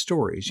some of these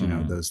stories. You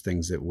know, those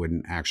things that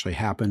wouldn't actually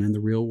happen in the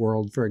real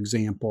world. For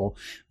example,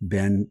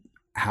 Ben,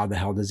 how the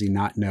hell does he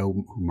not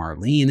know who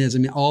Marlene is? I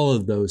mean, all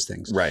of those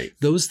things. Right.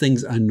 Those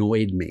things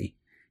annoyed me.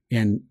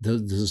 And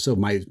so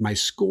my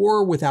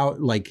score, without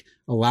like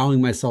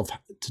allowing myself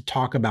to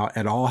talk about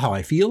at all how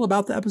I feel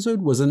about the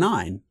episode, was a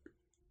 9.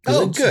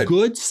 Oh, good.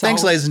 Good.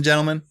 Thanks, ladies and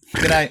gentlemen.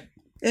 Good night.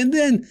 And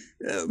then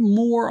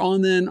more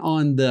on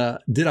the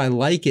did I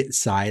like it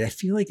side, I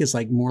feel like it's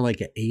like more like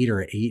an 8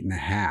 or an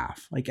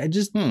 8.5. Like I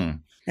just, I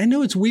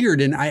know it's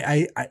weird. And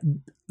I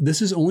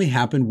this has only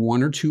happened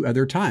 1 or 2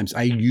 other times.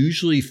 I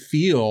usually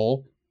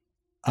feel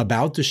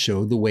about the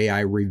show the way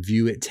I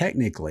review it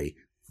technically.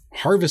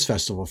 Harvest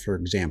Festival, for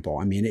example.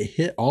 I mean, it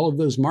hit all of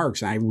those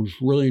marks and I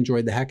really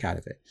enjoyed the heck out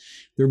of it.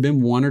 There have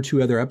been 1 or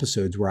 2 other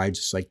episodes where I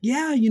just like,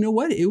 yeah, you know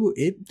what?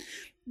 It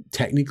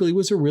technically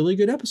was a really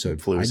good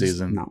episode. Flu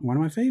season. Not one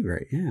of my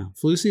favorite. Yeah.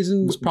 Flu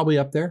season was probably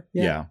up there.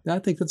 Yeah. I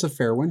think that's a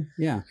fair one.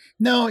 Yeah.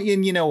 No,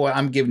 and you know what?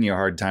 I'm giving you a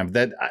hard time.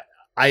 That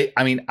I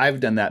mean, I've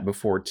done that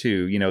before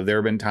too. You know, there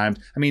have been times,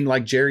 I mean,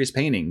 like Jerry's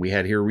painting we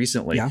had here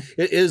recently. Yeah.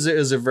 It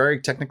is a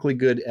very technically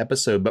good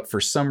episode, but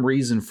for some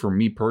reason, for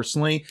me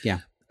personally,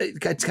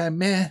 it's kind of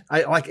meh.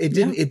 I like it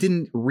didn't. Yeah. It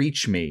didn't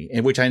reach me,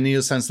 in which I knew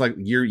it sounds like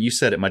you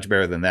said it much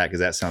better than that because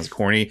that sounds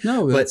corny.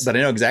 No, but I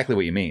know exactly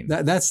what you mean.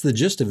 That's the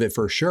gist of it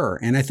for sure.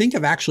 And I think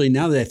I've actually,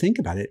 now that I think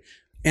about it,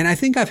 and I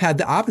think I've had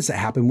the opposite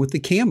happen with the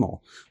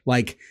Camel.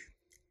 Like,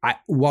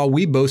 while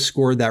we both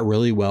scored that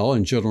really well,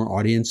 and general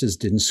audiences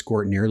didn't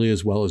score it nearly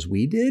as well as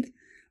we did,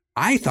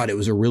 I thought it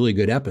was a really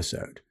good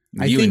episode.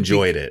 You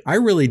enjoyed it. I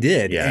really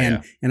did. Yeah,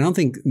 and I don't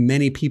think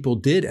many people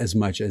did as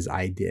much as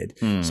I did.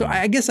 So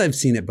I guess I've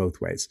seen it both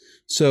ways.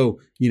 So,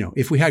 you know,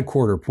 if we had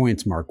quarter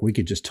points, Mark, we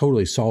could just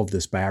totally solve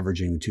this by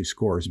averaging the 2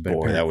 scores. But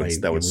boy,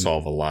 that would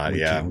solve a lot. We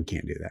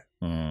can't do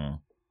that.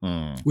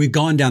 We've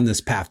gone down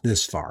this path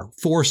this far.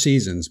 4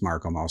 seasons,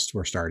 Mark, almost.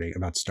 We're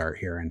about to start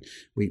here. And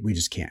we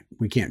just can't.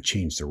 We can't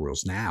change the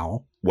rules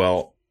now.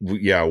 Well,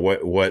 yeah,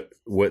 what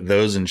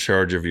those in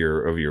charge of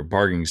your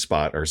bargaining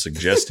spot are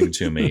suggesting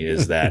to me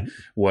is that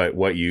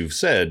what you've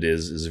said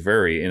is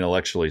very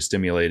intellectually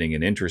stimulating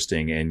and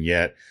interesting, and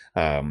yet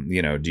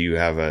you know, do you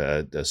have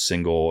a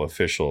single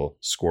official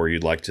score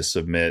you'd like to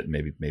submit?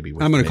 Maybe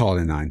I'm going to call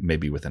it a 9.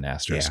 Maybe with an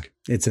asterisk.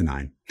 Yeah, it's a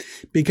 9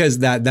 because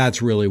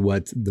that's really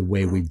what the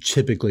way we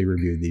typically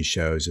review these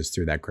shows is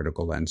through that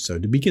critical lens. So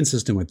to be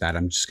consistent with that,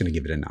 I'm just going to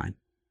give it a 9.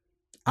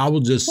 I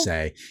will just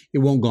say it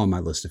won't go on my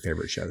list of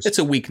favorite shows. It's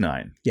a weak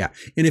 9. Yeah.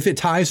 And if it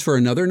ties for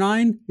another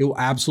 9, it will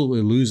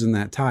absolutely lose in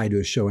that tie to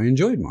a show I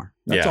enjoyed more.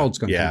 That's all it's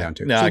going to come down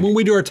to. No, so when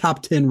we do our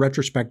top 10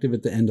 retrospective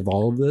at the end of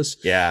all of this,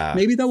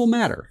 maybe that will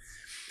matter.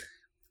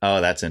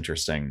 Oh, that's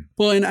interesting.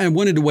 Well, and I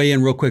wanted to weigh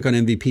in real quick on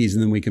MVPs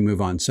and then we can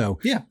move on. So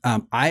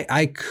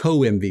I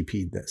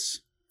co-MVP'd this.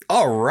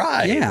 All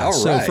right. Yeah. All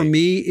so right. for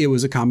me, it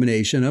was a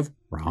combination of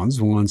Ron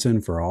Swanson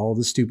for all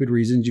the stupid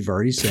reasons you've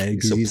already said.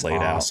 He's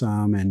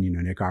awesome. And, you know,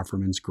 Nick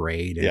Offerman's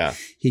great. And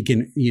he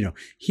can, you know,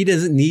 he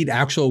doesn't need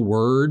actual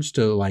words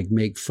to like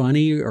make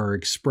funny or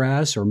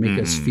express or make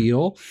us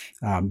feel.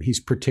 He's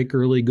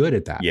particularly good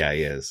at that. Yeah,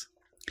 he is.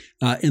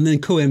 And then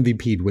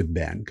co-MVP'd with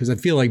Ben, because I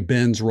feel like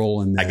Ben's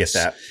role in this. I get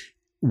that.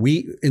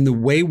 In the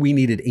way we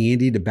needed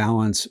Andy to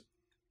balance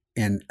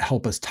and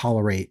help us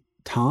tolerate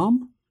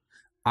Tom,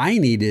 I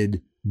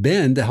needed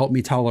Ben to help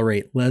me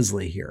tolerate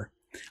Leslie here.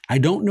 I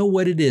don't know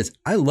what it is.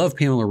 I love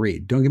Pamela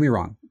Reed. Don't get me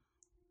wrong.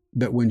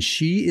 But when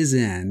she is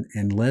in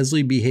and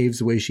Leslie behaves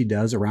the way she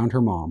does around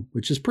her mom,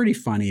 which is pretty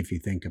funny if you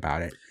think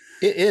about it.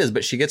 It is,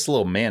 but she gets a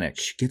little manic.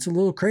 She gets a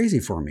little crazy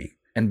for me.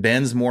 And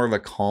Ben's more of a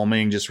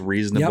calming, just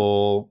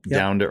reasonable, Yep.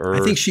 down to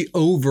earth. I think she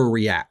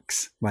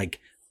overreacts, like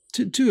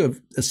to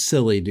a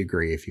silly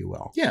degree, if you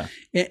will. Yeah.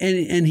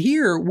 And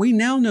here we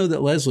now know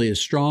that Leslie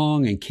is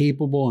strong and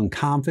capable and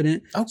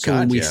confident. Oh, so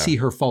when God, we yeah. see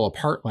her fall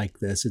apart like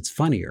this, it's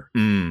funnier.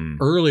 Mm.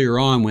 Earlier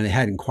on, when they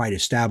hadn't quite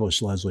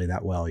established Leslie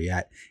that well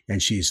yet,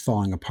 and she's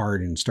falling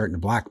apart and starting to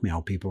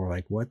blackmail people, we're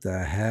like, what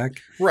the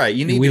heck? Right.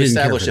 You And need we to didn't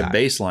care establish for a that.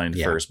 baseline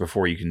Yeah. first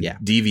before you can Yeah.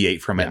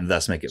 deviate from it Yeah. and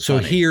thus make it So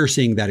funny. here,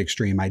 seeing that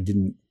extreme,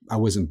 I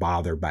wasn't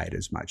bothered by it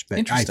as much. But I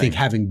Interesting. think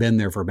having been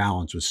there for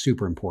balance was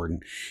super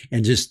important.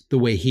 And just the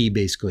way he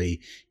basically,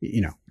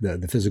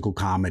 the physical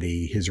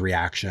comedy, his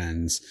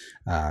reactions,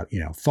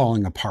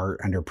 falling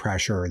apart under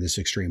pressure, this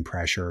extreme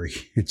pressure,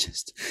 it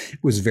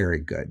was very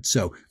good.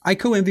 So I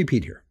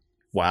co-MVP'd here.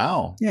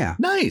 Wow. Yeah.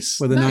 Nice.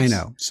 With a Nice.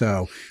 9-0.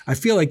 So I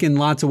feel like in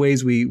lots of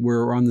ways we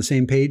were on the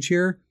same page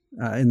here,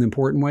 in the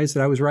important ways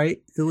that I was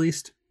right, at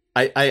least.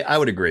 I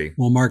would agree.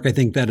 Well, Mark, I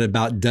think that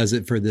about does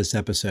it for this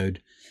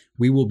episode.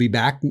 We will be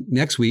back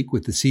next week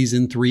with the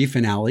season 3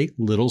 finale,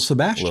 Little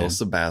Sebastian. Little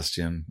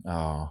Sebastian.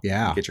 Oh,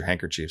 Yeah. Get your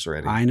handkerchiefs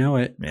ready. I know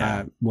it.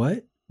 Yeah.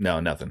 What? No,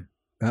 nothing.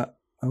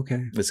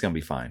 Okay. It's going to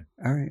be fine.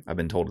 All right. I've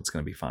been told it's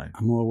going to be fine.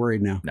 I'm a little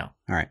worried now. No.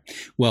 All right.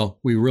 Well,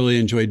 we really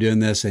enjoyed doing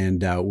this,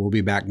 and we'll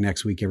be back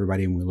next week,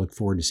 everybody, and we look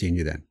forward to seeing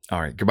you then.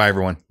 All right. Goodbye,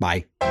 everyone.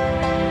 Bye.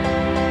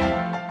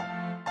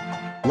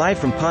 Live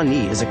from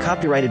Pawnee is a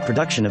copyrighted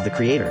production of the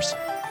creators.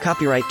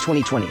 Copyright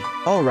 2020.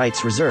 All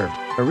rights reserved.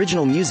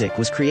 Original music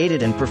was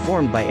created and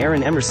performed by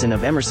Aaron Emerson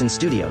of Emerson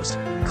Studios.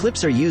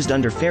 Clips are used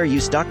under fair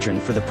use doctrine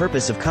for the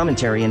purpose of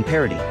commentary and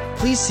parody.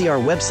 Please see our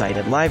website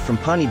at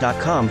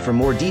livefrompawnee.com for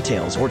more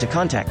details or to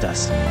contact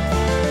us.